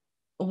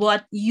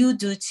what you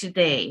do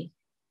today.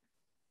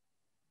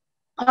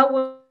 I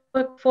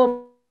work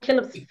for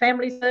Phillips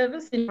Family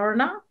Service in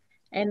Brewarrina,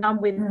 and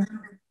I'm with.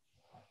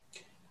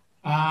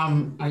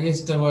 I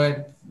used to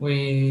work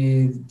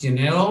with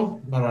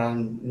Janelle, but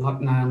I'm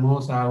not now more.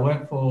 So I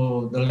work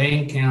for the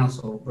Land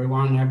Council,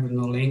 Brewarrina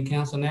Aboriginal Land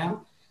Council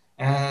now,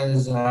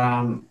 as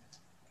an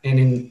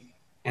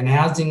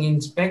housing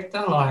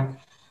inspector. Like,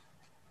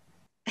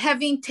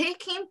 having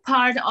taken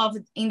part of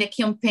in the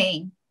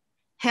campaign,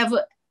 have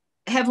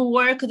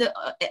worked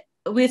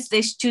with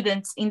the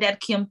students in that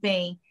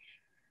campaign.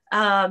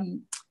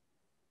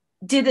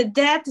 Did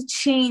that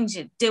change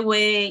the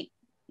way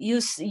you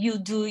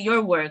do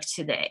your work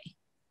today?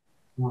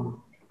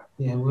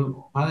 Yeah,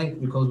 I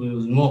think because we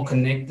was more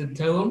connected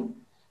to them,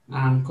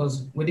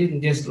 because we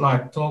didn't just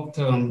like talk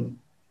to them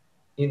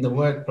in the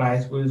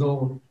workplace. We was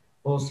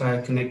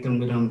also connecting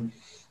with them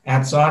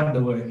outside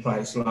the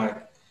workplace,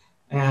 like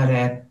out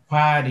at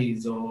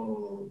parties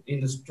or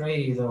in the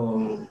street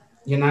or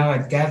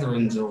at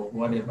gatherings or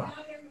whatever.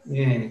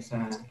 Yeah,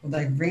 so will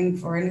they ring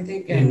for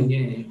anything?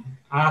 Yeah.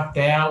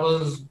 After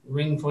hours,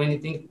 ring for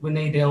anything. We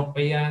need help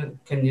here.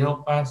 Can you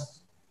help us?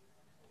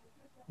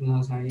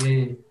 So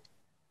yeah.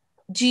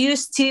 Do you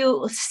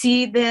still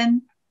see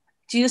them?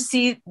 Do you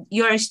see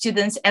your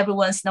students every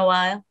once in a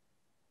while?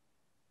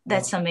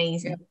 That's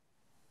amazing.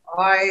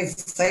 I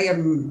see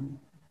them,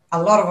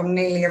 a lot of them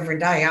nearly every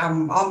day.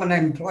 I'm an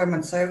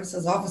employment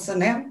services officer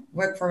now,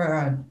 work for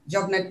a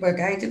job network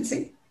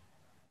agency.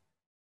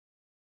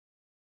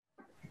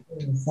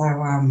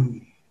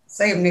 So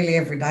see them nearly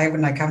every day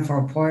when they come for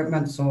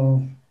appointments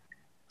or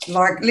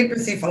like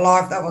Literacy for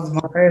Life. That was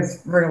my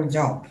first real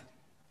job.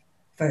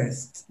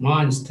 First.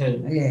 Mine's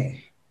too. Yeah.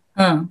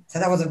 So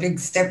that was a big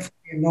step for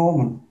you,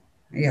 Norman.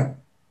 Yeah.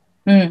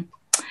 And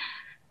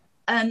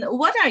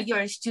what are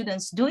your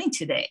students doing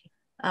today?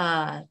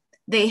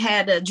 They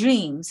had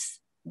dreams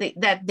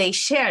that they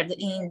shared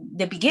in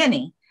the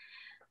beginning.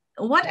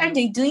 What are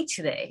they doing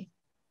today?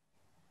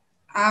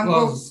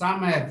 Well,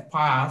 some have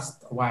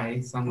passed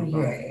away. Some of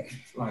them,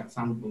 like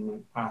some of them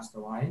have passed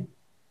away,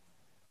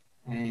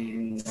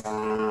 and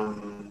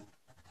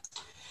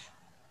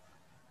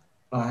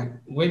like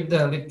with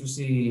the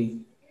literacy,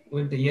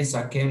 with the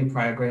SACAY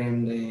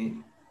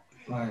program,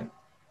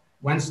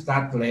 once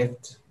that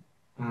left,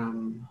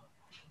 some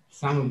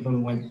of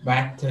them went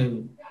back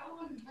to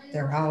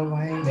their old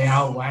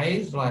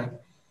ways. Like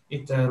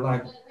if they're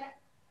like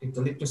if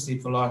the Literacy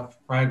for Life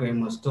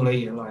program was still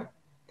here, like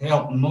to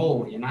help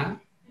more, you know,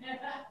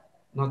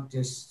 not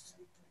just.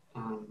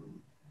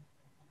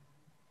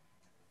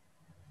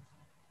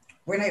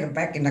 We need it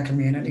back in the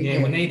community.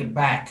 Yeah, we need it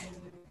back.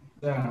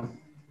 We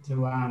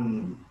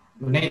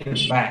need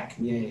it back.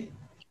 Yeah.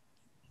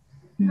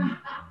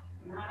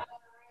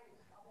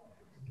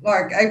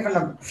 Like even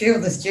a few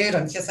of the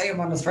students, you see them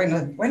on the street,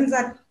 and when's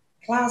that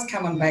class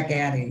coming back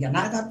out here? You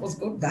know, that was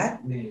good,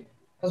 that. Yeah.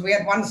 Because we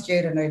had one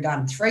student who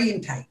done 3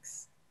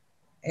 intakes,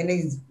 and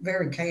he's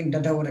very keen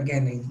to do it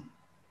again. He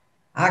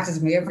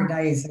asks me every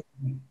day, he says,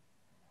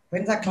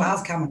 when's that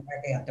class coming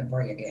back out to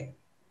Bree again?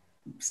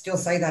 Still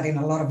see that in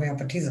a lot of our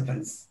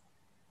participants.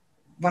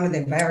 One of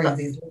their barriers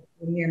is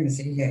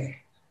numeracy, yeah.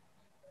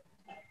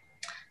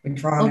 We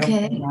try and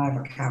help them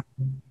overcome.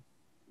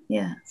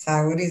 Yeah.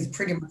 So it is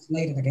pretty much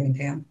needed again in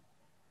town.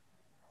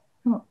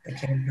 Oh. The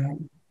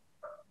campaign.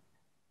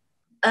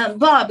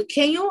 Bob,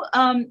 can you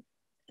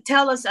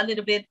tell us a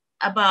little bit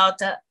about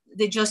the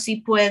Yo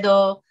Sí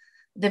Puedo,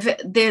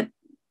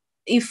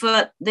 if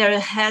there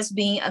has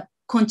been a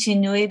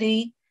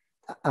continuity?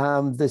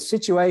 The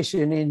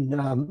situation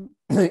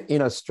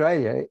in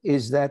Australia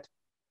is that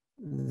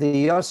the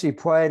Yo Sí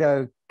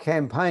Puedo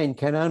campaign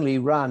can only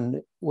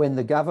run when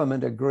the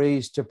government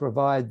agrees to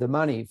provide the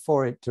money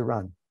for it to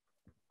run.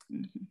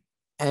 Mm-hmm.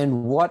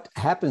 And what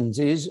happens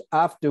is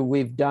after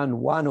we've done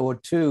 1 or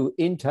 2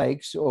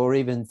 intakes or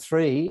even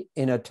 3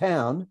 in a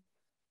town,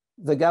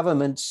 the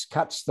government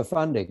cuts the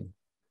funding,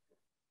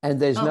 and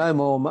there's no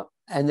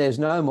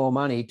more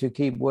money to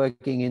keep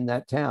working in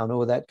that town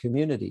or that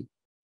community.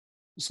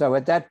 So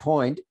at that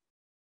point,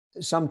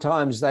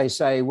 sometimes they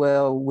say,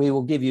 well, we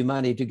will give you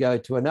money to go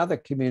to another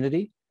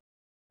community,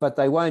 but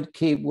they won't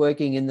keep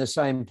working in the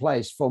same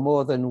place for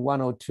more than 1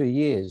 or 2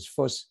 years.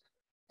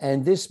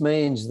 And this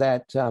means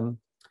that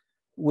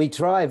we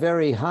try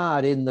very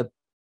hard in the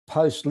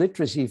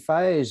post-literacy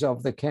phase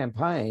of the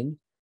campaign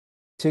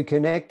to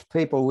connect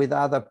people with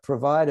other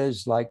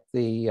providers, like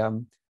the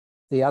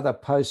other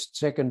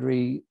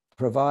post-secondary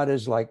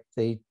providers, like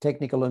the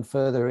technical and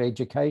further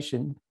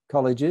education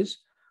colleges,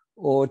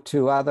 or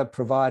to other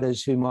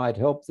providers who might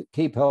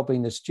keep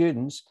helping the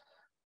students.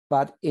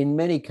 But in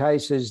many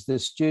cases, the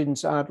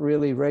students aren't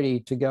really ready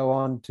to go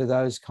on to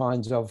those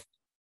kinds of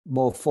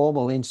more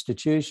formal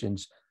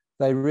institutions.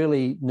 They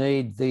really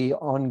need the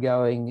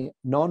ongoing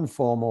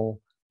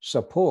non-formal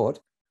support,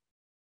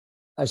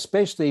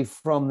 especially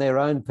from their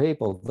own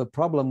people. The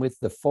problem with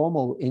the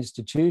formal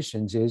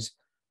institutions is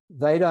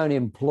they don't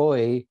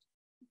employ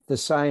the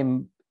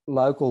same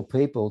local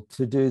people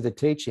to do the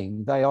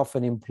teaching. They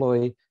often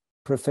employ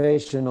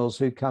professionals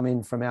who come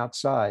in from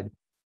outside.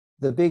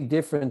 The big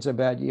difference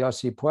about Yo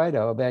Sí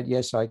Puedo, about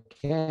Yes I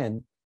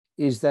Can,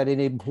 is that it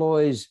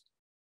employs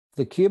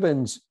the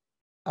Cubans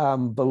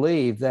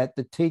believe that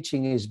the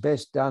teaching is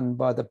best done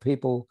by the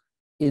people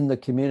in the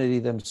community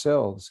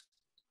themselves.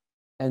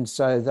 And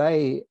so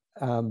they,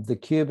 the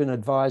Cuban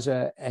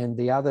advisor and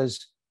the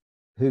others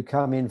who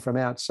come in from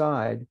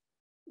outside,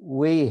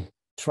 we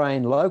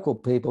train local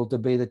people to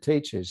be the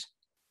teachers.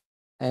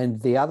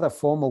 And the other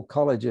formal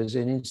colleges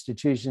and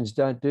institutions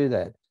don't do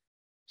that.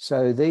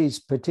 So these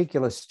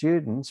particular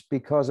students,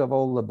 because of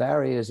all the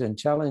barriers and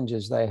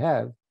challenges they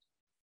have,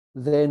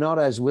 they're not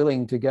as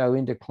willing to go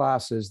into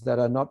classes that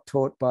are not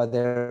taught by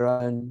their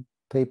own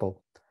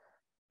people.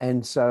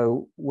 And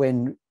so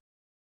when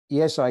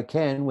Yes I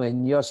Can,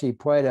 when Yo Sí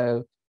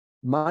Puedo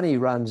money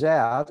runs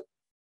out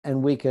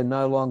and we can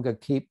no longer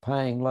keep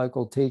paying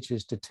local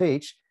teachers to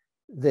teach,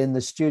 then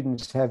the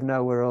students have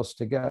nowhere else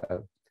to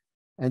go.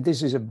 And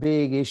this is a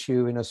big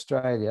issue in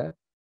Australia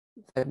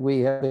that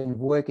we have been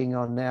working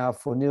on now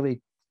for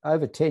nearly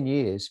over 10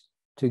 years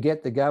to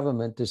get the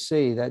government to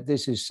see that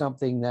this is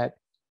something that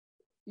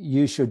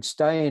you should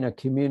stay in a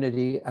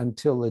community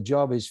until the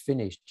job is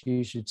finished.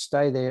 You should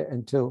stay there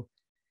until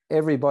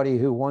everybody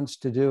who wants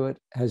to do it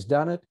has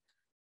done it,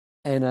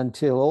 and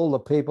until all the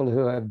people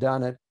who have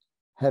done it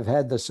have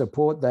had the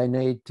support they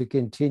need to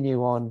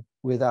continue on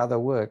with other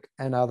work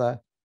and other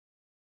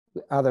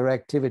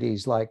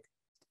activities, like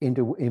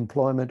into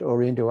employment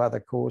or into other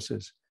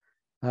courses.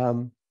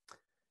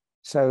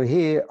 So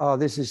here, oh,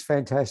 this is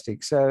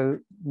fantastic. So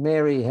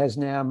Mary has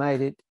now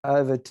made it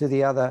over to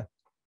the other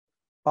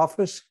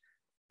office,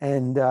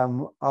 and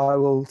I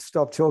will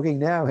stop talking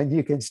now and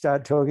you can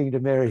start talking to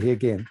Mary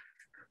again.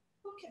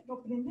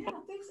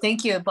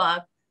 Thank you,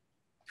 Bob.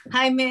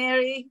 Hi,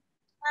 Mary.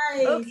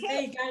 Hi.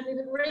 Okay. Hey,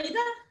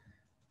 Rita.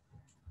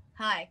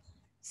 Hi.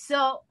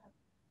 So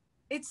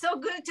it's so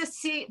good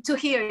to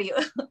hear you.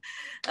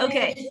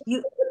 Okay.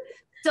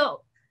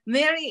 So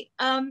Mary,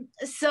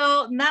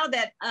 so now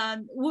that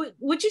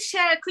could you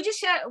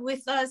share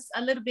with us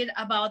a little bit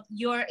about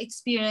your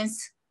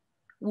experience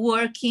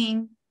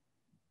working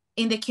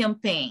in the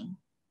campaign?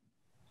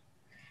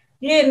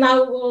 Yeah,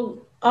 well,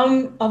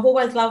 I've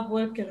always loved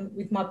working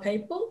with my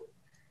people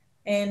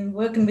and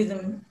working with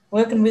them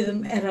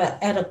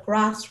at a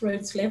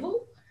grassroots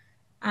level.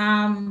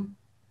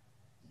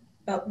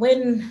 But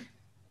when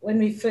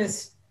we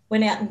first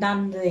went out and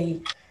done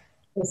the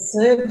the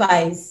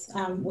surveys,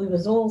 we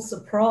was all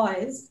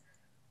surprised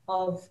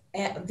of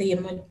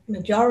the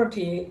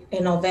majority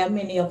and of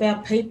many of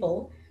our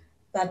people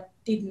that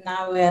didn't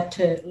know how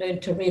to learn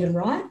to read and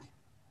write.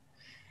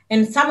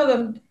 And some of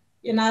them,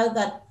 you know,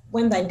 that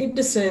when they did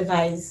the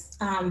surveys,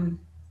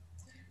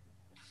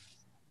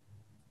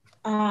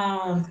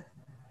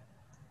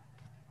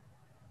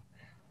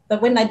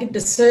 but when they did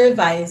the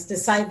surveys to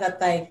say that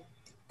they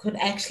could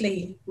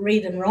actually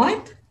read and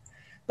write,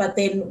 but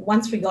then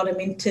once we got them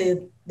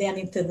down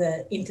into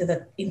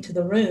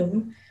the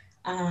room,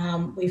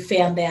 we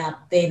found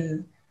out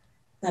then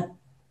that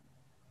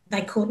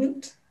they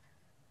couldn't.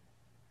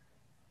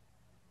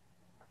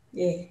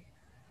 Yeah.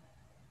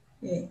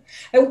 Yeah.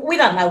 And we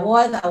don't know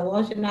why that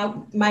was, you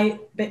know,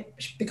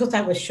 because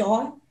they were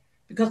shy,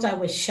 because they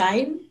were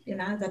ashamed, you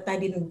know, that they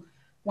didn't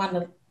want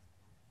to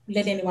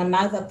let anyone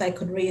know that they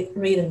could read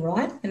and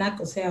write, you know,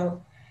 because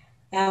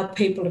our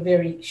people are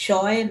very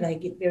shy and they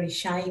get very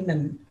shame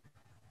and,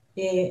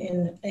 yeah,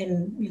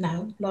 and, you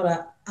know, a lot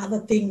of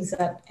other things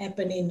that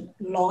happen in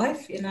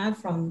life, you know,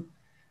 from,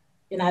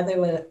 you know, there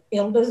were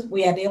elders,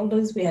 we had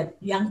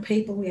young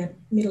people, we had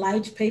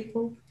middle-aged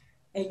people,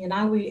 and, you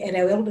know, we had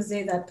our elders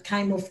there that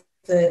came off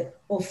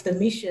the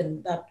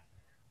mission that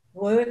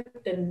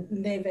worked and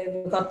never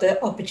ever got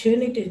the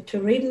opportunity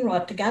to read and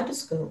write, to go to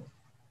school.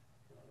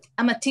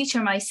 I'm a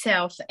teacher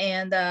myself,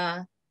 and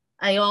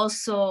I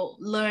also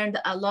learned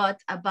a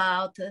lot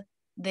about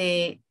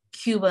the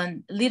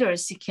Cuban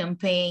literacy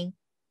campaign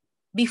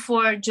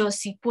before Yo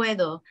Sí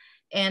Puedo.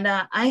 And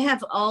I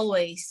have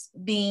always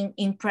been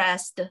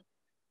impressed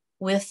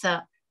with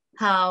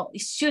how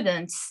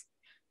students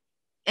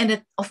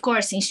and of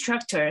course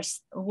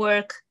instructors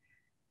work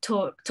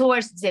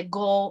towards the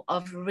goal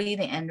of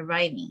reading and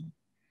writing.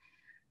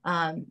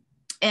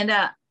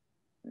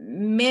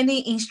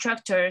 Many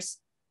instructors,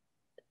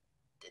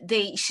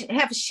 they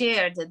have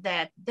shared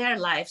that their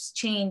lives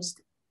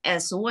changed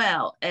as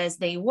well as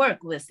they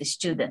work with the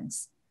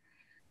students.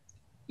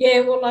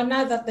 Yeah, well, I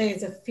know that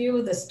there's a few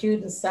of the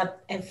students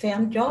that have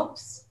found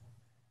jobs.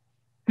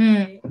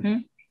 Mm-hmm.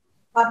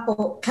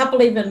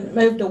 Couple even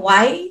moved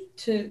away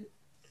to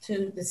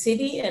the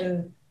city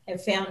and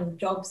have found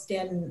jobs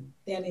down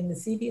in the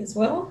city as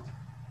well.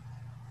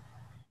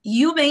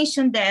 You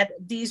mentioned that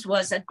this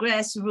was a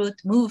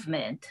grassroots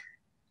movement.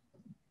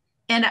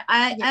 And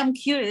I'm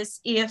curious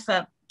if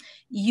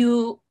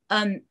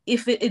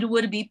if it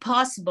would be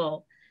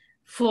possible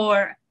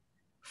for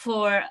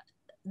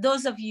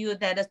those of you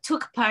that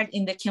took part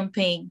in the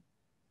campaign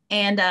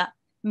and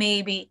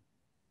maybe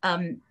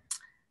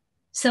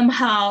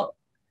somehow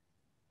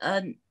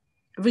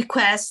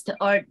request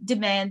or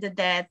demand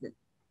that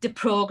the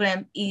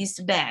program is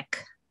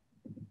back.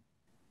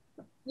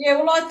 Yeah,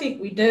 well, I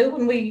think we do,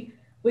 and we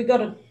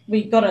got a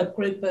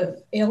group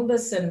of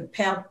elders and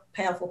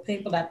powerful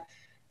people that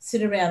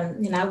sit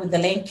around, you know, with the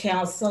land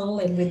council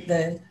and with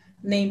the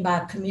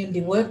Nimbah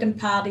community working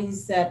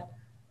parties that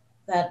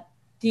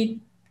did,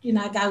 you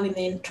know, go in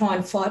there and try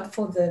and fight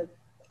for the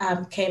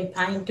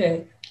campaign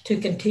to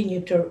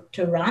continue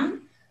to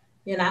run,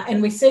 you know,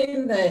 and we've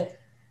seen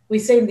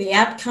the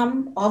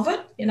outcome of it,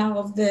 you know,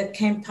 of the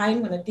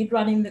campaign when it did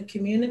run in the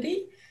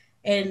community,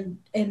 and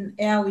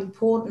how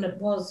important it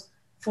was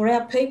for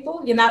our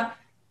people, you know,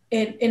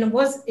 and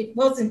it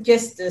wasn't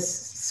just a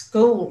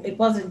school, it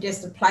wasn't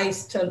just a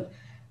place to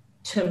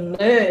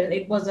learn.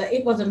 It was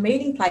a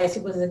meeting place.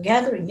 It was a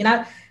gathering. You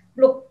know,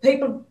 look,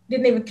 people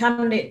didn't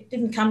come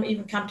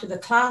to the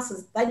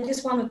classes. They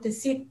just wanted to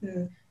sit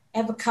and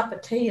have a cup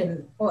of tea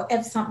or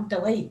have something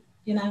to eat.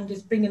 You know, and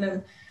just bringing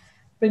them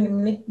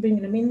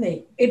in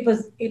there. It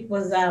was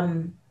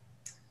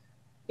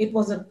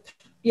a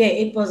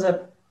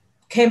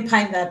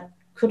campaign that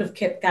could have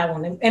kept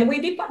going, and we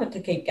did want it to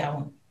keep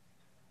going.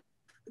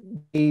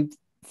 The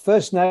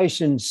First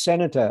Nations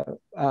Senator,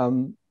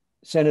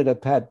 Senator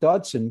Pat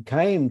Dodson,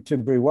 came to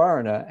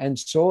Brewarrina and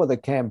saw the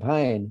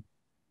campaign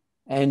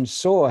and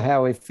saw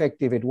how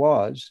effective it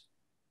was,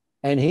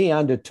 and he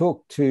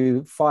undertook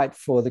to fight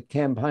for the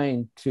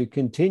campaign to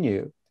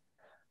continue.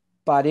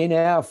 But in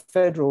our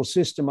federal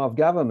system of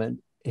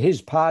government,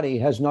 his party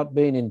has not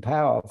been in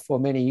power for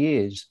many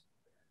years.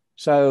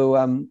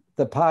 So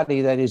the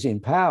party that is in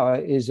power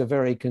is a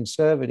very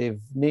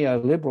conservative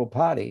neoliberal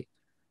party,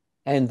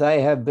 and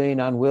they have been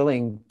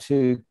unwilling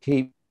to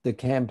keep the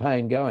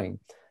campaign going.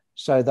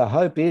 So the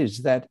hope is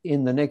that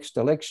in the next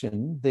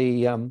election,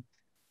 the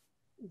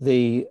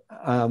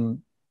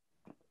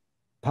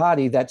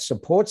party that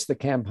supports the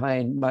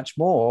campaign much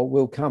more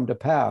will come to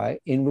power,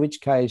 in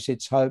which case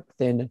it's hoped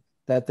then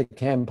that the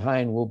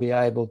campaign will be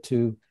able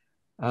to,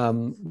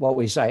 what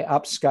we say,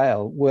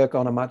 upscale, work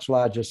on a much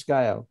larger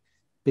scale,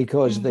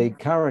 because the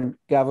current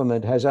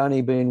government has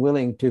only been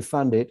willing to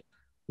fund it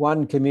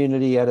one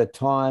community at a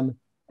time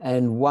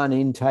and one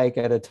intake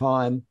at a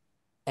time.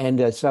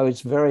 And so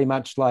it's very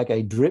much like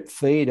a drip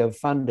feed of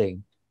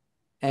funding.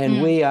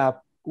 And we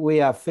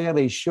are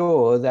fairly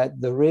sure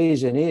that the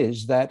reason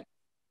is that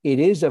it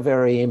is a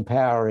very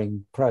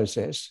empowering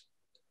process.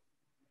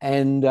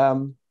 And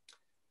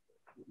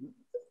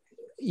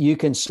you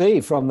can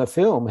see from the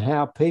film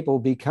how people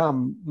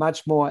become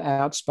much more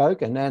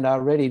outspoken and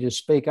are ready to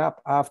speak up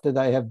after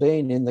they have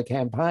been in the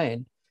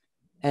campaign.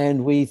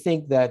 And we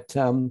think that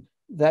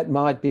that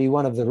might be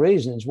one of the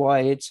reasons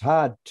why it's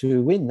hard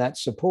to win that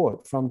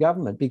support from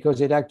government, because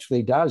it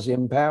actually does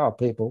empower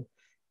people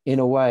in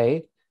a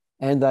way,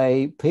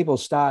 and people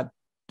start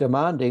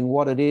demanding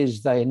what it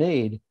is they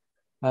need.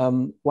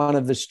 One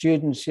of the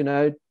students,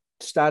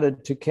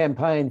 started to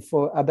campaign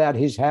about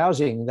his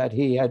housing, that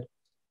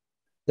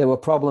there were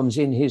problems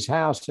in his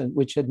house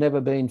which had never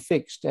been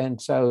fixed.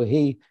 And so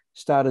he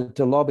started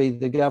to lobby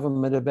the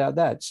government about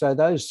that. So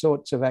those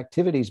sorts of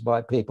activities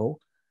by people,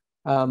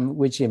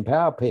 which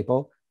empower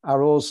people,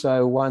 are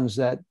also ones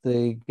that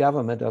the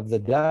government of the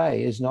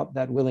day is not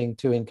that willing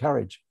to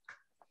encourage.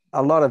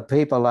 A lot of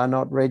people are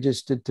not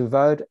registered to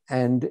vote,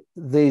 and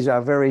these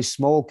are very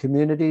small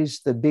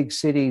communities. The big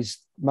cities,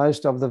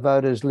 most of the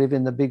voters live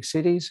in the big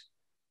cities.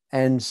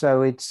 And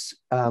so it's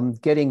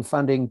getting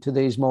funding to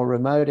these more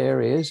remote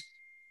areas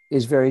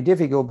is very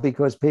difficult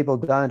because people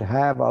don't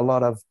have a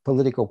lot of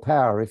political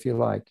power, if you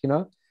like,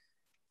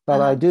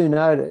 But I do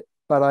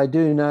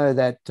know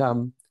that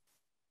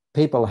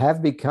people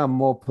have become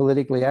more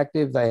politically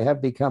active. They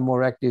have become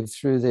more active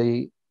through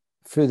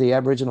the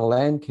Aboriginal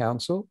Land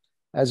Council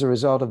as a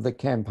result of the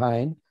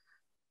campaign.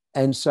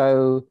 And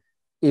so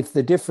if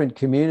the different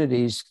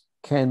communities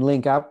can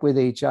link up with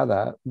each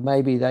other,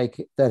 maybe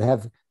the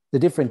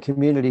different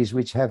communities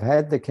which have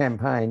had the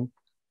campaign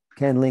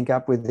can link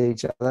up with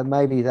each other.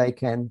 Maybe they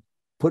can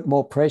put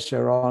more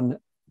pressure on,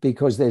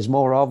 because there's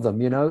more of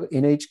them,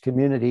 in each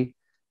community.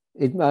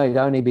 It may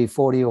only be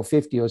 40 or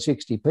 50 or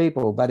 60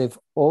 people, but if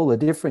all the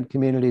different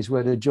communities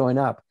were to join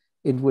up,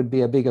 it would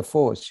be a bigger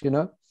force,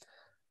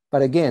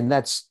 But again,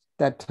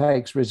 that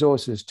takes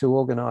resources to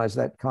organise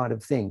that kind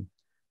of thing.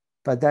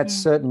 But that's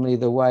certainly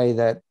the way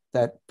that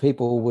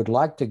people would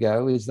like to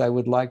go, is they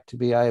would like to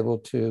be able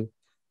to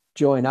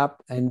join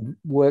up and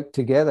work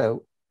together.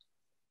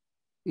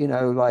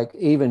 Like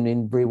even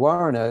in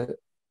Brewarrina,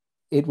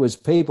 it was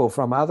people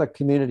from other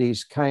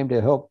communities came to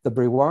help the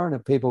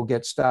Brewarrina people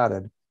get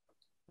started.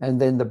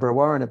 And then the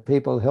Brewarrina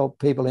people help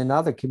people in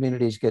other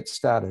communities get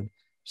started.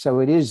 So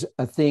it is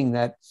a thing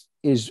that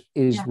is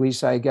we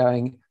say,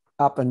 going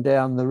up and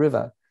down the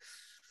river.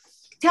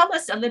 Tell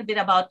us a little bit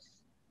about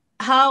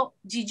how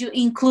did you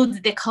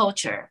include the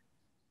culture?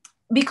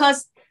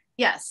 Because,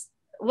 yes,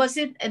 was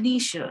it an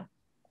issue?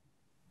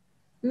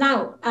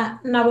 No,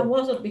 it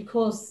wasn't,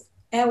 because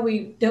how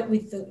we dealt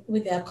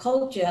with our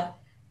culture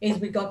is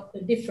we got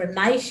the different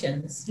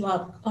nations,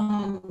 like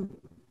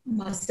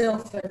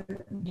myself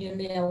and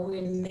Janelle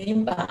in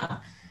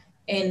Nimba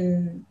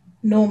and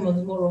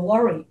Norman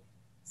Murrawari.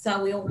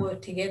 So we all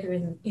worked together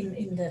in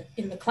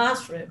the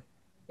classroom,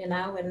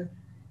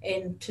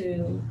 and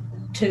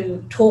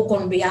to talk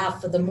on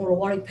behalf of the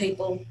Murrawari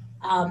people.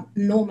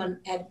 Norman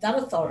had that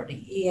authority.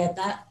 He had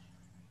that.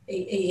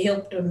 He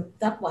helped them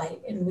that way,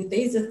 and with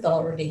his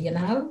authority,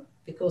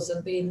 because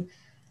of being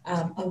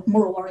a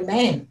Murrawari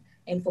man.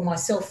 And for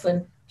myself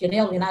and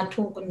Janelle,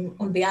 talking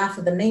on behalf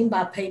of the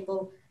Nimba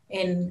people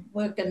and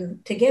working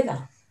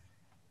together.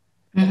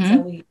 That's how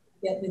we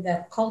get with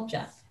that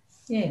culture.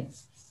 Yeah.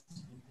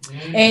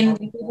 And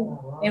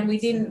we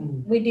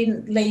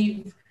didn't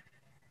leave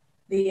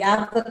the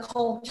other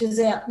cultures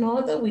out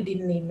neither. We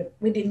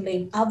didn't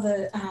leave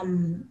other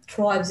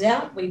tribes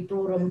out. We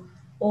brought them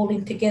all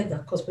in together,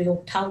 because we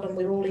all told them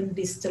we're all in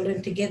this to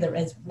learn together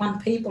as one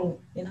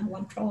people,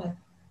 one tribe.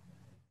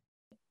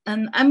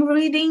 And I'm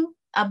reading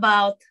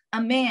about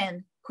a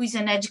man who is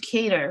an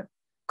educator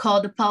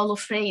called Paulo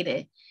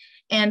Freire.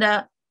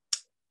 And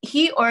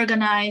he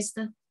organized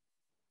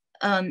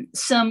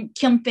some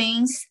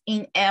campaigns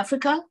in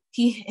Africa.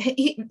 He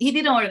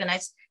didn't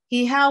organize.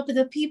 He helped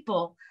the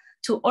people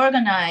to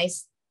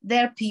organize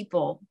their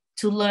people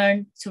to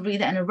learn to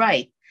read and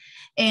write.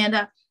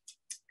 And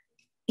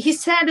he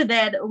said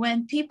that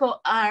when people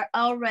are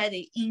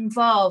already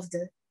involved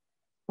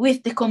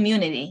with the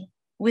community,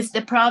 with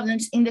the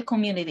problems in the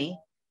community,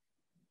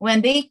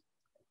 when the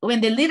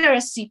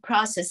literacy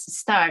process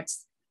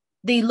starts,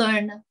 they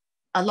learn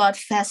a lot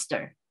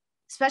faster,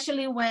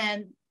 especially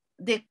when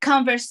the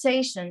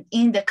conversation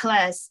in the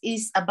class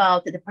is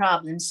about the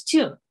problems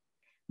too.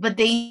 But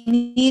they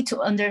need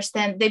to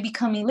understand, they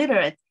become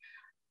illiterate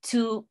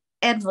to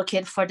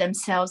advocate for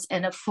themselves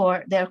and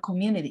for their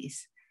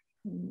communities.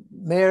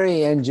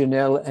 Mary and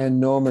Janelle and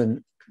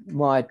Norman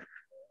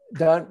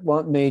don't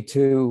want me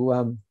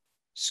to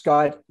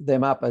skite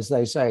them up, as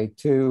they say,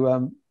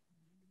 to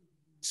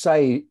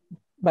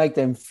make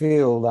them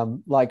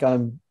feel like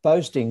I'm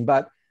boasting,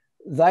 but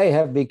they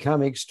have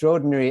become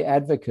extraordinary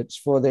advocates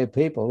for their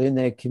people in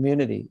their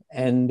community.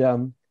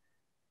 And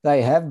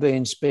they have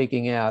been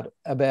speaking out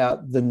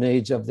about the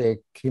needs of their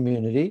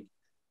community.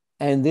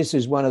 And this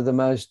is one of the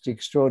most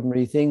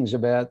extraordinary things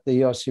about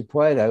the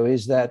Puedo,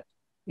 is that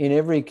in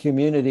every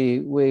community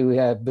we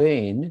have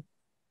been,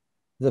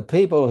 the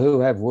people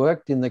who have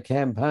worked in the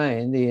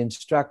campaign, the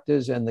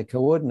instructors and the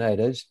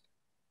coordinators,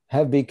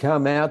 have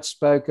become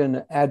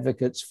outspoken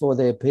advocates for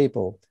their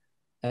people.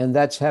 And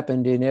that's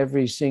happened in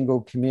every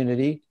single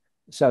community.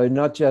 So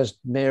not just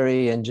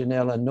Mary and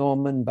Janelle and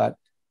Norman, but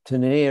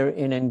Tania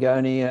in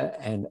Angonia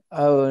and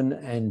Owen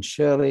and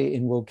Shirley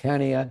in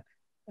Wilcannia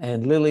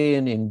and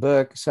Lillian in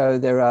Burke. So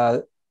there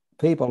are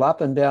people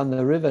up and down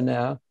the river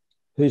now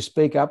who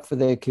speak up for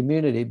their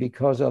community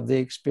because of the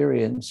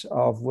experience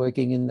of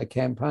working in the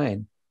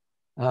campaign.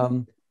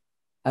 And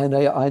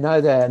I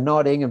know they're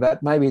nodding,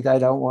 but maybe they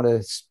don't want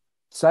to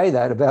say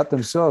that about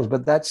themselves,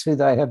 but that's who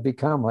they have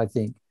become, I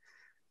think.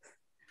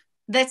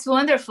 That's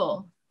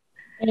wonderful.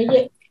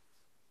 Yeah.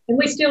 And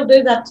we still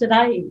do that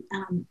today,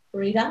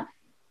 Rita,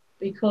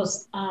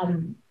 because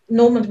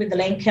Norman's with the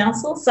Land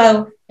Council,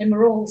 and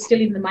we're all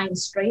still in the main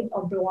street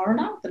of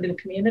Brewarrina, the little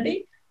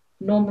community.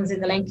 Norman's in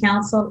the Land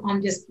Council.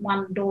 I'm just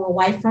one door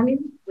away from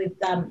him with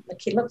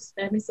McKillop's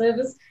Family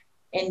Service,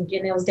 and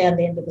Janelle's down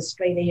the end of the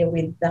street here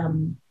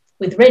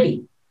with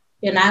Reddy,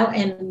 you know,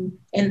 and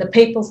the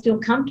people still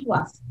come to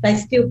us. They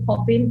still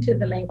pop into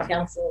the Land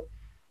Council,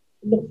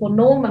 look for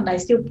Norman. They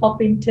still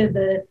pop into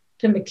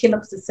to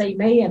McKillop's to see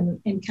me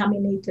and come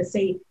in here to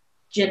see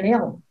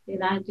Janelle, you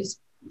know, just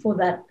for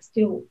that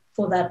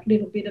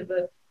little bit of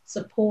a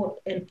support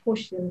and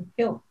push and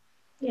help.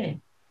 Yeah.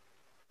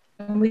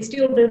 And we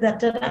still do that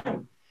today,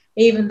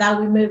 even though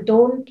we moved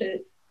on to,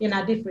 you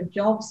know, different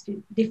jobs,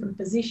 different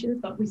positions,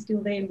 but we're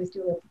still there and we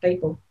still help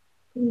people.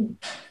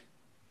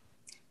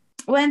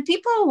 When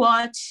people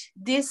watch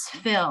this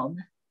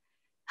film,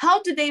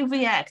 how do they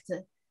react?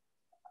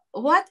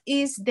 What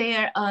is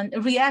their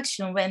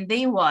reaction when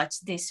they watch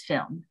this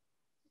film?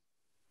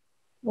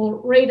 Well,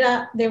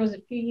 Rita, there was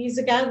a few years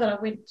ago that I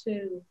went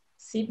to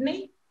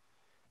Sydney,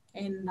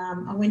 and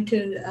I went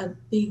to a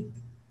big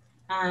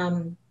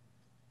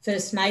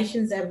First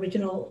Nations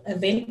Aboriginal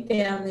event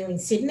down there in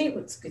Sydney.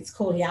 It's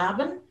called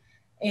Yarban,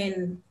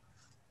 and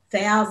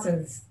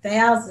thousands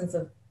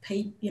of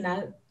people, you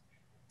know,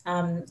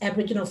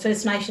 Aboriginal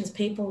First Nations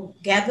people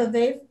gather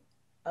there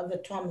at the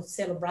time of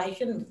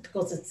celebration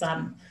because it's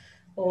on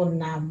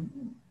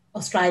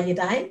Australia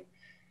Day.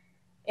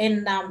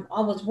 And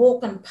I was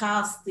walking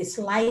past this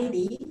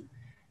lady,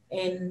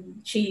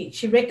 and she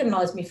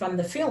recognised me from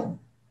the film,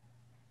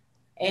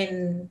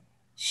 and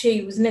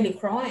she was nearly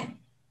crying.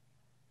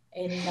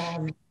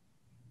 And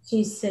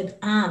she said,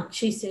 "Aunt,"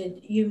 she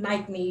said, "you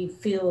make me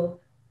feel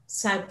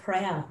so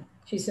proud."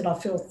 She said, "I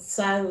feel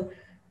so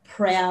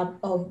proud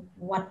of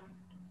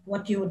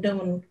what you're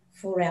doing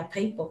for our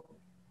people."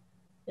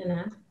 You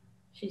know,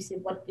 she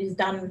said, "What is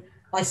done,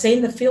 I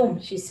seen the film,"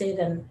 she said,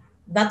 "and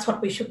that's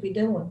what we should be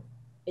doing.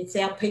 It's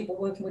our people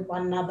working with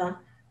one another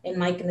and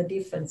making a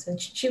difference." And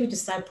she was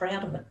just so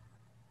proud of it.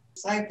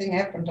 Same thing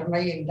happened to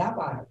me in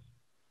Dubbo.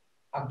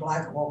 A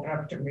bloke walked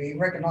up to me, he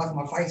recognised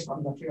my face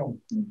from the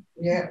film.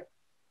 Yeah.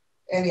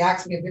 And he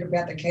asked me a bit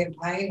about the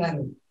campaign,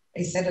 and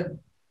he said,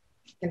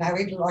 you know,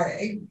 he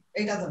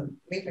doesn't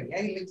live in,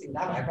 he lives in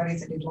Dubbo, but he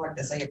said he'd like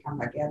to see it come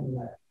back out in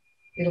the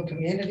little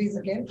communities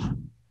again.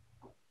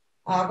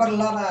 I've got a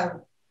lot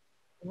of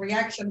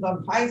reactions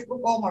on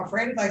Facebook. All my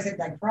friends, they said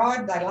they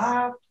cried, they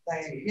laughed,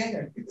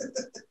 yeah.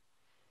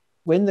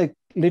 When the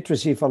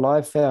Literacy for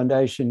Life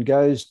Foundation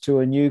goes to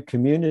a new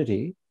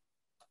community,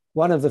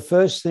 one of the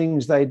first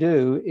things they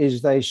do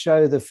is they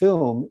show the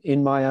film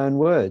in my own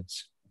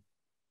words.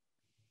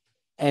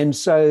 And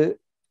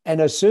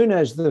as soon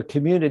as the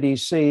community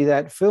see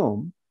that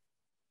film,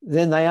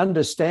 then they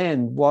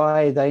understand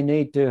why they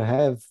need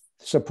to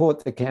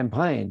support the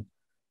campaign.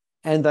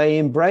 And they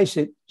embrace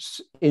it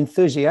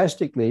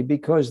enthusiastically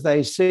because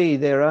they see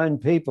their own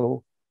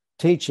people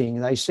teaching.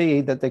 They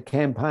see that the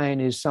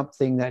campaign is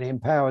something that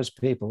empowers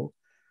people.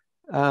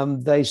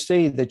 They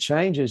see the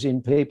changes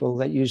in people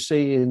that you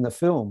see in the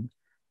film.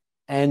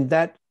 And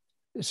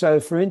so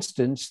for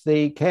instance,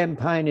 the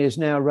campaign is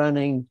now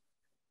running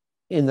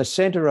in the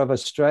centre of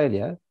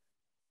Australia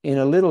in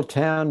a little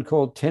town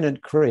called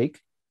Tennant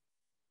Creek,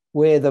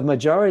 where the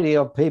majority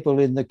of people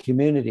in the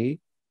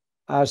community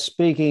are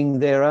speaking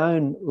their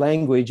own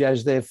language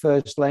as their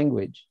first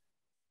language.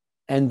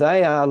 And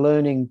they are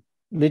learning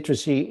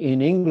literacy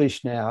in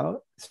English now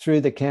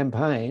through the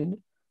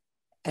campaign.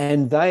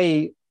 And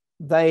they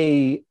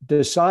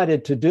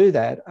decided to do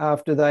that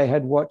after they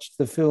had watched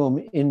the film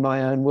in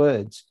my own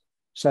words.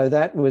 So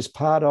that was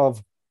part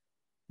of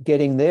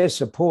getting their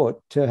support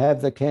to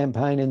have the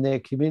campaign in their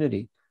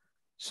community.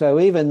 So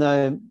even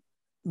though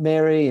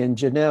Mary and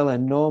Janelle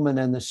and Norman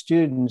and the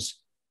students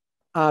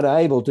aren't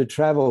able to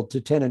travel to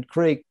Tennant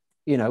Creek,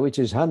 you know, which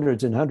is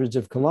hundreds and hundreds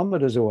of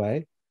kilometres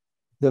away,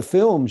 the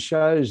film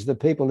shows the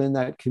people in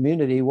that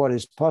community what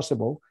is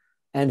possible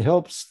and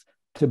helps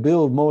to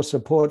build more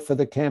support for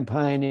the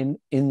campaign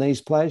in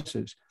these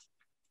places.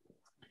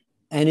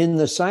 And in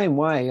the same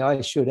way, I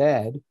should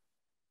add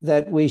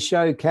that we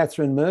show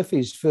Catherine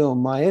Murphy's film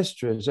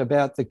Maestras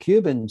about the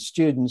Cuban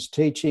students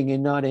teaching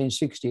in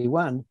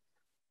 1961.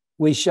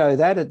 We show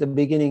that at the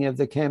beginning of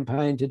the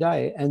campaign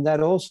today, and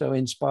that also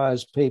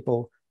inspires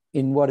people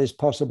in what is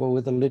possible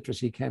with the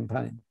literacy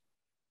campaign.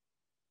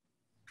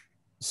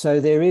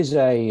 So there is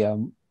a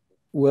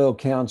World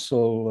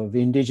Council of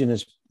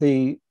Indigenous,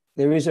 the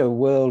there is a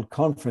world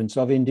conference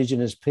of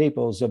Indigenous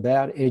peoples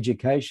about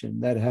education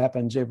that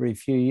happens every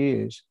few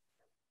years.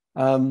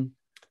 But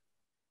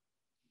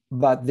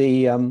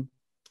the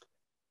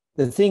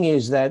thing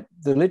is that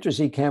the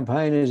literacy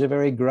campaign is a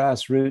very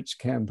grassroots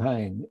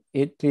campaign.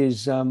 It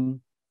is the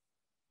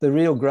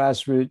real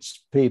grassroots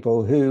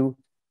people who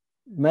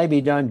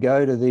maybe don't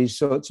go to these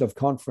sorts of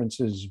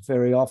conferences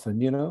very often,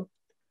 you know.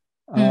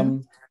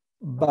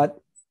 But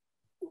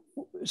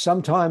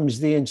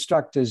sometimes the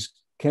instructors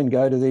can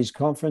go to these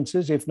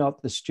conferences, if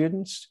not the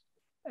students.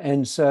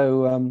 And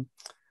so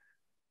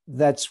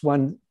that's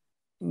one,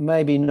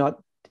 maybe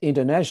not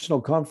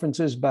international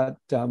conferences, but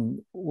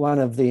one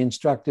of the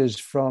instructors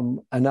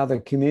from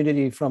another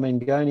community from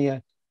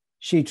Angonia,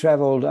 she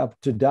travelled up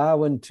to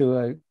Darwin to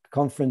a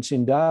conference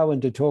in Darwin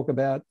to talk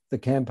about the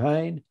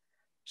campaign.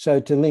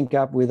 So to link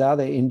up with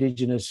other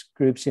Indigenous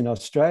groups in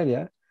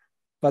Australia,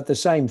 but the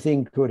same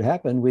thing could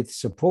happen with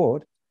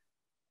support.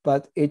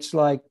 But it's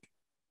like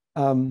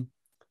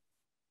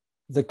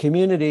the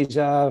communities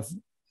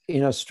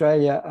in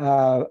Australia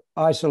are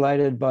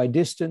isolated by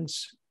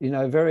distance, you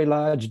know, very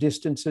large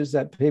distances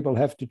that people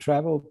have to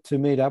travel to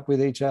meet up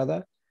with each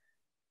other.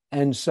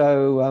 And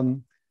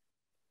so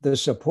the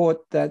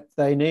support that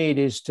they need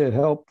is to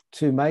help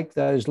to make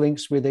those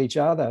links with each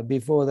other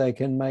before they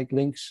can make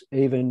links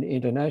even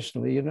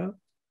internationally, you know.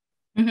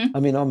 I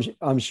mean,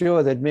 I'm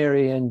sure that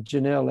Mary and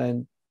Janelle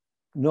and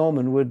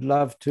Norman would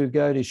love to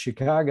go to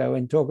Chicago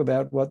and talk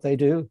about what they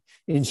do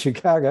in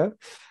Chicago.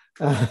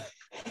 So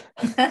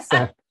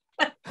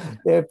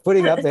they're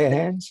putting up their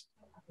hands.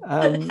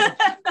 Yes.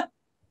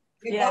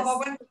 I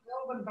went to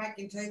Melbourne back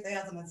in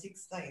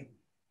 2016.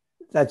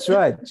 That's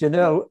right.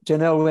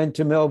 Janelle went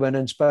to Melbourne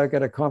and spoke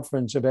at a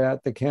conference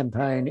about the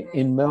campaign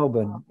in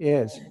Melbourne.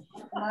 Yes.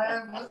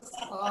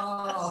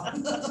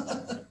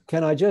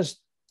 Can I just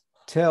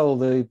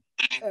tell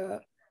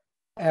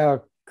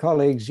our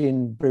colleagues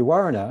in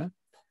Brewarrina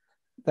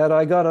that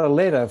I got a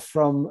letter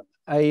from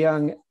a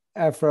young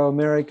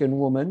Afro-American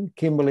woman,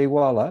 Kimberly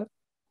Waller,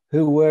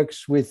 who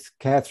works with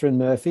Catherine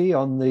Murphy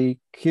on the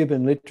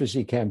Cuban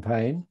literacy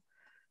campaign.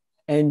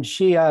 And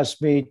she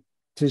asked me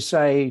to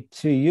say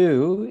to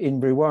you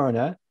in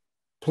Brewarrina,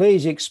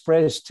 please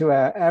express to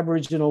our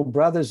Aboriginal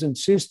brothers and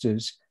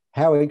sisters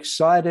how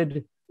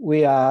excited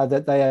we are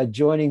that they are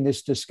joining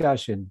this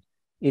discussion.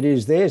 It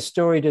is their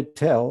story to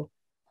tell,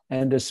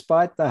 and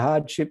despite the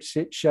hardships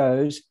it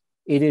shows,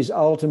 it is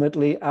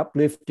ultimately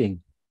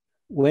uplifting.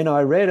 When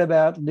I read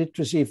about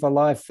Literacy for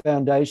Life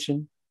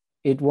Foundation,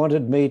 it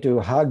wanted me to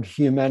hug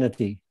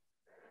humanity.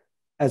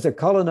 As a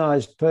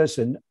colonised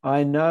person,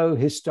 I know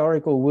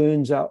historical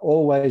wounds are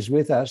always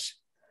with us.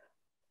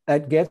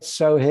 That gets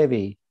so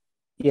heavy.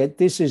 Yet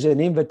this is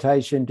an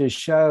invitation to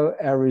show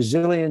our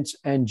resilience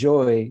and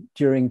joy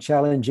during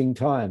challenging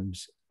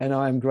times, and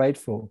I am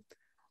grateful.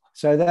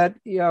 So that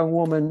young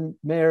woman,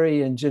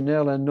 Mary and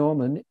Janelle and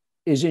Norman,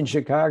 is in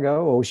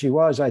Chicago, or she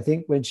was, I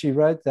think, when she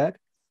wrote that.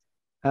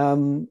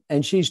 And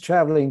she's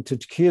traveling to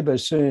Cuba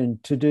soon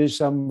to do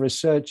some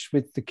research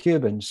with the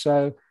Cubans.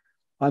 So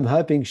I'm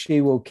hoping she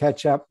will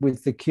catch up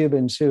with the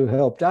Cubans who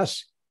helped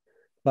us,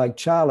 like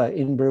Charla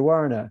in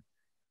Brewarrina,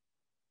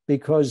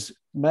 because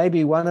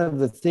maybe one of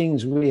the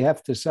things we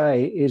have to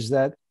say is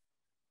that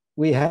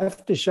we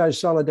have to show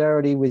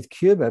solidarity with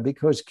Cuba,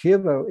 because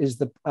Cuba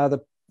is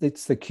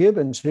it's the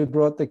Cubans who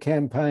brought the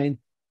campaign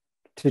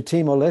to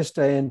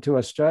Timor-Leste and to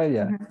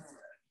Australia.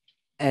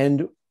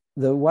 And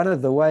one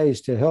of the ways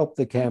to help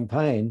the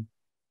campaign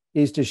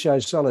is to show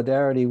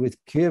solidarity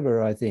with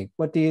Cuba, I think.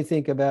 What do you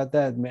think about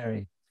that,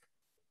 Mary?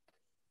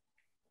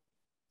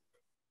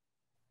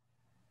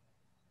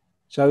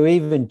 So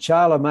even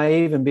Charla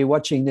may even be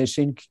watching this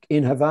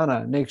in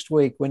Havana next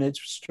week when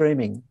it's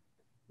streaming.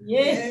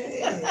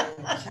 Yeah.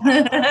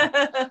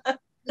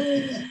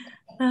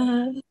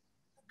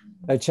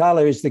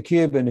 Charla is the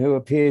Cuban who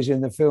appears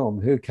in the film,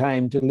 who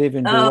came to live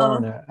in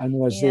Brewarrina and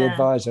was the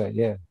advisor.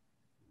 Yeah.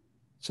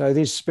 So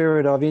this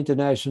spirit of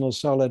international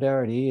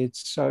solidarity,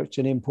 it's such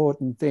an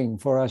important thing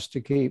for us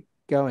to keep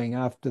going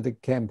after the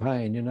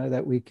campaign, you know,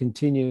 that we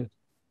continue.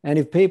 And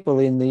if people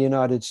in the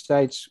United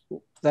States,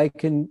 they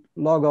can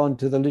log on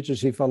to the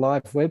Literacy for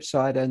Life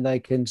website and they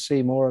can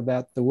see more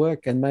about the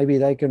work, and maybe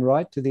they can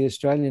write to the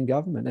Australian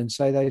government and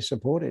say they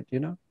support it, you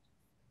know.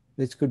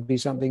 This could be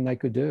something they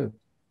could do.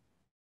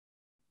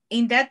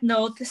 In that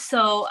note,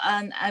 so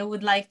I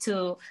would like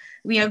to,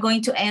 we are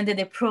going to end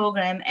the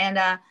program, and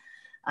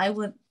I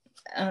would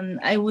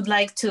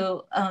like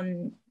to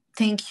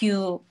thank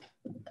you,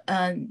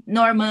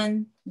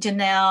 Norman,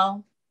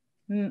 Janelle,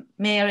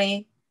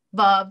 Mary,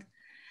 Bob,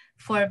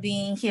 for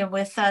being here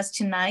with us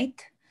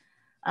tonight.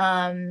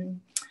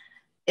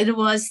 It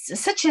was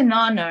such an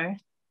honor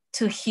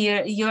to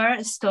hear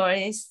your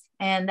stories,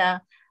 and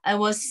I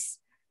was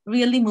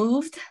really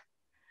moved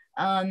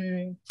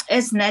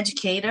as an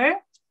educator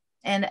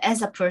and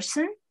as a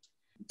person.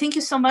 Thank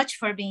you so much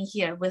for being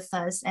here with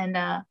us. And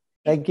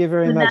thank you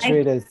very much, night.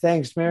 Rita.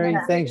 Thanks, Mary.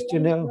 Yeah. Thanks,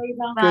 Janelle.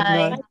 Bye. Good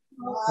night.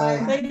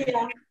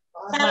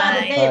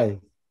 Bye. Bye.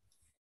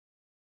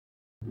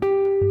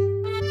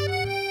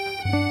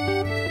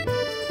 Bye.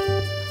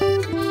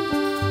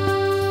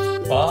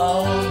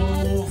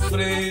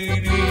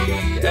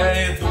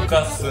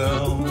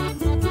 educação.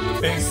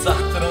 Pensar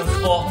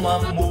transforma,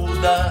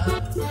 muda,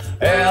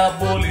 é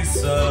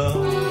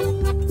abolição.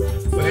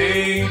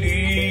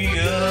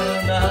 Freiriana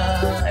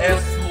é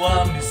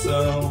sua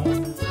missão.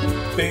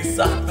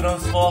 Pensar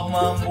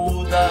transforma,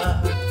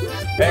 muda,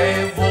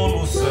 é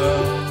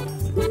evolução.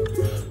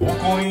 O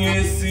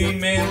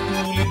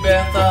conhecimento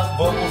liberta,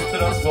 vamos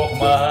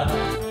transformar.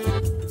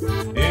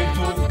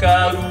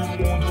 Educar o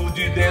mundo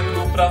de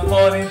dentro pra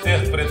fora,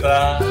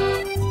 interpretar.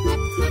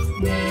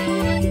 Mundo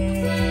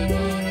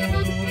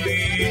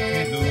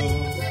líquido,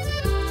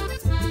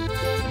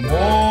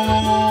 monolítico.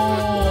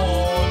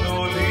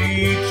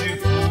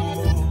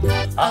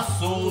 A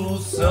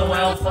solução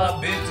é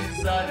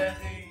alfabetizar,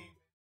 é